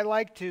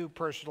like to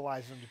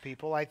personalize them to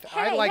people. I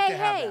Hey, like to hey,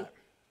 have hey. that.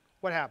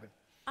 What happened?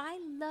 I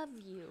love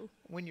you.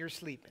 When you're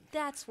sleeping.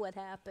 That's what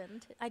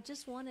happened. I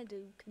just wanted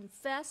to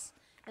confess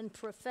and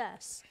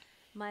profess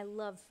my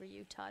love for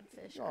you, Todd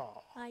Fisher.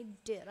 Aw. I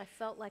did. I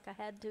felt like I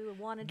had to,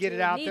 wanted Get to,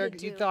 it out there.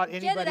 needed You to. thought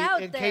Get anybody, it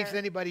out in there. case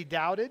anybody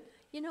doubted.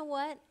 You know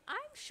what? I'm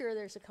sure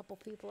there's a couple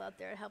people out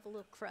there that have a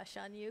little crush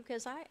on you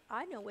because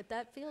I know what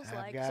that feels I've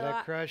like. got so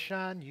a crush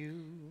on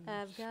you,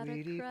 I've got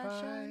sweetie a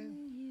crush pie.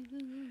 on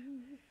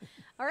you.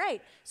 All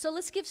right, so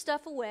let's give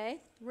stuff away.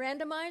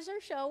 Randomizer,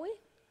 shall we?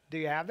 Do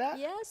you have that?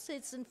 Yes,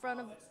 it's in front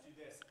of.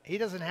 He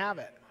doesn't have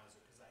it.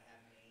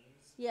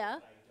 Yeah. I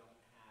don't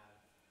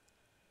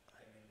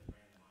have them in the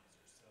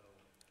randomizer, so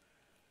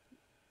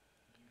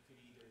you could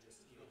either just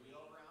get a wheel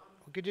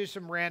around, We could do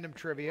some random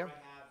trivia. you could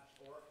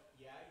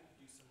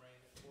do some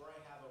random, or I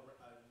have a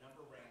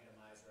number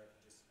randomizer I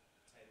could just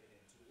type it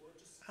into, or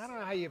just I don't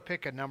know how you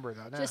pick a number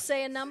though. No. Just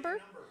say a number. one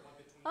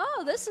between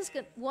Oh, this is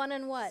good. 1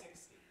 and what?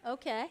 60.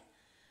 Okay.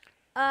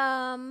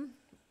 33.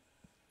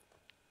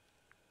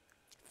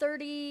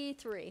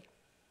 33.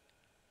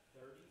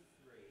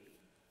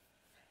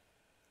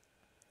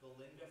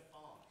 Belinda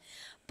Fawn.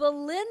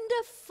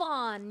 Belinda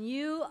Fawn,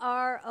 you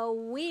are a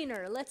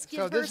wiener. Let's give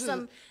So her this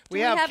some. is Do we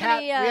have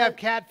any, we have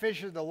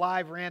Catfisher, the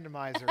live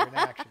randomizer in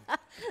action.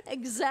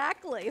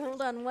 Exactly.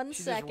 Hold on one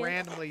She second. just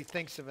randomly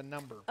thinks of a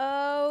number.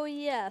 Oh,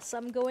 yes.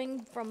 I'm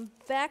going from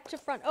back to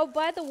front. Oh,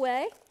 by the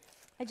way,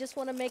 I just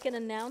want to make an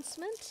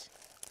announcement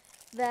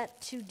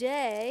that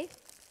today,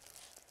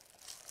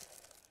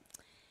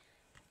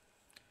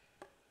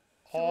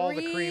 All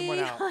the cream went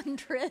out.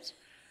 300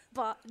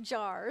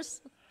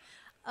 jars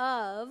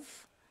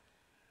of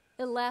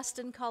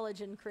elastin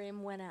collagen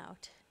cream went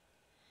out.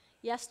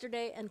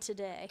 Yesterday and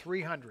today.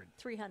 300.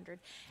 300.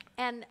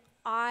 And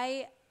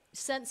I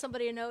sent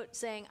somebody a note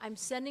saying, I'm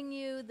sending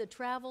you the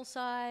travel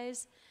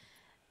size.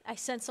 I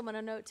sent someone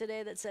a note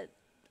today that said,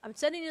 I'm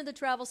sending you the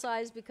travel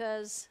size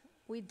because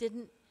we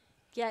didn't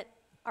get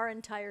our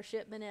entire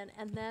shipment in.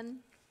 And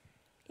then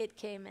it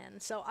came in.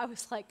 So I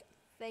was like,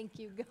 thank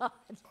you, God.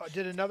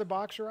 Did another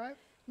box arrive?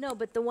 No,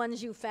 but the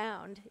ones you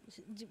found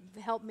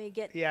helped me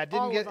get Yeah, it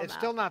all didn't of get. them It's out.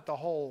 still not the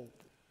whole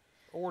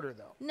order,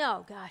 though.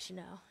 No, gosh,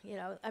 no. You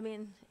know, I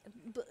mean,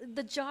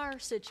 the jar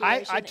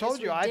situation I told is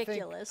you,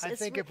 ridiculous. I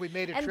think if we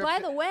made a and trip by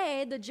to- the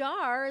way, the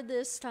jar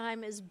this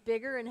time is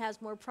bigger and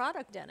has more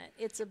product in it.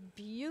 It's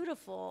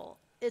beautiful,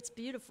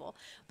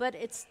 but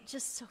it's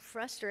just so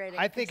frustrating.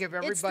 I think if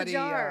it's the everybody,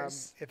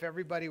 jars. if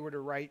everybody were to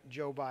write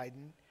Joe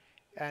Biden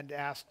and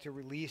ask to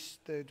release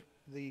the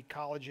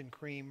collagen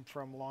cream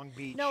from Long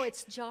Beach. No,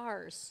 it's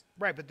jars.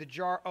 Right, but the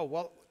jar. Oh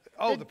well. The-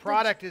 The the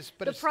product j- is.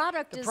 But the it's,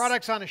 product the is-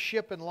 product's on a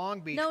ship in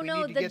Long Beach. No, we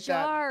no, need to the get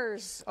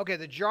jars. that. Okay,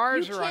 the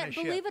jars You are on a can't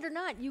ship. believe it or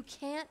not. You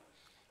can't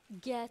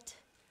get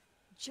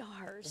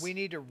jars. We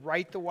need to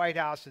write the White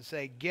House and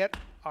say, get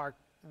our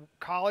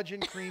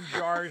collagen cream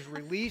jars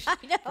released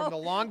from the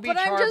Long Beach but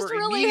I'm Harbor just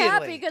really immediately.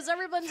 happy because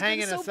everyone's been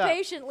Hanging so us up.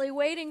 patiently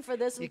waiting for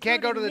this. You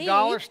can't go to the including me.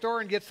 dollar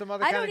store and get some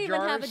other I kind don't of even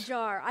jars? have a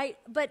jar.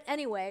 But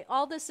anyway,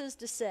 all this is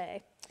to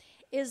say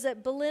is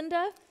that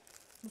Belinda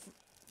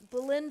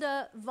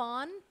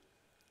Vaughn, Faughn,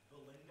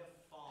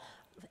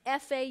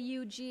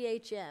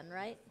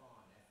 right?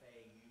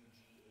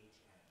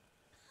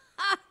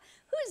 Ha!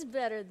 Who's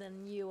better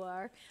than you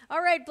are?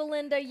 All right,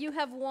 Belinda, you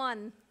have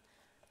won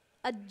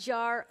a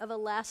jar of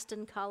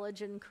Elastin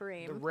collagen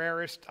cream. The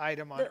rarest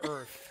item on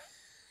earth.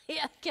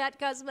 Yeah, Cat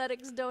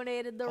Cosmetics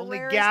donated the Only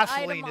rarest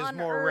gasoline item is on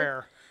more earth.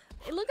 rare.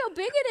 Look how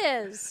big it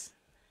is.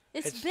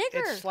 It's bigger.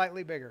 It's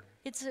slightly bigger.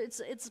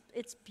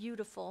 It's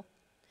beautiful.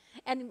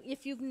 And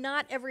if you've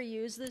not ever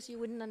used this, you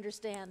wouldn't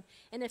understand.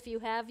 And if you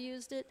have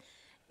used it,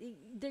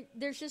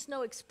 there's just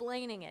no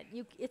explaining it.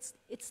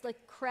 It's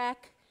like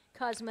crack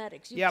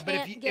cosmetics. You Yeah, but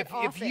can't if you, get if,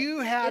 off if it. you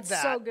had it's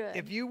that, so good.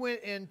 if you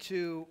went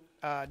into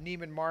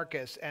Neiman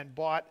Marcus and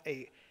bought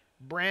a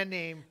brand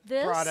name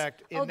This?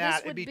 product in Oh, that,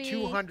 this it'd be would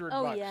 200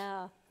 oh, bucks.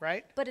 yeah.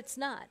 Right? But it's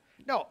not.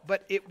 No,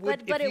 but it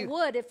would. But if it you,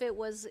 would if it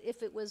was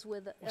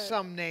with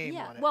some name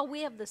yeah. on it. Well,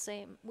 we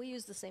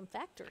use the same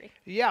factory.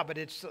 Yeah, but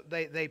it's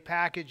they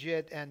package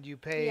it and you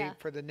pay Yeah.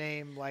 for the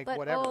name like But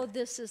whatever. oh,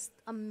 this is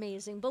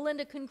amazing,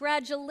 Belinda!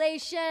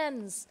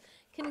 Congratulations,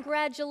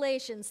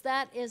 congratulations!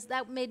 That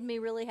made me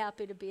really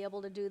happy to be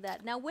able to do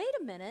that. Now wait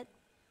a minute,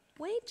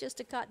 wait just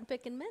a cotton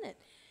picking minute.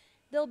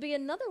 There'll be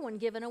another one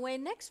given away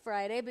next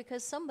Friday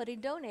because somebody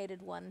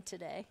donated one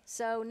today.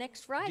 So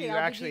next Friday, Do you I'll be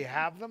actually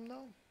have them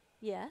though?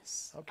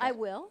 Yes, Okay. I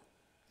will.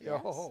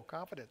 Yes. Oh,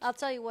 confidence. I'll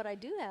tell you what I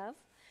do have.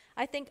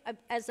 I think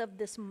as of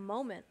this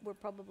moment, we're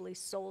probably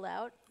sold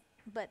out.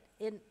 But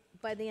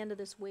by the end of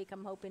this week,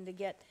 I'm hoping to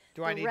get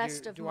do I the need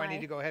rest to of do my. I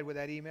need to go ahead with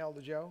that email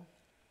to Joe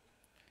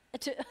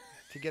to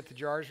to get the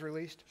jars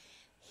released?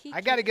 he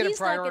I gotta get it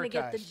He's not going to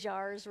get the prioritized.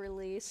 jars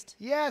released.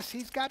 Yes,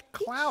 he's got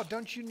clout.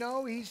 Don't you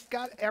know? He's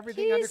got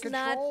everything under He's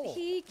not. control.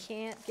 He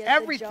can't get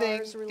Everything the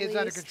jars is released.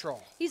 under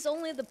control. He's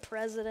only the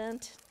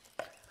president.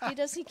 He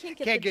does. He can't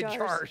get Can't the get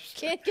jars.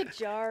 Can't get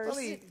jars. Well,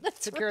 he That's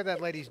took care of that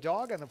lady's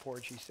dog on the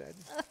porch, he said.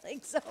 I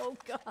think so. Oh,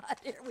 God.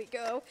 Here we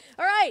go.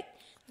 All right.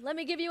 Let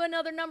me give you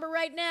another number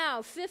right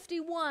now.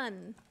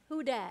 51.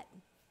 Who dat?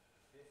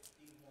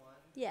 51.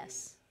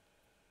 Yes.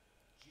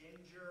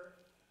 Ginger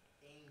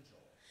Angel.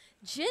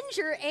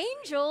 Ginger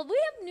Angel. We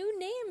have new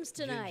names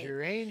tonight.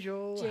 Ginger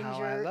Angel,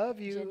 how I love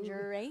you.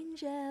 Ginger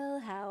Angel,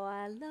 how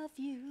I love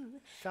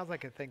you. Sounds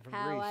like a thing from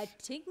How I Greece.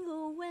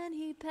 tingle when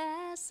he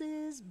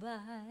passes by.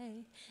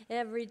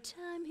 Every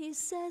time he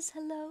says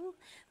hello,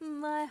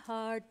 my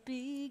heart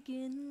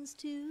begins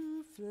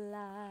to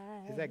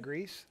fly. Is that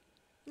Greece?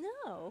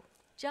 No.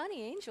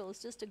 Johnny Angel is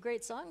just a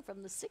great song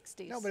from the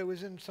 60s. No, but it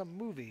was in some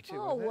movie too.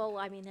 Oh, wasn't it? well,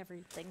 I mean,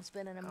 everything's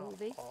been in a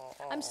movie.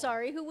 I'm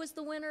sorry, who was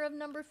the winner of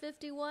number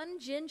 51?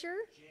 Ginger?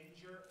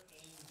 Ginger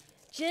Angel.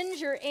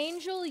 Ginger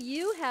Angel,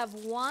 you have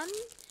won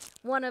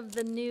one of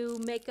the new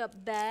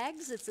makeup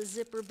bags. It's a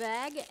zipper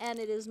bag, and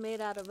it is made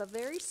out of a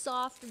very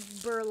soft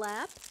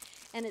burlap.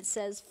 And it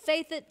says,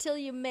 "Faith it till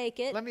you make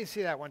it." Let me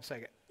see that 1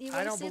 second. You I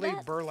wanna don't see believe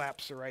that?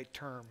 burlap's the right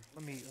term.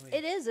 Let me.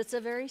 It is. It's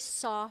a very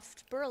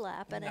soft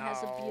burlap, and it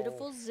has a No.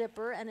 beautiful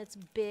zipper, and it's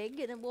big,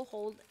 and it will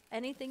hold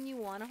anything you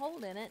want to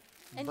hold in it.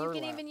 And you can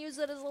Burlap. even use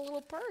it as a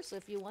little purse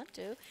if you want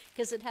to,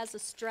 because it has a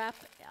strap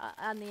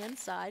on the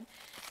inside.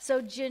 So,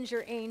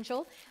 Ginger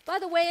Angel. By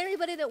the way,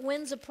 anybody that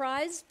wins a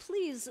prize,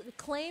 please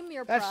claim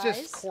your That's prize.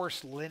 just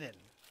coarse linen.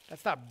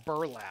 That's not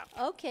burlap.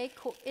 Okay,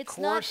 it's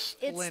Coarse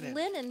not. It's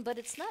linen. but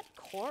it's not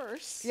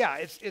coarse. Yeah,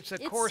 it's a It's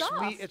coarse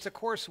soft. it's a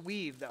coarse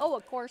weave though. Oh,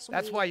 a coarse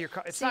That's weave. why you're.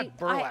 It's See, not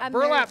burlap. I'm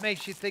Burlap very-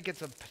 makes you think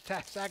it's a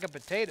sack of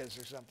potatoes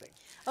or something.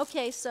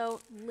 Okay,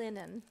 so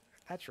linen.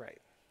 That's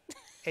right.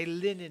 A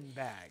linen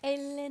bag. A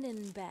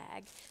linen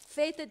bag.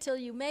 Faith it till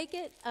you make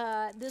it.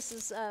 This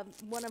is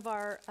one of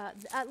our,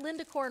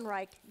 Linda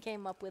Kornreich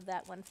came up with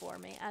that one for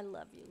me. I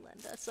love you,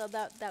 Linda. So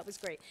that was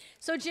great.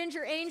 So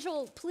Ginger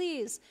Angel,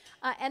 please,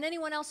 and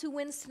anyone else who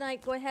wins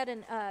tonight, go ahead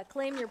and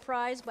claim your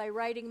prize by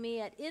writing me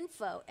at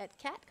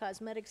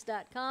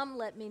info@catcosmetics.com.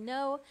 Let me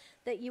know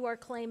that you are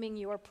claiming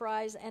your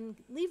prize and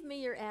leave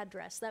me your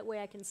address. That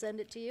way I can send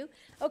it to you.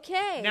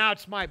 Okay, Now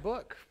it's my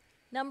book.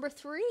 number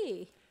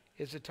 3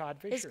 Is it Todd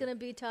Fisher? is going to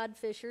be Todd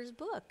Fisher's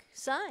book,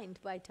 signed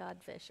by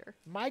Todd Fisher.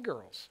 My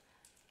Girls.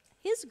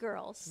 His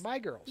Girls. My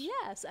Girls.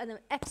 Yes, and an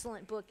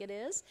excellent book it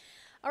is.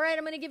 All right,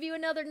 I'm going to give you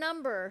another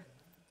number.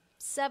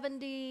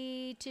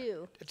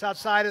 72. It's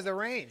outside of the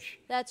range.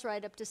 That's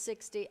right, up to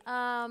 60.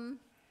 15.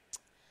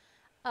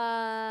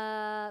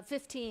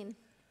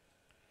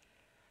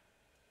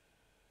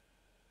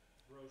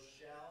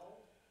 Rochelle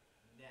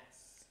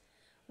Ness.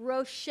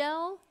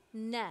 Rochelle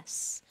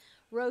Ness.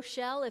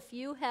 Rochelle,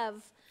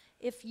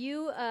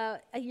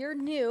 you're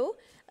new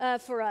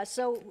for us,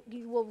 so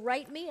you will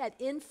write me at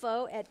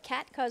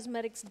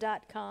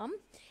info@catcosmetics.com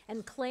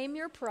and claim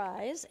your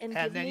prize and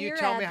give then me you your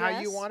tell address. me how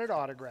you want it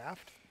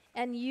autographed.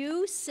 And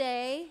you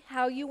say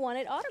how you want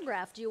it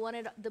autographed. Do you want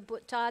it,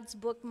 Todd's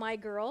book, My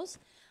Girls,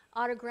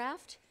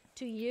 autographed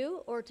to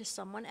you or to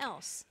someone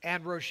else?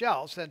 And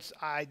Rochelle, since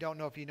I don't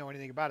know if you know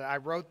anything about it, I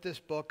wrote this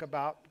book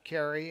about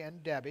Carrie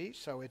and Debbie,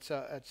 so it's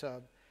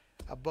a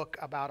book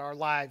about our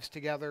lives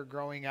together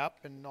growing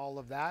up and all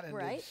of that, and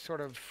Right. it's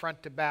sort of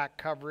front to back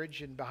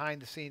coverage and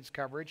behind the scenes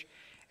coverage.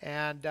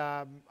 And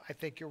I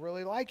think you'll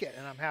really like it,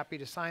 and I'm happy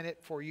to sign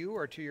it for you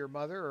or to your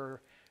mother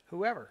or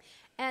whoever.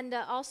 And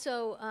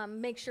also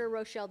make sure,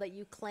 Rochelle, that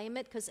you claim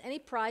it, because any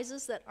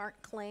prizes that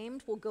aren't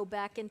claimed will go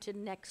back into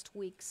next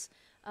week's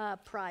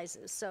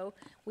prizes. So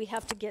we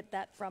have to get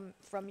that from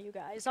you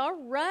guys. All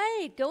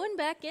right, going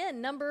back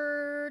in,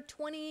 number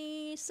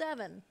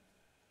 27.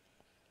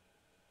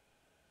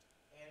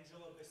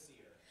 Angela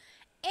Basir.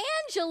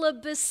 Angela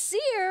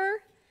Basir.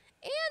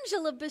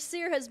 Angela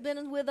Basir has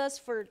been with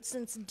us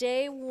since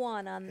day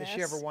one on this. Has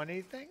she ever won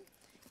anything?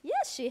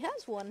 Yes, she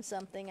has won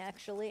something,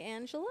 actually.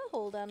 Angela,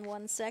 hold on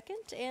one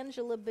second.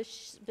 Angela,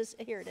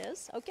 here it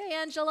is. Okay,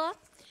 Angela,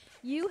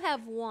 you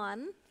have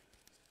won.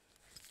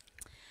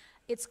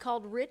 It's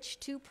called Rich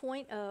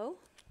 2.0.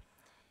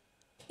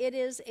 It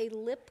is a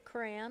lip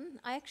crayon.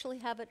 I actually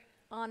have it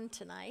on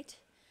tonight.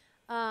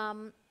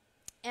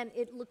 And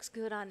it looks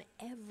good on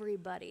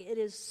everybody. It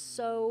is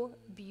so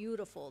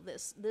beautiful.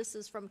 This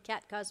is from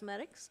Cat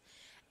Cosmetics,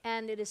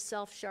 and it is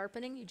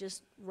self-sharpening. You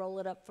just roll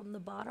it up from the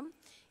bottom.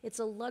 It's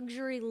a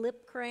luxury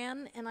lip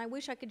crayon, and I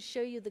wish I could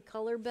show you the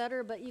color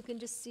better, but you can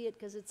just see it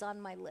because it's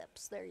on my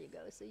lips. There you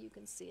go, so you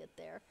can see it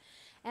there.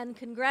 And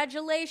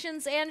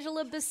congratulations,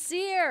 Angela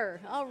Basir.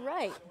 All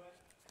right.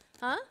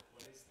 Huh?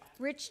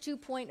 Rich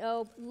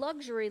 2.0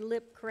 luxury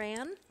lip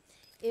crayon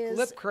is...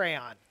 Lip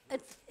crayon.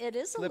 It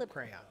is a Lip lip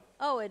crayon.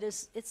 Oh,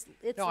 it's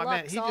No, I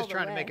meant Lux he's all just the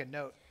trying to way. make a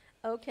note.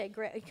 Okay,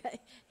 great.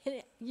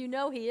 You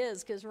know he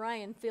is, because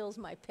Ryan feels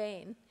my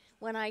pain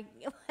when I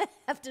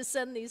have to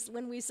send these.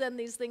 When we send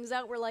these things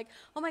out, we're like,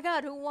 "Oh my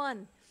God, who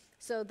won?"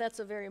 So that's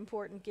a very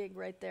important gig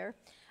right there.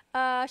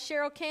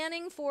 Cheryl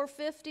Canning,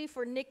 $450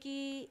 for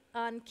Nikki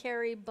on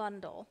Carrie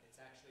bundle. It's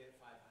actually at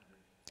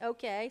 500.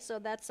 Okay, so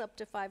that's up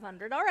to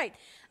 500. All right,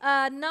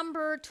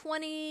 number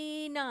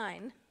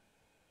 29.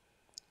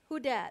 Who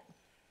dat?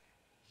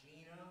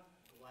 Gina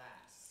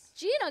Glass.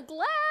 Gina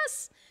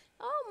Glass.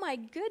 Oh my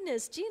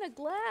goodness, Gina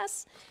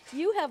Glass.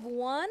 You have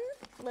won.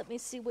 Let me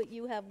see what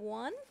you have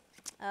won.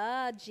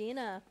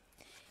 Gina,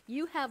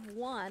 you have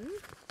won.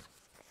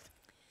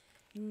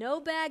 No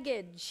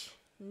baggage.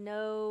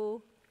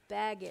 No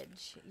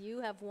baggage.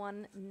 You have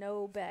won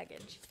no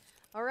baggage.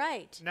 All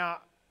right.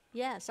 Now,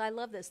 Yes, I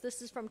love this.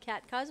 This is from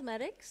Cat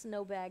Cosmetics,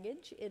 no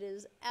baggage. It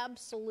is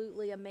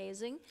absolutely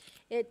amazing.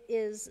 It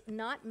is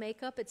not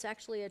makeup, it's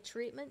actually a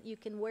treatment. You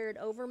can wear it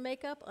over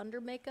makeup, under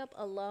makeup,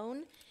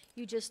 alone.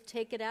 You just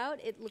take it out.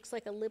 It looks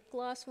like a lip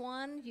gloss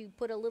wand. You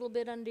put a little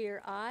bit under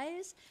your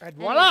eyes. and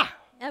voila,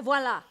 And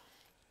voila.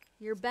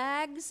 Your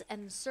bags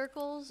and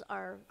circles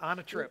are on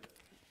a trip.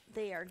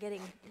 they are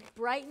getting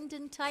brightened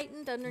and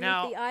tightened underneath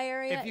Now, the eye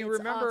area. if you It's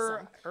remember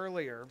awesome.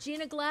 earlier,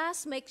 Gina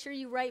Glass, make sure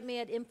you write me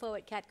at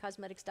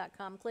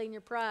info@catcosmetics.com. Claim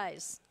your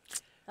prize.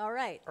 All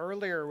right.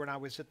 earlier when I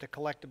was at the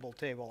collectible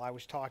table, I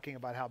was talking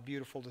about how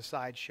beautiful the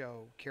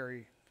sideshow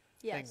Carrie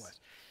thing Yes. was.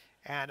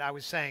 And I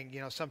was saying,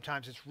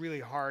 sometimes it's really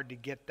hard to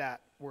get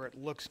that where it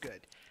looks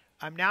good.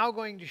 I'm now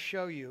going to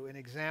show you an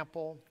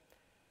example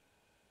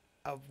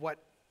of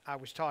what I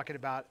was talking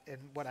about and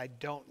what I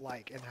don't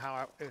like and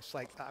how it's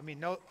like,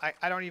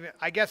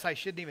 I guess I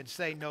shouldn't even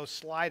say no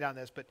slide on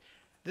this, but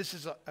this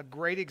is a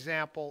great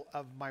example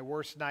of my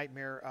worst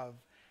nightmare of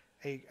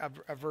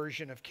a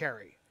version of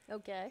Carrie.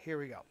 Okay. Here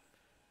we go.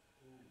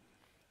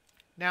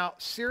 Now,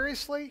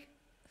 seriously,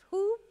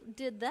 Who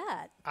did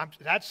that? I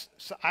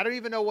don't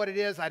even know what it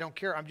is. I don't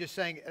care. I'm just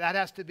saying that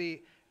has to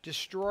be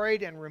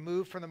destroyed and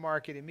removed from the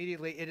market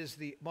immediately. It is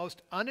the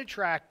most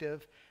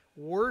unattractive,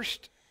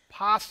 worst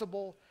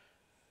possible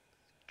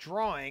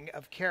drawing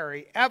of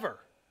Carrie ever.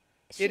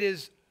 It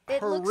is It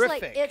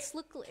horrific.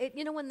 looks like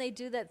you know when they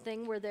do that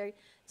thing where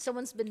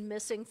someone's been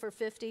missing for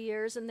 50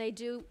 years and they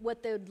do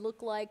what they would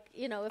look like,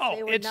 if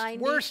they were it's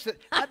 90. worse.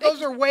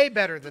 Those are way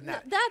better than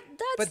that. That's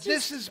But just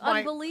this is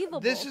unbelievable.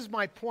 This is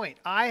my point.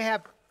 I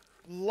have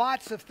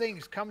lots of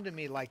things come to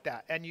me like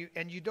that, and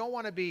you don't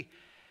want to be,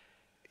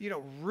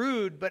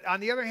 rude. But on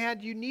the other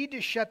hand, you need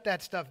to shut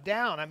that stuff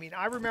down. I mean,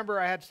 I remember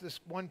I had this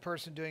one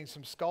person doing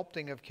some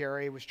sculpting of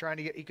Carrie. Was trying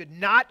to he could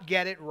not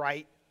get it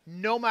right,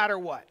 no matter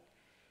what.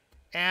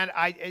 And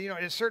at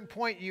a certain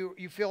point, you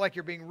feel like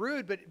you're being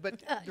rude, but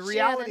the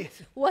reality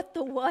Shannon, what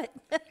the what?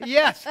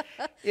 yes,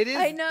 it is.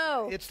 I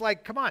know. It's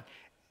like, come on.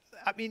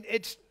 I mean,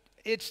 it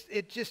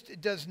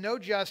just does no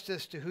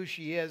justice to who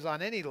she is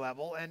on any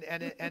level. And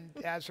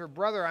as her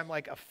brother, I'm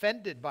like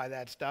offended by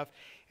that stuff.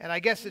 And I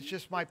guess it's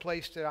just my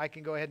place that I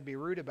can go ahead and be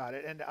rude about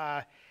it. And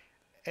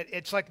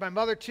it's like my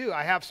mother too.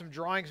 I have some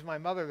drawings of my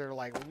mother. They're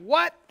like,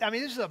 what? I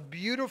mean, this is a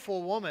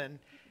beautiful woman,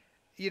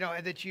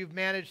 and that you've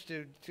managed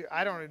to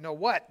I don't even know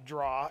what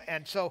draw.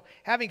 And so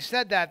having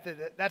said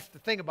that, that's the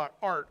thing about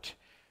art,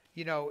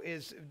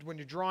 is when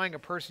you're drawing a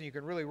person, you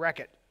can really wreck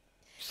it.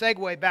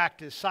 Segue back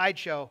to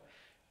Sideshow,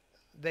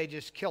 they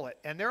just kill it.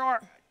 And there are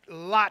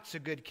lots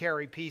of good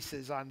Carrie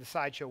pieces on the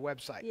Sideshow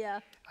website. Yeah.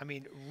 I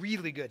mean,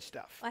 really good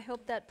stuff. I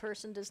hope that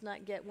person does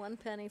not get 1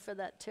 penny for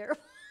that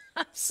terrible.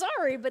 I'm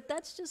sorry, but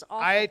that's just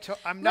awful.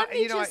 I'm not. Let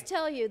me just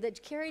tell you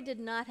that Carrie did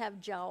not have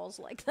jowls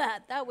like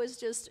that. That was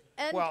just.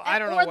 Well, I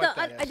don't know what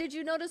that is. Did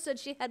you notice that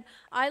she had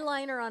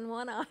eyeliner on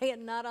one eye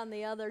and not on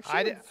the other? She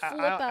would flip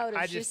out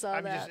if she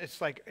saw that.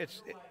 It's like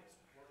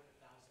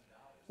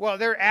well,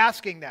 they're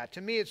asking that.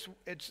 To me, it's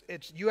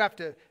you have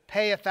to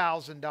pay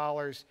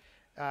 $1,000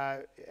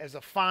 as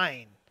a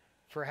fine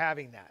for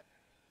having that.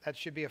 That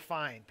should be a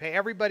fine. Pay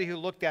everybody who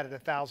looked at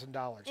it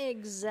 $1,000.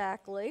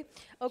 Exactly.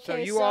 Okay. So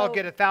you all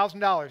get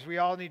 $1,000. We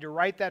all need to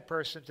write that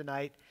person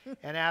tonight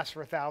and ask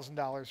for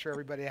 $1,000 for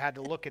everybody that had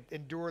to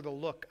endure the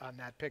look on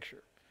that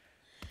picture.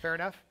 Fair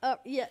enough?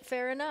 Yeah,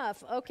 fair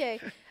enough. Okay.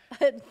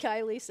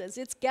 Kylie says,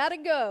 it's got to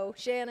go,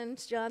 Shannon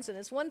Johnson.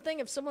 It's one thing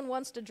if someone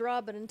wants to draw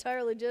but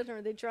entirely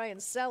different, they try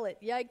and sell it.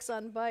 Yikes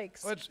on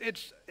bikes. Well,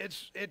 it's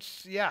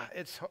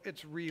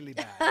really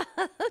bad.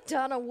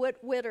 Donna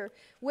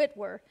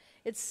Whitwer.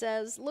 It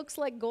says, looks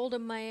like Golda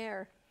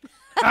Meir.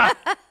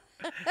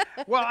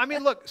 Well, I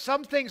mean, look,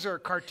 some things are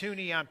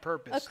cartoony on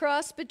purpose. A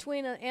cross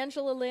between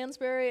Angela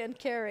Lansbury and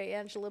Carrie,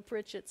 Angela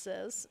Pritchett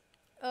says.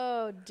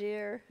 Oh,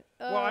 dear.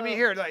 Well, I mean,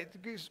 here,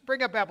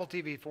 bring up Apple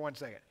TV for 1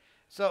 second.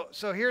 So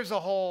here's a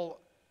whole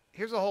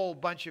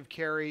bunch of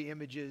Carrie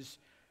images,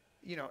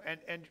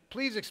 and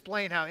please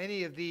explain how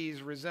any of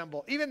these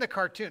resemble even the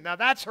cartoon. Now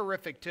that's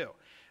horrific too.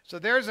 So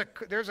there's a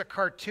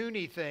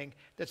cartoony thing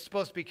that's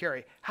supposed to be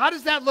Carrie. How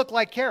does that look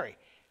like Carrie?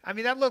 I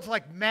mean, that looks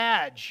like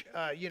Madge,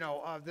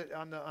 on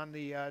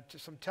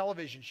some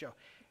television show.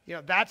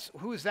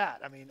 Who is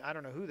that? I mean, I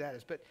don't know who that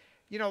is, but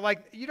you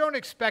don't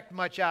expect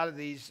much out of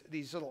these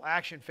little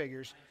action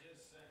figures. I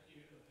just sent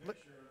you a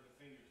picture of the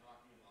thing you're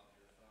talking about on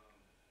your phone.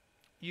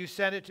 You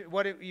sent it to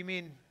what? You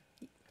mean?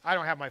 I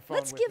don't have my phone.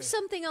 Let's with give me.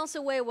 something else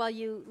away while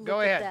you look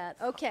Go at ahead. that.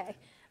 Okay.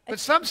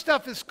 But some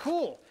stuff is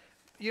cool.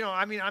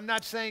 I mean, I'm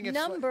not saying it's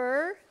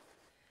Number,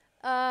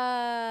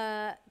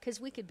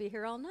 because we could be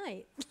here all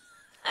night.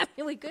 I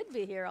mean, we could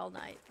be here all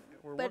night.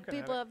 We're but working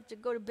at people it. have to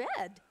go to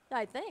bed,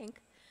 I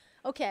think.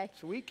 Okay.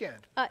 It's a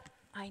weekend. I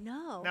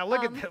know. Now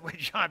look at that. Wait,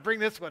 John, bring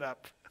this one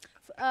up.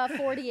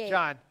 48.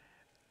 John,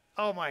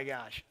 oh my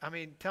gosh. I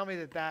mean, tell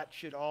me that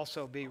should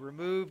also be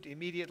removed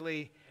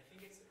immediately. I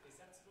think is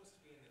that supposed to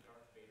be in the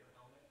Darth Vader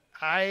helmet?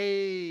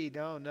 I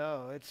don't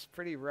know. It's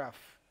pretty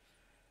rough.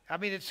 I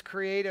mean, it's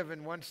creative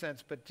in one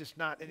sense, but just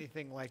not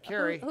anything like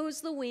Carrie.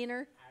 Who's the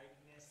wiener?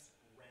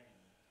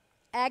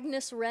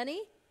 Agnes Rennie. Agnes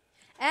Rennie?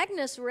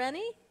 Agnes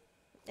Rennie?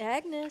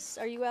 Agnes,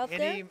 are you out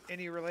there?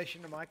 Any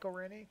relation to Michael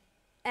Rennie?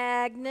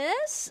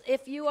 Agnes,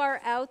 if you are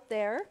out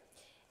there,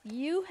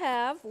 you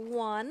have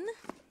won.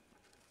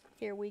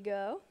 Here we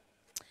go.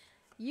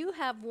 You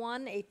have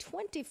won a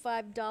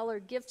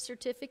 $25 gift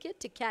certificate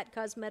to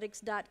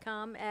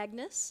catcosmetics.com,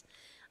 Agnes.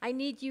 I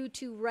need you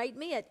to write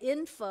me at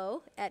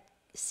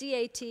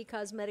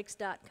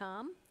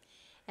info@catcosmetics.com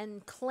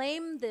and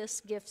claim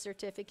this gift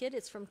certificate.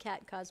 It's from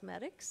Cat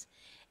Cosmetics.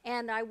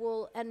 And I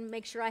will, and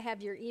make sure I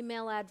have your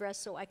email address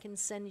so I can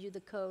send you the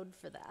code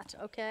for that,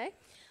 okay?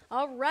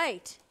 All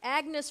right,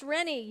 Agnes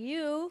Rennie,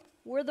 you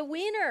were the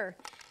wiener.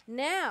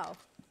 Now,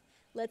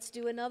 let's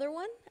do another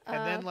one.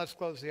 And then let's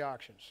close the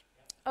auctions.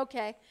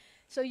 Okay,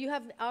 so you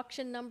have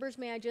auction numbers.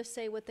 May I just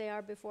say what they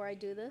are before I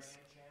do this?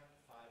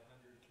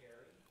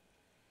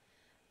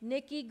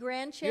 Nikki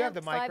Grandchamp, You have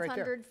the mic right there.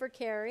 500 for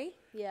Carrie.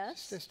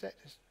 Yes.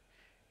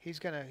 He's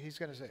gonna say.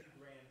 Grandchamp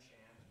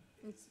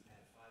is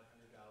at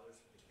 $500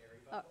 for the Carrie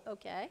bubble.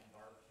 Okay.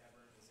 Barb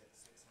Kevern is at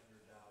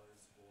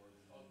 $600 for the.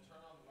 Turn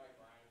on the mic,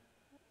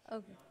 Ryan.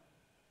 Okay.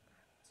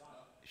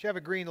 You should have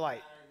a green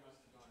light. Larry must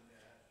have gone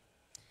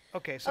dead.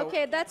 Okay, so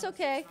Okay, that's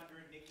okay.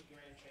 600, Nikki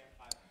Grandchamp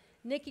 500.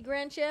 Nikki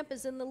Grandchamp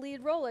is in the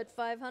lead role at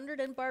 500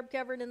 and Barb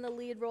Kevern in the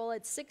lead role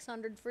at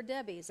 600 for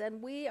Debbie's.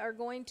 And we are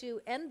going to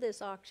end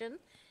this auction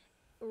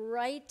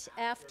right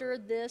after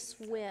this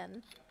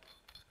win.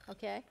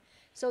 Okay?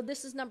 So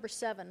this is number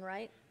 7,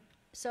 right?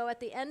 So at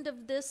the end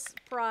of this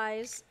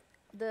prize,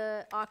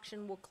 the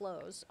auction will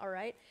close, all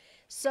right?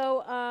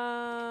 So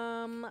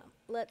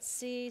let's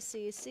see,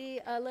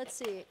 let's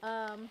see.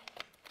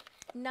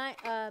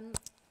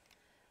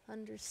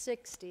 Under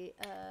 60,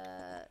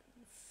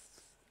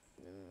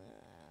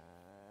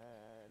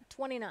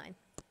 29.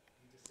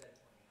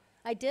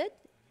 I did?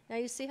 Now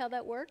you see how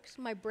that works?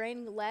 My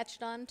brain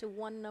latched on to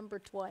one number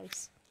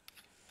twice.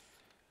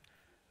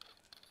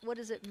 What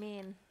does it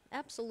mean?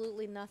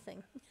 Absolutely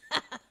nothing. You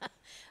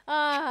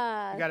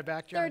got it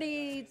back, John?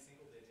 30.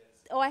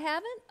 Oh, I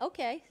haven't?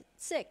 Okay.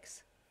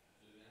 6.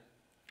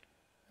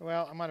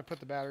 Well, I'm going to put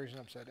the batteries in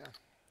upside down.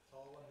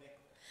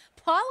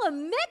 Paula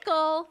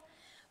Mickle.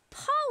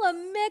 Paula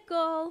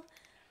Mickle.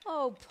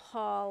 Oh,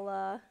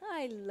 Paula.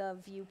 I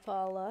love you,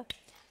 Paula.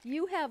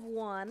 You have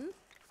one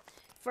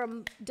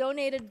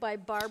donated by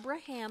Barbara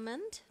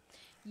Hammond.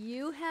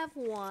 You have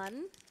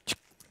one.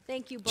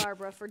 Thank you,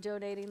 Barbara, for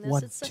donating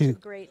this. It's such a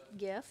great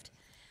gift.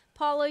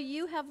 Paula,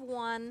 you have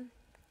one.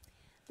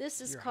 This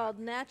is called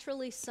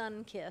Naturally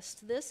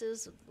Sun-Kissed. This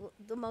is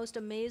the most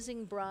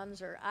amazing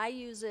bronzer. I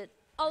use it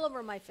all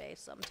over my face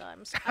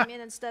sometimes. I mean,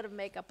 instead of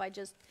makeup,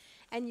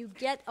 and you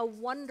get a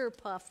Wonder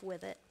Puff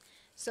with it.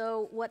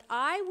 So what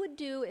I would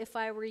do if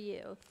I were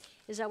you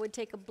is I would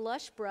take a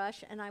blush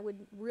brush and I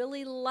would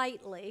really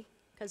lightly,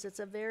 because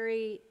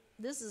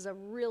this is a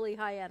really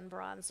high-end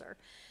bronzer.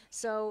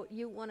 So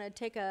you want to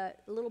take a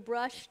little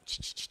brush,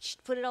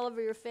 put it all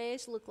over your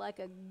face, look like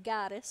a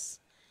goddess.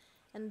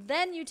 And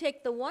then you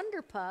take the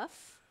Wonder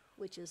Puff,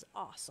 which is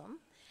awesome,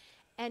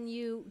 and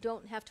you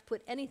don't have to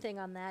put anything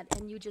on that,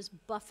 and you just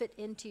buff it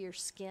into your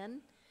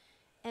skin,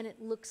 and it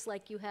looks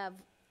like you have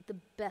the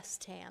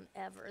best tan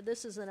ever.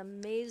 This is an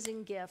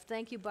amazing gift.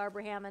 Thank you,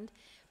 Barbara Hammond.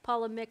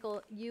 Paula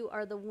Mickle, you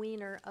are the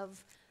wiener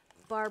of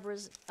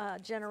Barbara's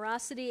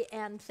generosity,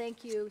 and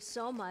thank you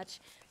so much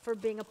for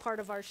being a part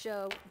of our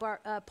show.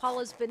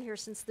 Paula's been here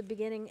since the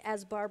beginning,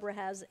 as Barbara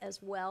has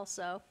as well,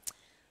 so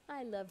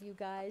I love you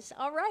guys.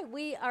 All right,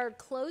 we are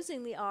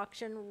closing the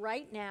auction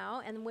right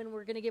now, and when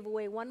we're going to give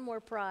away one more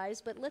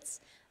prize, but let's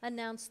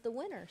announce the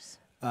winners.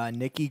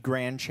 Nikki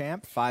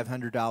Grandchamp,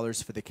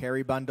 $500 for the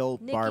carry bundle.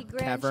 Nikki Barb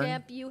Kevern.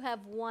 Grandchamp, you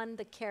have won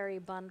the carry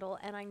bundle,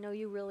 and I know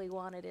you really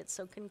wanted it,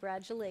 so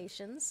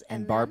congratulations.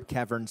 And Barb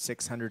Kevern,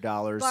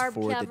 $600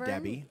 for the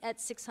Debbie. At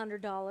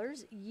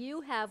 $600.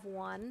 You have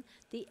won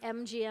the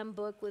MGM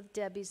book with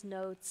Debbie's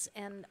notes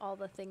and all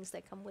the things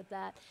that come with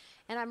that.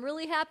 And I'm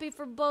really happy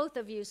for both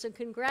of you, so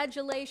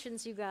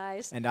congratulations, you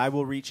guys. And I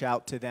will reach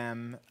out to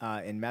them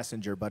in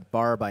Messenger, but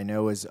Barb, I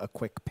know, is a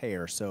quick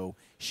payer, so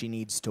she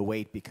needs to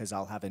wait because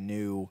I'll have a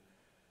new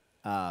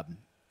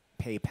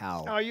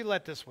PayPal. Oh, you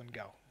let this one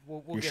go.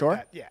 We'll You're get sure?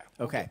 that. Yeah.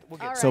 Okay. We'll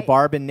get All So right.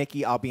 Barb and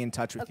Nikki, I'll be in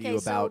touch with you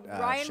about so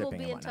Ryan shipping will be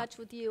and in whatnot. touch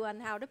with you on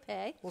how to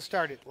pay. We'll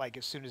start it like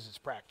as soon as it's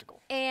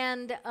practical.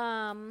 And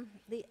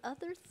the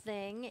other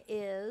thing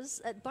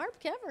is that Barb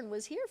Kevern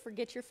was here for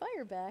Get Your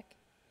Fire Back,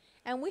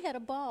 and we had a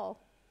ball.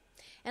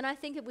 And I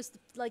think it was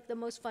like the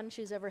most fun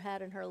she's ever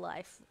had in her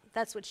life.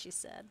 That's what she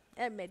said.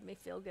 It made me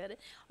feel good.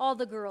 All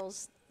the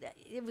girls,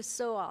 it was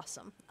so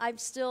awesome. I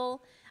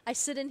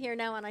sit in here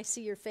now and I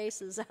see your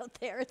faces out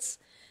there. It's,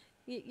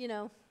 you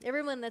know,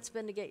 everyone that's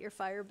been to Get Your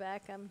Fire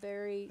Back, I'm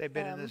very... They've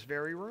been in this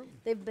very room.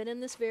 They've been in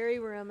this very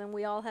room, and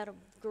we all had a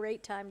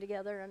great time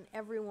together, and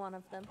every one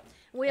of them.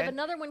 And we have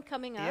another one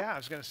coming up. Yeah, I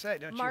was going to say,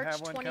 don't March you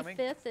have one coming? March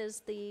 25th is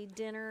the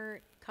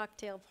dinner,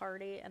 cocktail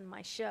party, and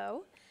my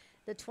show.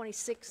 The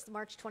 26th,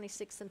 March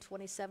 26th and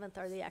 27th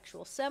are the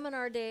actual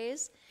seminar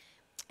days.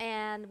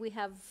 And we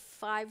have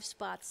 5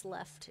 spots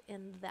left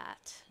in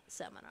that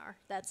seminar.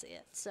 That's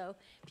it. So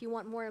if you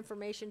want more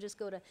information, just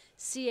go to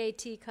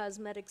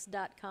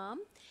catcosmetics.com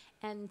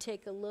and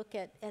take a look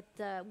at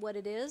what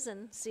it is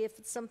and see if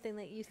it's something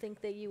that you think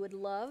that you would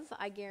love.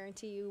 I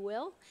guarantee you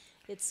will.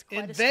 It's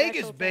quite In a special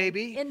Vegas, thing.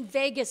 baby. In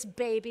Vegas,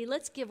 baby.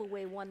 Let's give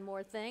away one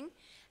more thing.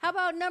 How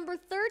about number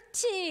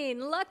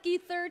 13? Lucky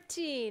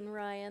 13,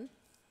 Ryan.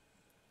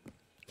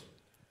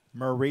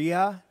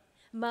 Maria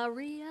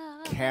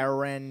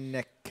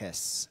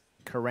Karanikis.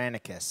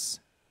 Karanikis.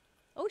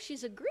 Oh,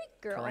 she's a Greek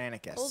girl.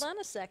 Karanikis. Hold on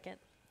a second.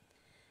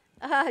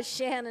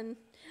 Shannon,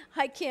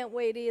 I can't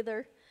wait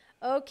either.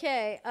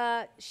 Okay,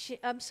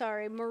 I'm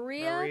sorry,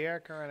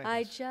 Maria Karanikis.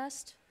 I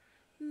just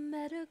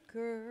met a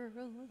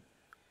girl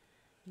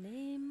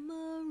named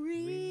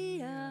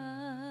Maria.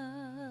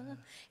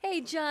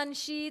 Hey, John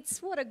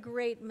Sheets, what a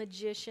great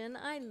magician.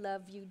 I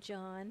love you,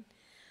 John.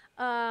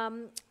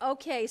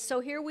 Okay,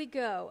 so here we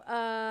go.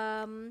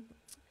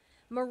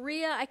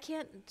 Maria, I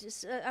can't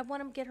just, I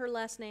want to get her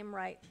last name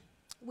right.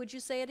 Would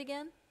you say it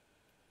again?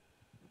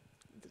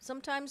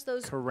 Sometimes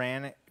those...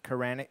 Karan,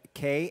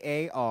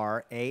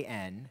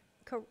 K-A-R-A-N.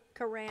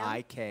 Karan?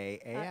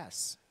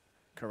 I-K-A-S.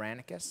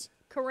 Karanikis.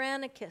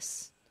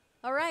 Karanikis.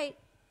 All right,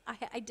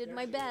 I did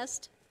my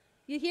best.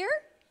 You here?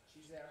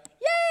 She's there.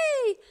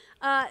 Yay!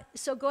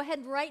 So go ahead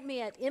and write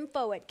me at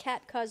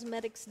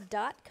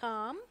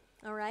info@catcosmetics.com,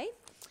 all right?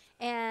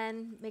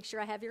 And make sure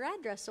I have your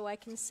address so I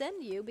can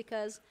send you,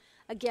 because,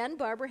 again,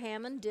 Barbara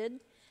Hammond did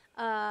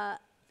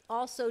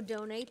also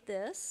donate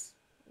this,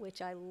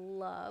 which I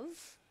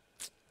love.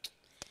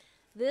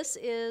 This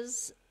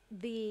is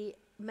the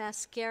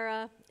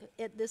mascara.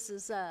 This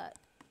is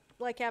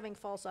like having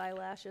false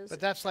eyelashes.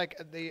 But that's like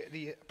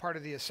the part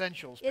of the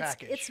essentials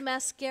package. It's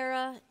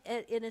mascara,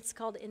 and it's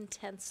called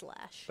Intense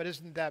Lash. But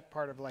isn't that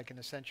part of like an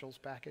essentials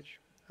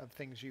package of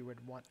things you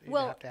would want you'd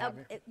Well, have to have?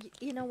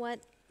 you know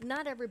what?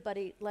 Not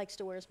everybody likes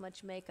to wear as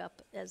much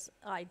makeup as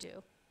I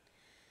do,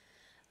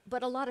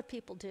 but a lot of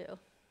people do.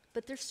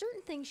 But there's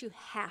certain things you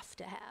have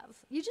to have.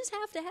 You just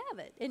have to have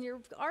it in your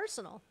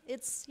arsenal.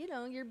 It's,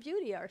 your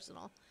beauty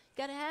arsenal.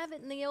 Got to have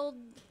it in the old.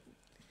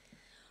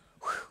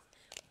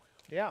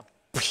 Yeah,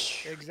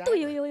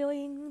 exactly.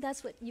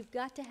 That's what you've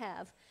got to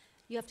have.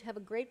 You have to have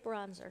a great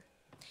bronzer.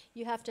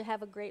 You have to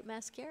have a great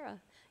mascara.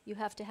 You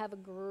have to have a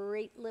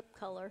great lip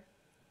color.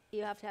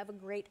 You have to have a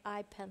great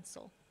eye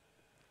pencil.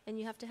 And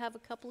you have to have a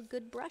couple of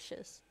good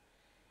brushes.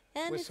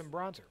 And With some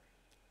bronzer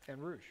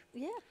and rouge.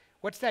 yeah.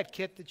 What's that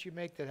kit that you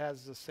make that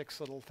has the 6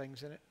 little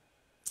things in it?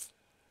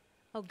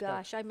 Oh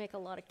gosh, I make a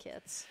lot of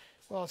kits.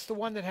 Well, it's the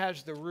one that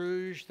has the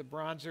rouge, the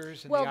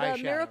bronzers, and Well, the the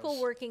eyeshadows.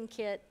 Miracle Working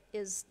Kit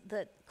is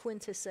the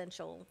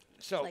quintessential.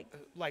 So, like-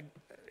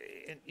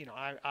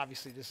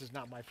 obviously this is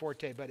not my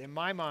forte, but in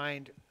my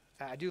mind,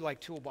 I do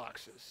like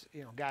toolboxes.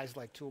 Guys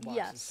like toolboxes.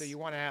 Yes. So you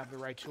want to have the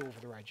right tool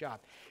for the right job.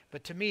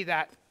 But to me,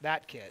 that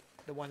kit,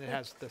 the one that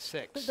has the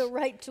 6, the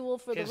right tool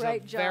for the is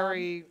right a job.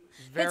 very,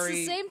 very. It's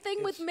the same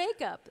thing with it's-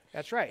 makeup.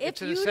 That's right. If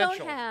It's an you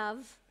essential. don't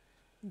have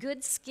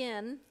good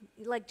skin,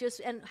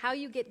 and how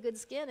you get good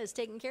skin is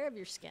taking care of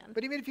your skin.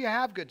 But even if you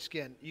have good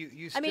skin,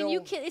 you still. I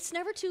mean, it's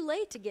never too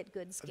late to get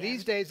good skin.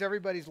 These days,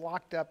 everybody's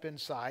locked up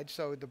inside,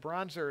 so the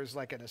bronzer is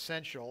like an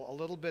essential. A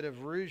little bit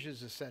of rouge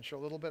is essential.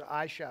 A little bit of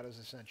eyeshadow is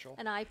essential.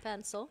 An eye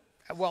pencil.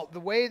 Well, the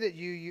way that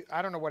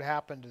I don't know what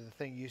happened to the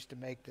thing you used to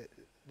make that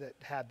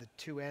had the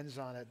 2 ends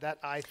on it. That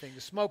eye thing,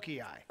 the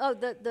smoky eye. Oh,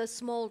 the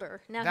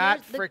smolder. Now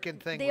That here's frickin'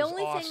 thing The was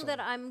only thing awesome.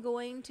 that I'm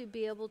going to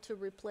be able to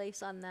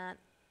replace on that,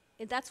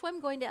 and that's why I'm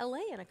going to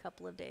LA in a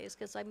couple of days,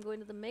 because I'm going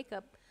to the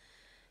makeup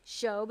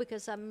show,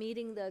 because I'm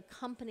meeting the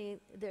company.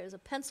 There's a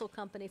pencil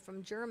company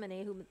from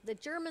Germany the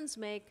Germans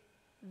make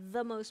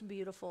the most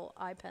beautiful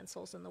eye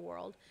pencils in the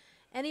world.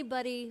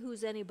 Anybody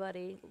who's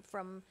anybody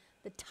from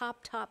the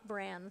top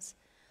brands,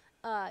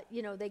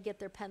 they get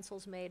their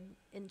pencils made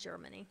in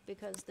Germany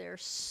because they're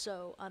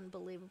so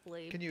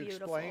unbelievably Can you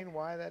beautiful. explain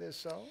why that is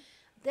so?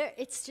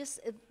 It's just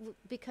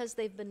because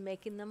they've been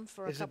making them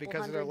for Is a it couple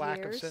because of their hundred lack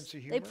of years. sense of They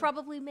humor?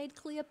 probably made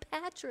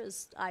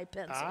Cleopatra's eye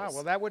pencils.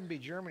 Well, that wouldn't be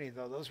Germany,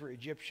 though. Those were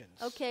Egyptians.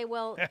 Okay,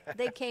 well,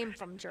 they came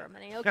from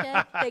Germany,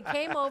 okay? They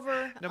came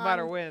over. No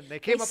matter when. They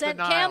came up the sent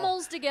Nile.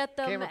 camels to get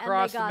them, Came and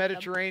across they the got them.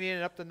 Mediterranean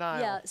and up the Nile.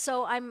 Yeah,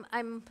 so I'm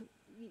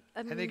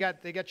And they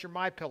got your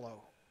My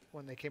Pillow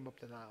when they came up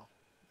the Nile.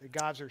 The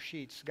Gaza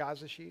sheets,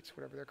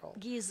 whatever they're called.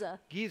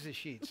 Giza. Giza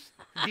sheets.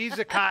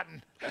 Giza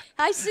cotton.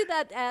 I see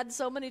that ad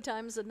so many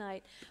times a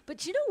night.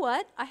 But you know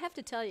what? I have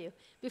to tell you,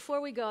 before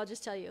we go, I'll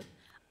just tell you,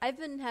 I've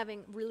been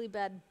having really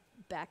bad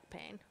back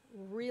pain,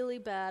 really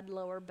bad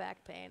lower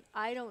back pain.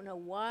 I don't know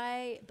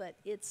why, but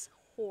it's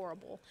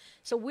horrible.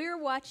 So we're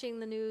watching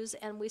the news,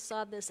 and we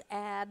saw this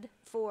ad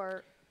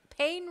for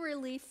Pain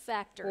Relief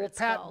Factor. Well, it's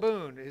Pat called.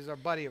 Boone is a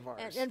buddy of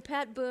ours. And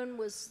Pat Boone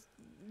was,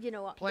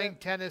 playing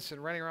tennis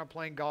and running around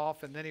playing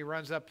golf, and then he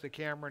runs up to the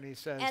camera and he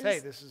says, And hey,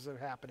 s- this is a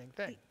happening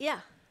thing. Yeah.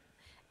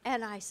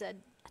 And I said,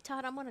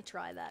 Todd, I'm going to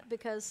try that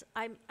because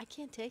I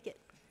can't take it.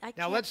 I Now can't.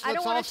 I let's don't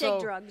want to also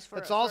take drugs for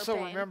let's for also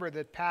pain. remember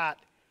that Pat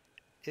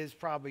is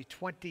probably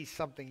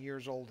 20-something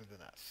years older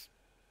than us.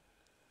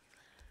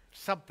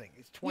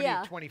 He's 20,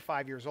 Yeah.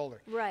 25 years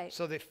older. Right.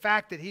 So the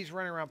fact that he's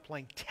running around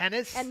playing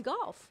tennis And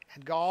golf.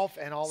 and golf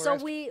and all the So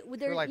rest,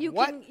 we're like, you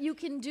what?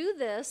 can do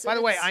this. By and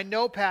the way, it's- I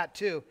know Pat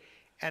too,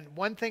 and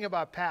one thing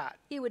about Pat,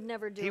 he would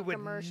never do he a would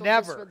commercial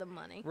never just for the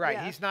money. Right,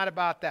 Yeah. he's not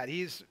about that.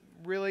 He's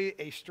really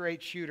a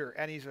straight shooter,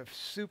 and he's a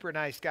super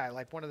nice guy,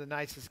 like one of the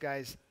nicest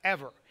guys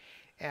ever.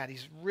 And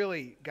he's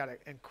really got an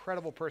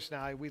incredible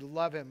personality. We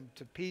love him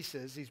to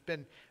pieces. He's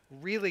been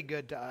really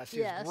good to us.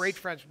 He's Yes. great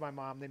friends with my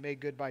mom. They made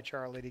Goodbye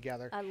Charlie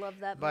together. I love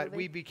that But movie.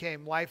 we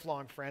became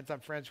lifelong friends. I'm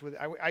friends with,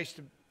 I used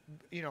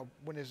to,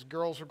 when his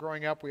girls were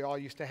growing up, we all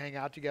used to hang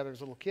out together as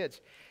little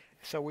kids.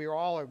 So we were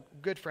all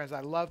good friends.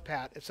 I love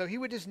Pat. And so he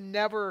would just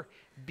never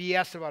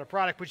BS about a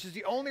product, which is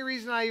the only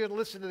reason I even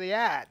listened to the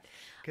ad.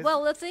 'Cause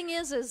Well, the thing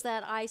is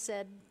that I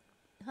said,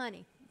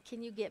 honey,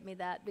 can you get me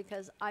that?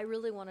 Because I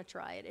really want to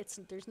try it.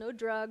 There's no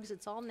drugs.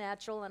 It's all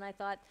natural. And I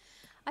thought,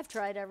 I've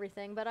tried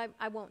everything, but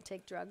I won't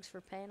take drugs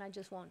for pain. I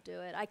just won't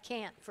do it. I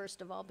can't,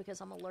 first of all, because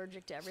I'm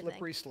allergic to everything.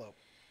 slippery slope.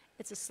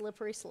 It's a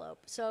slippery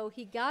slope. So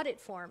he got it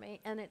for me,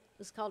 and it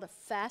was called a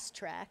fast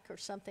track or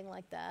something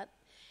like that.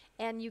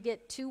 And you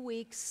get 2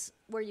 weeks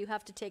where you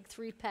have to take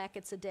 3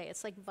 packets a day.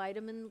 It's like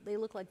they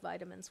look like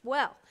vitamins.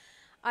 Well,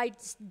 I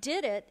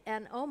did it,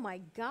 and oh my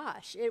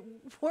gosh, it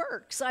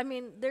works. I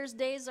mean, there's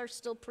days are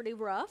still pretty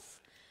rough,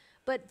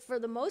 but for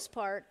the most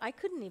part, I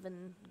couldn't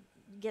even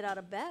get out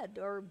of bed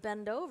or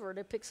bend over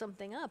to pick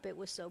something up.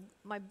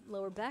 My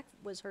lower back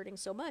was hurting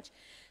so much.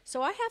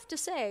 So I have to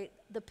say,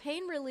 the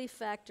Pain Relief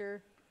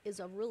Factor is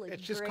a really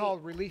It's just great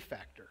called Relief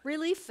Factor.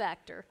 Relief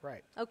Factor.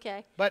 Right.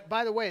 Okay. But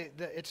by the way,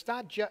 it's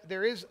not just,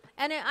 there is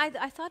And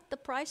I thought the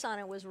price on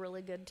it was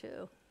really good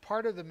too.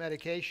 part of the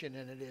medication,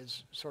 and it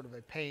is sort of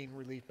a pain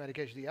relief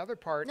medication. The other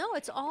part No,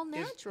 it's all is,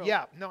 natural.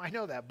 yeah, no, I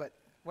know that. But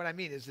what I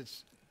mean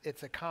is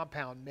it's a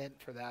compound meant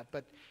for that.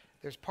 But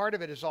there's part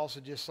of it is also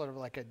just sort of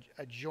like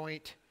a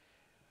joint,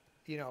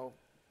 you know,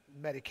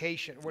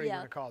 medication. What do you Yeah.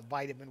 want to call it?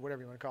 Vitamin,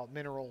 whatever you want to call it,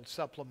 mineral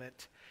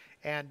supplement,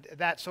 and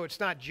that. So it's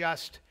not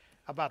just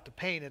about the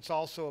pain. It's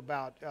also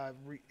about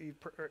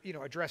you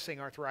know, addressing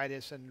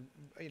arthritis and,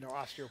 you know,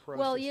 osteoporosis.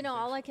 Well, you and know,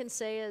 all things. I can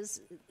say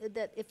is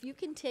that if you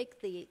can take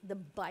the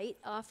bite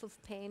off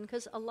of pain,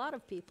 because a lot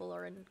of people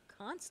are in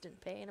constant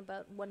pain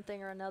about one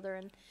thing or another,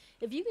 and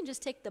if you can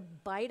just take the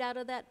bite out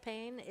of that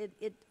pain,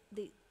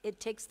 it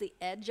takes the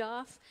edge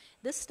off.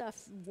 This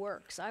stuff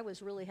works. I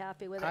was really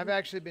happy with it. I've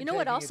actually been You know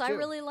what taking else it I too.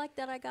 really like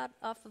that I got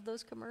off of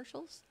those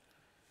commercials?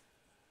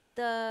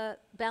 The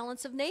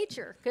balance of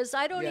nature, because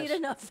I don't Yes. eat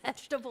enough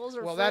vegetables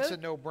or Well, fruit. that's a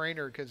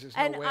no-brainer because there's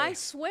And no way. I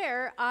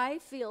swear, I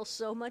feel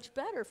so much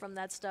better from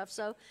that stuff.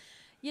 So,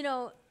 you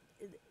know,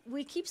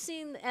 we keep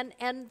seeing,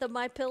 and the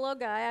My Pillow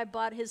guy, I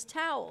bought his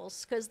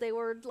towels because they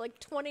were like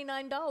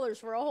 $29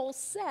 for a whole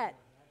set.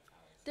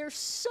 They're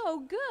so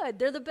good.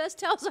 They're the best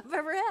towels I've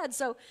ever had.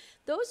 So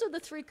those are the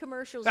 3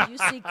 commercials you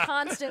see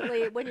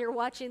constantly when you're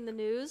watching the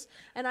news.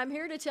 And I'm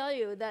here to tell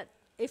you that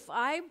if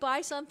I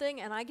buy something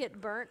and I get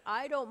burnt,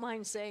 I don't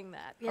mind saying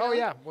that. You Oh, know?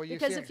 yeah. Well, you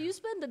because see if it. you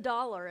spend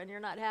 $1 and you're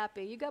not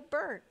happy, you got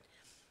burnt.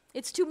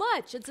 It's too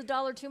much. It's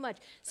 $1 too much.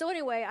 So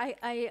anyway,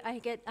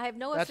 I have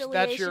no affiliation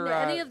That's your. to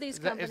any of these is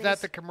that- companies. Is that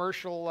the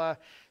commercial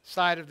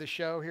side of the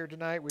show here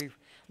tonight?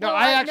 No, Well,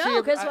 I actually,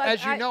 no, 'cause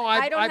as you know,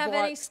 I don't I have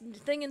bought,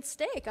 anything in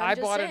stake. I'm I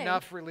just bought saying.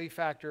 enough Relief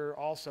Factor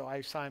also.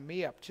 I signed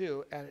me up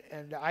too,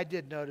 and I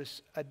did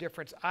notice a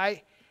difference.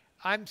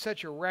 I'm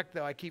such a wreck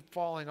though. I keep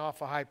falling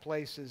off of high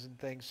places and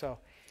things, so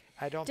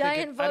I don't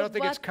Diane think I don't Vogt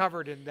think it's bought-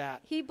 covered in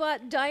that.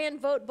 Diane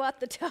Vogt bought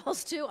the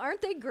towels too.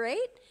 Aren't they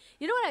great?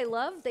 You know what I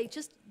love? They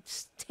just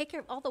take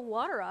all the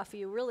water off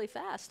you really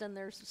fast, and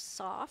they're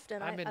soft,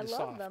 and I'm I into love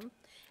soft. them.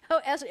 Oh,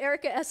 as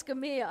Erica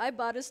Escamilla, I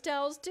bought his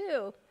towels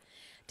too.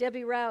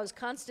 Debbie Rouse,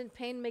 constant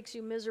pain makes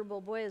you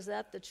miserable. Boy, is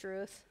that the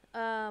truth.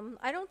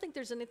 I don't think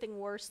there's anything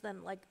worse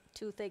than like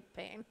toothache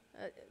pain.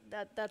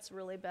 That's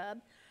really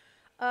bad.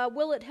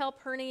 Will it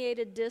help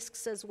herniated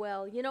discs as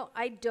well? You know,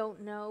 I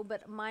don't know,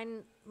 but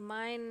mine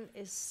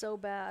is so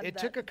bad. It that-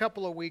 took a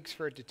couple of weeks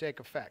for it to take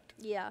effect,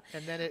 Yeah.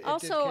 and then it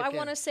Also, did I kick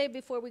want to in. say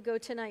before we go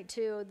tonight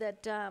too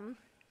that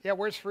Yeah,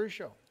 where's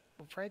Fruscio?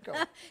 Well, Franco.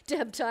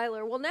 Deb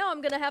Tyler. Well, now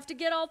I'm going to have to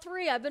get all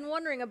 3. I've been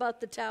wondering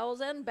about the towels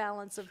and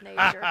balance of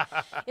nature.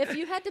 If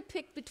you had to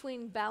pick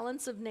between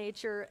balance of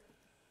nature,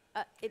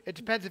 It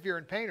depends if you're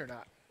in pain or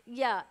not.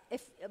 yeah.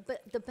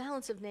 But the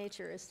balance of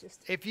nature is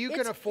just. If you can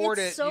it's- afford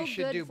it's it, so you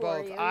should good do for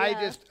both. you, I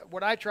yeah.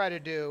 what I try to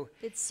do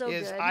It's so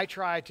is good. I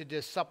try to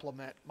just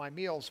supplement my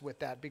meals with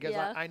that because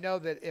Yeah. I know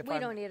that if We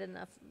I'm don't eat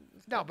enough.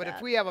 no, of but if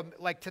that. we have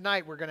like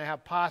tonight we're going to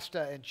have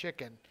pasta and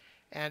chicken,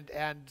 and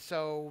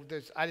so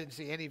I didn't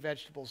see any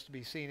vegetables to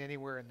be seen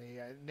anywhere in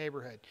the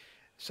neighborhood.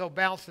 So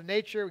balance of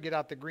nature, we get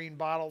out the green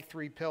bottle,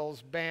 3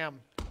 pills,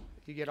 bam,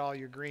 you get all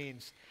your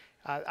greens.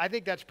 I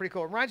think that's pretty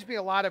cool. It reminds me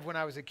a lot of when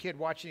I was a kid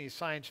watching these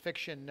science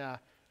fiction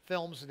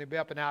films, and they'd be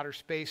up in outer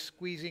space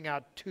squeezing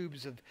out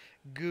tubes of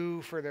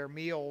goo for their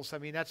meals. I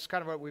mean, that's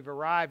kind of what we've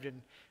arrived,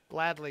 and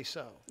gladly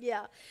so.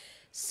 Yeah.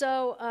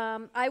 So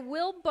I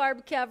will,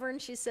 Barb Cavern,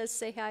 she says,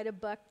 say hi to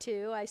Buck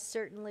too. I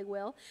certainly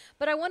will.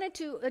 But I wanted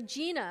to,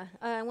 Gina,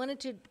 I wanted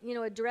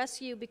to, address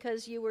you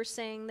because you were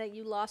saying that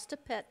you lost a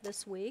pet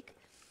this week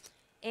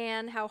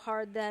and how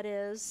hard that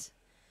is.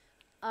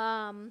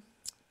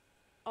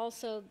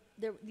 Also,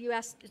 you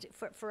asked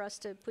for us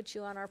to put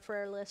you on our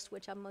prayer list,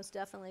 which I'm most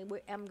definitely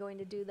am going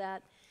to do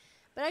that.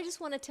 But I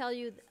just want to tell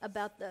you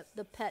about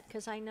the pet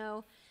because I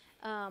know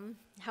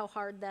how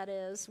hard that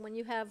is. When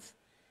you have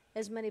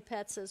as many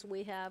pets as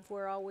we have,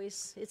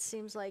 it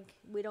seems like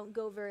we don't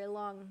go very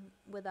long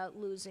without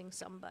losing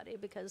somebody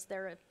because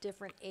they're at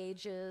different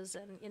ages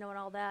and, and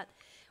all that.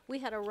 We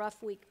had a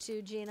rough week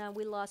too, Gina.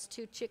 We lost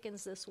 2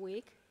 chickens this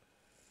week,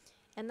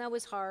 and that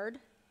was hard.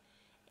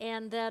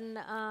 And then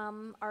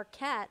our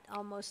cat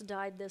almost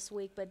died this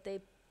week, but they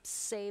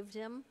saved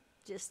him.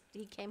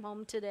 He came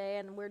home today,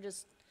 and we're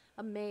just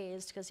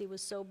amazed because he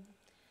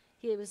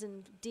was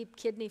in deep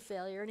kidney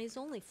failure, and he's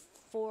only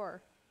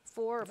 4.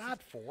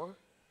 Not 4.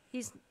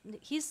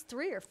 He's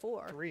 3 or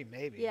 4. 3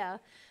 maybe. Yeah.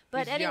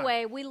 But He's young.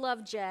 anyway, we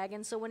love Jag,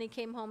 and so when he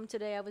came home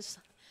today, I was,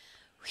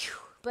 whew.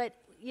 But,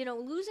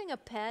 losing a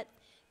pet,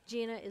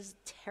 Gina, is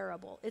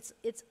terrible. It's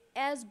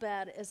as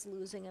bad as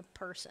losing a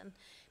person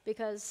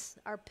because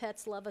our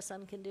pets love us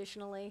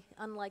unconditionally,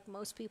 unlike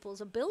most people's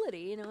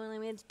ability. I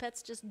mean,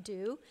 pets just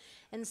do.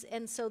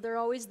 And so they're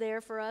always there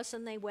for us,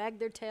 and they wag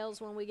their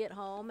tails when we get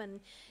home, and,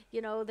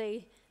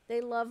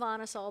 they love on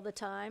us all the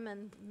time,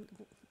 and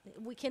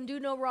we can do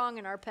no wrong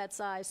in our pets'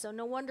 eyes, so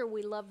no wonder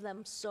we love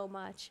them so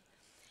much.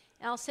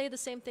 And I'll say the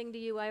same thing to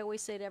you I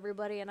always say to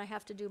everybody, and I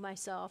have to do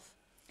myself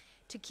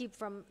to keep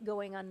from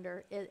going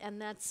under.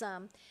 And that's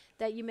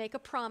that you make a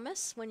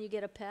promise when you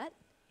get a pet.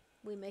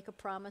 We make a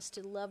promise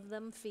to love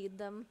them, feed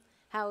them,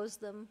 house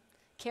them,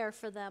 care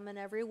for them in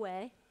every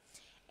way.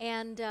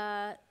 And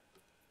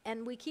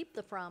we keep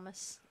the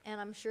promise.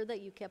 And I'm sure that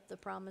you kept the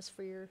promise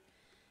for your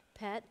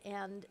pet.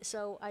 And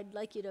so I'd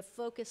like you to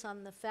focus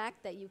on the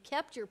fact that you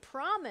kept your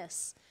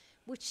promise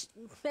which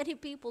many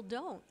people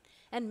don't,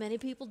 and many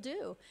people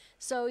do.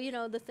 So,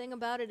 the thing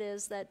about it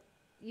is that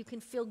you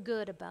can feel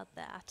good about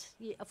that.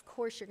 Of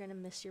course you're going to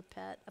miss your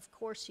pet. Of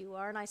course you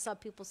are. And I saw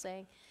people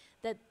saying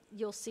that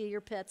you'll see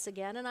your pets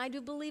again, and I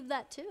do believe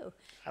that too.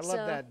 I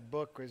love that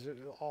book. Is it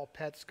All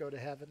Pets Go to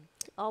Heaven?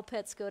 All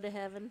pets go to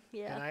heaven,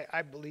 yeah. And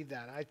I believe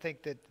that. I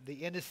think that the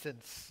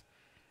innocence,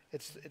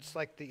 it's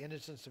like the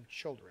innocence of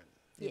children.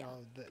 You Yeah.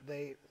 know,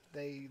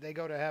 they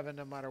go to heaven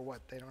no matter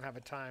what. They don't have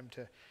a time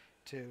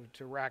to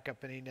rack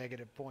up any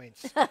negative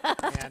points.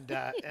 and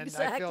I feel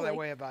Exactly. that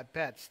way about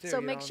pets too. So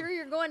you make know. sure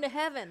you're going to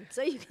heaven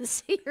so you can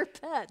see your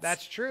pets.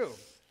 That's true.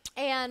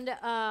 And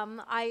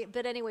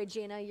but anyway,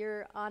 Gina,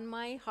 you're on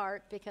my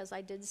heart because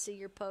I did see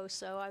your post.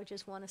 So I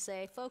just want to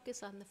say,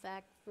 focus on the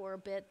fact for a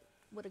bit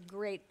what a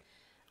great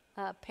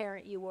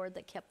parent you were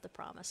that kept the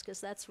promise, because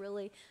that's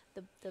really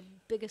the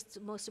biggest,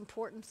 most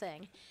important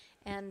thing.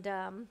 And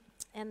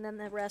then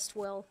the rest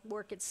will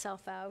work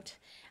itself out.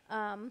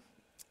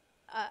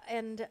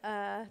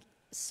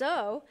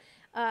 So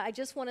I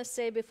just want to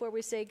say before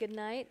we say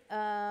goodnight,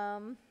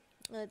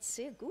 let's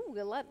see,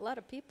 a lot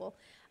of people.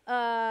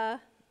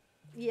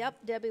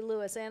 Yep, Debbie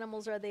Lewis,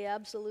 animals are the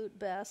absolute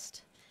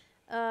best.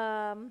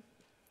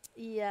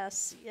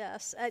 Yes.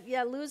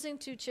 Yeah, losing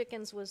 2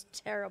 chickens was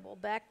terrible,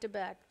 back to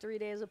back, 3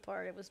 days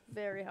apart. It was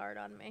very hard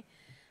on me.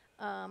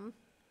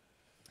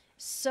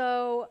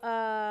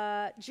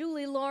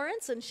 Julie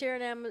Lawrence and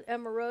Sharon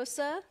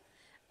Amorosa.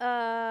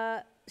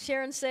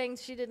 Sharon saying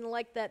she didn't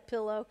like that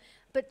pillow.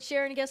 But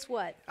Sharon, guess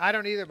what? I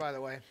don't either, by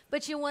the way.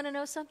 But you want to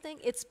know something?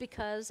 It's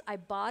because I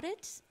bought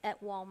it at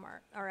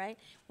Walmart, all right?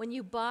 When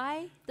you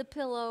buy the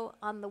pillow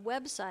on the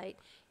website,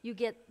 you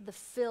get the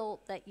fill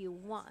that you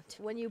want.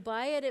 When you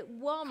buy it at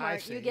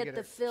Walmart, see. you You get get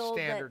the a fill,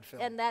 standard fill.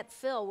 and that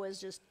fill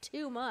was just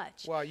too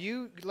much. Well,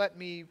 you let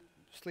me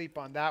sleep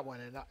on that one,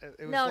 and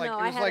it was No, like no,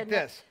 it I was had like a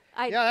this.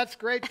 Yeah, that's a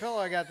great pillow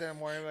I got there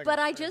morning. But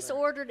I just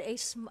ordered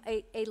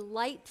a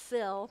light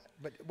fill.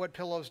 But what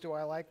pillows do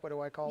I like? What do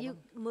I call You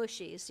them?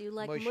 mushies. You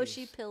like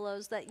mushy Mushies.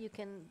 pillows that you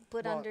can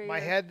put Well, under my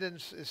your head then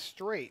is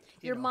straight.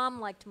 you Your know. mom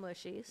liked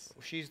mushies.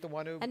 She's the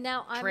one who And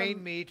now I'm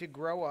trained me to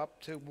grow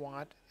up to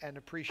want and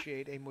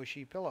appreciate a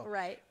mushy pillow.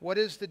 Right. What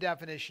is the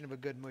definition of a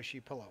good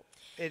mushy pillow?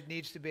 It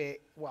needs to be,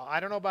 well, I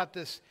don't know about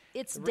this.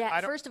 It's I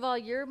don't- first of all,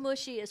 your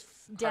mushy is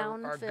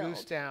down our filled.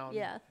 goose down,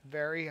 Yeah.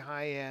 very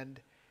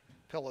high-end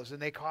pillows,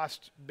 and they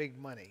cost big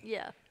money.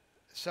 Yeah.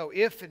 So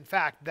if, in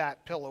fact,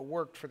 that pillow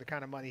worked for the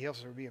kind of money he'll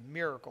it would be a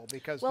miracle,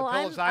 because Well, the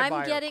pillows I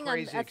buy I'm getting are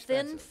crazy a thin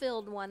expensive.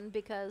 filled one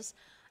because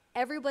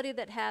everybody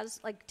that has,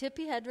 like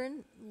Tippy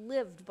Hedren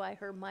lived by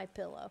her My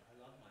Pillow.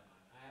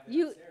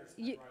 You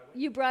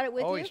brought it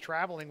with Oh, you? he's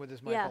traveling with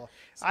his My Yeah. Pillow.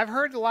 I've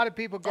heard a lot of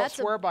people go That's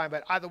a- swear by him,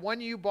 but the one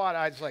you bought,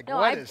 I was like, No,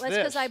 what is that's this?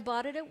 because I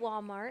bought it at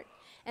Walmart,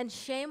 and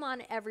shame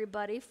on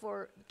everybody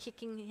for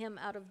kicking him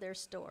out of their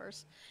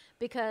stores,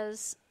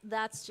 because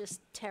that's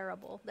just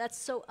terrible. That's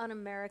so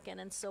un-American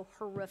and so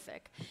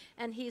horrific.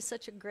 And he's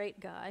such a great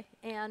guy,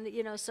 and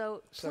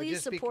so please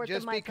just support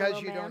just the My because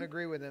Pillow you Man. don't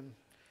agree with him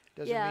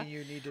doesn't Yeah, mean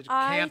you need to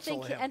I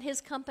cancel think, him. and his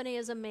company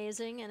is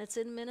amazing, and it's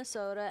in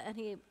Minnesota,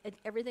 and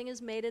everything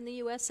is made in the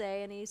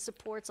USA, and he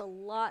supports a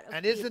lot of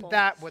And people. isn't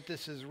that what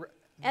this is?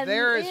 And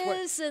there is what.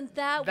 isn't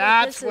that what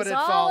That's this what is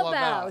it's all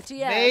about.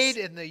 Yes. Made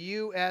in the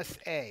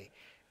USA.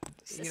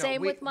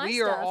 Same with my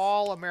we are stuff.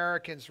 all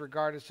Americans,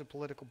 regardless of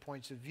political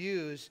points of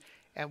views,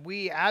 and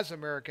we as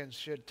Americans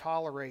should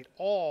tolerate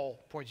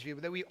all points of view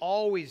that we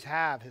always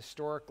have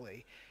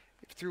historically,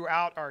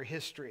 throughout our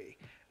history.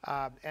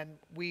 And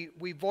we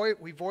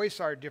voice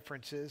our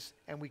differences,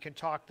 and we can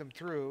talk them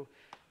through,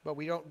 but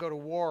we don't go to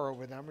war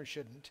over them, or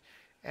shouldn't.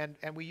 And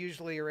we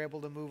usually are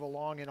able to move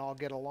along and all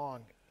get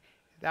along.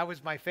 That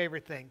was my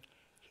favorite thing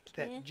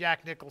that Yeah.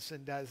 Jack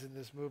Nicholson does in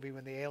this movie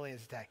when the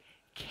aliens attack.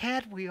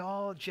 Can't we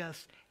all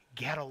just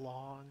get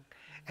along?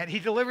 And he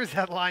delivers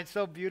that line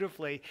so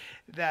beautifully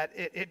that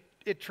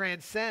it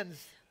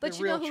transcends But the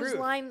you real know whose truth.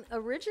 line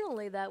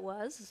originally that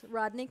was?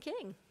 Rodney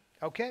King.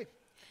 Okay,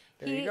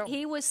 there you go.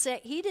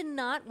 He did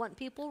not want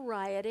people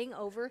rioting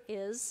over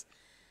his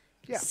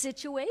Yeah.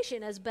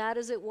 situation, as bad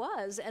as it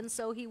was, and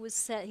so he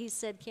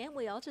said, "Can't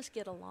we all just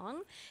get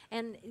along?"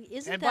 And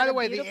isn't And that by the a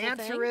way, the beautiful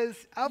answer thing?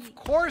 is, of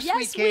course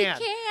Yes, we we can.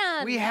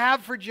 can. We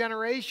have for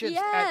generations. And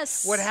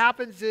Yes. what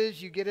happens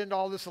is you get into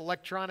all this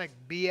electronic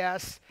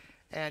BS,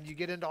 and you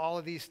get into all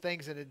of these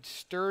things, and it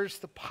stirs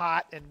the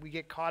pot, and we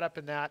get caught up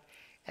in that.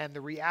 And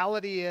the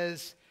reality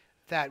is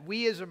that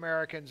we as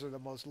Americans are the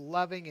most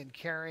loving and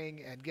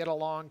caring and get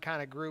along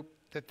kind of group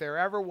that there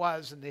ever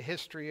was in the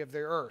history of the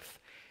earth.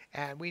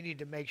 And we need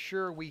to make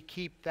sure we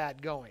keep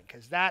that going,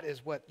 because that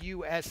is what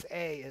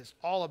USA is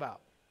all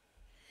about.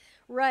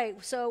 Right.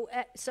 So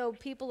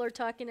people are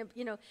talking.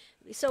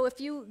 So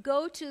if you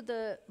go to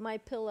the My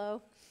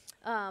Pillow,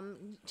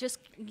 just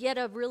get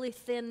a really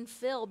thin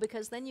fill,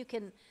 because then you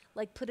can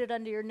put it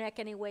under your neck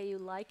any way you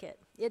like it.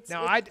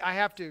 Now, I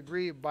have to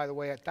agree, by the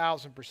way,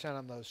 1,000%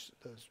 on those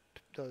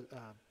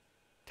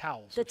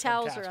towels. the It's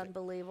towels are fantastic.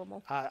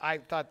 unbelievable. I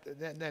thought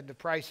then the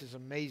price is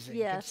amazing,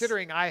 Yes.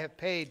 considering I have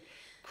paid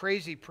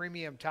crazy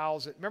premium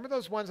towels. Remember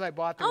those ones I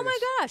bought? That Oh were my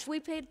s- gosh, we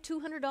paid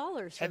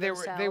 $200 for And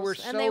those they were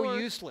towels. And so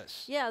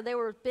useless. Yeah, they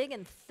were big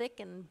and thick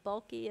and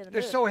bulky. And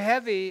They're ugh. so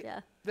heavy,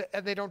 Yeah.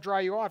 and they don't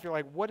dry you off. You're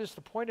like, what is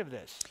the point of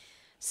this?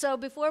 So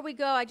before we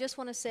go, I just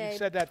want to say, You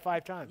said that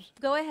 5 times.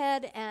 go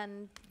ahead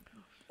and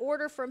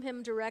order from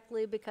him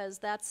directly because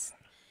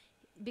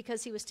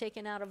he was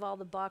taken out of all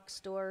the box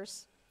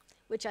stores,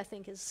 which I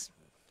think is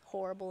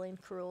horrible and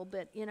cruel.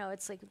 But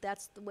it's like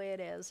that's the way it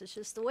is. It's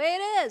just the way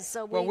it is.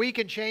 So Well, we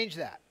can change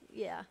that.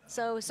 yeah.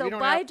 So we don't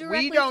buy have,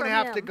 directly we don't from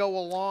have him. to go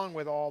along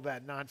with all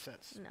that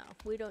nonsense. No,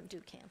 we don't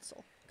do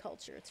cancel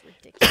culture. It's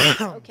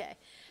ridiculous. Okay.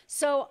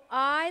 So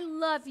I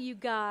love you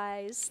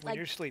guys When like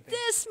you're sleeping.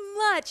 this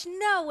much.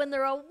 No, when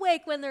they're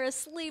awake, when they're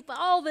asleep,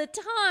 all the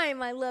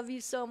time. I love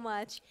you so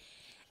much.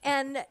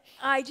 And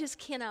I just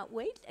cannot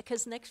wait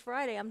because next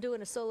Friday I'm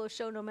doing a solo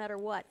show no matter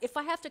what. If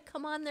I have to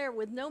come on there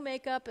with no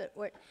makeup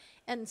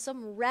and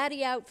some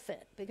ratty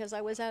outfit because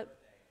I was out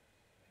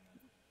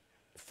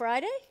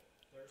Friday?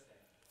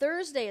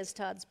 Thursday is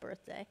Todd's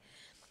birthday.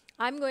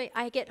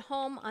 I get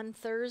home on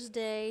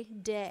Thursday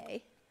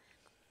day.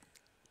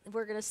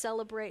 We're going to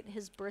celebrate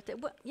his birthday.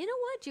 Well, you know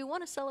what? Do you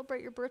want to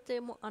celebrate your birthday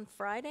on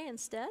Friday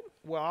instead?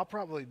 Well, I'll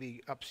probably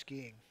be up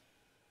skiing.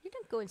 You're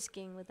not going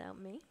skiing without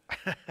me.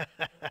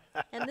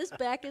 And this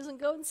back isn't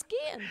going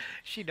skiing.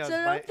 She knows So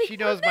don't my think she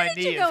for a knows my minute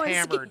knee you're is going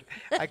hammered.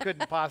 I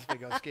couldn't possibly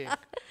go skiing.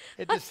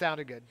 It just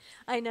sounded good.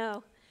 I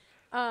know.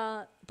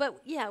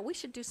 But yeah, we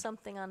should do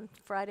something on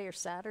Friday or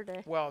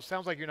Saturday. Well, it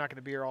sounds like you're not going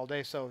to be here all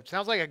day, so it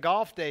sounds like a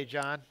golf day,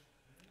 John.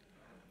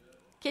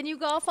 Can you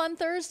golf on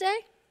Thursday?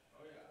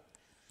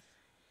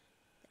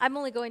 I'm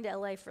only going to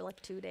LA for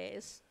like 2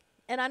 days.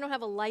 And I don't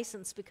have a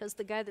license because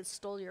the guy that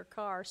stole your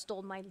car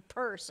stole my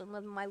purse and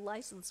my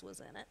license was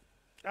in it.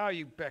 Oh,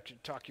 you bet you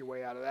talk your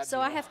way out of that. So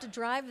deal. I have to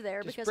drive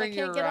there Just because I bring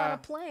can't your, get on a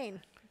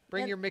plane.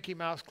 Bring And your Mickey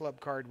Mouse Club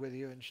card with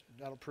you, and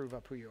that'll prove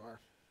up who you are.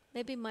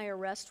 maybe my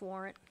arrest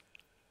warrant.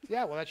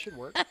 Yeah, well, that should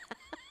work.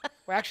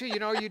 Well, actually, you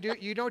know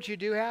what you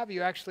do have?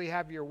 You actually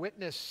have your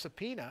witness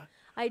subpoena.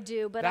 I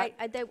do, but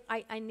That-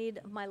 I need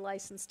my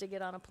license to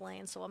get on a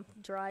plane, so I'm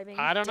driving.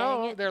 I don't Dang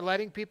know. it. They're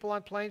letting people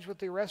on planes with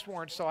the arrest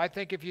warrants, so I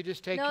think if you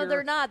just take No, your...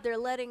 they're not. They're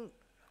letting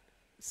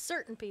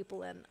certain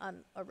people in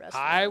on arrest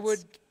I would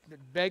warrants.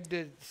 beg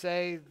to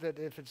say that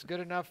if it's good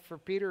enough for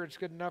Peter, it's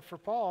good enough for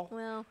Paul.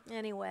 Well,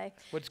 anyway,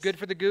 What's good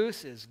for the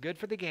goose is good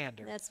for the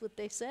gander. that's what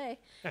they say.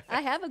 I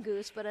have a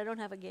goose, but I don't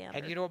have a gander.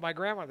 And you know what my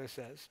grandmother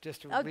says,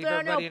 just to Oh, leave no,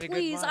 everybody in a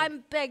please, good mind.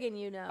 I'm begging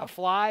you now. A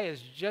fly is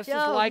just as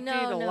No, likely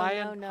no, to no,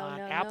 land no, on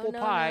no, apple no,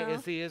 pie no.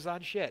 as he is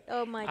on shit.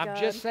 Oh, my I'm God.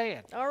 just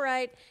saying. All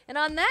right. And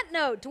on that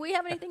note, do we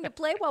have anything to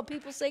play while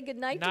people say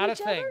goodnight Not to a each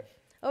thing. other?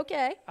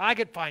 Okay. I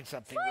could find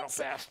something real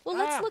fast. Well,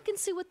 let's look and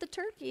see what the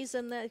turkeys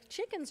and the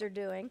chickens are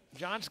doing.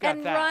 John's got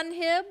And that. Ron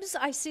Hibbs,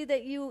 I see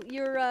that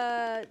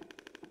your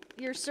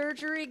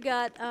surgery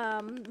got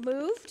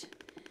moved,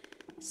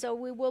 so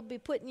we will be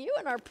putting you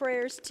in our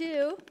prayers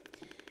too.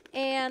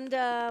 And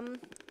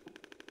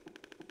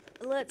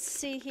let's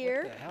see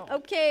here. the hell?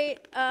 Okay.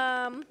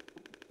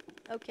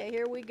 Okay.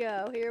 Here we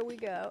go. Here we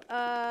go.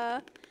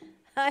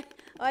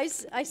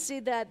 I see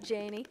that,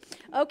 Janie.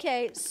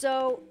 Okay,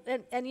 so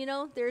and you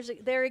know,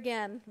 there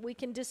again, we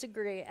can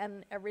disagree,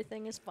 and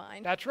everything is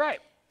fine. That's right.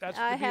 That's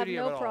the I have beauty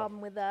of no it all.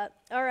 problem with that.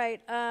 All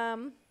right.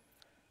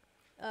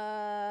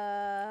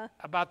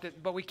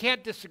 But we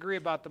can't disagree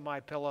about the My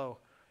Pillow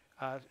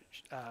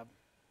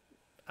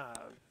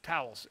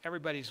towels.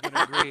 Everybody's going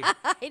to agree.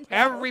 I know.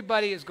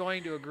 Everybody is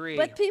going to agree.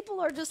 But people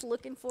are just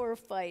looking for a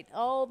fight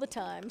all the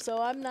time,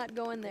 so I'm not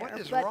going there. What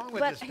is but wrong with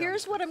but this dumb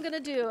here's what stuff? I'm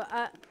going to do.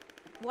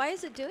 Why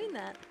is it doing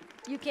that?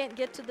 You can't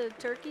get to the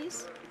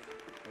turkeys?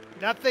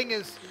 Nothing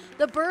is.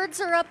 The birds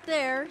are up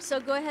there, so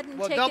go ahead and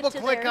Well, take double it to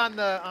click there.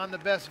 on the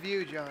best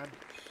view, John.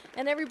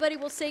 And everybody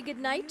will say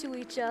goodnight to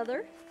each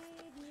other,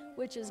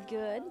 which is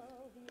good.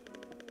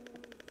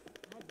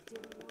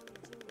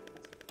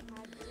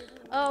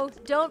 Oh,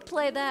 don't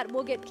play that.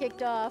 We'll get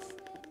kicked off.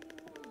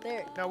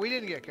 There. No, we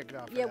didn't get kicked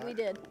off. for Yeah, that. we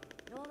did.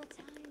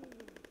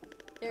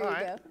 There All you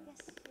right. go.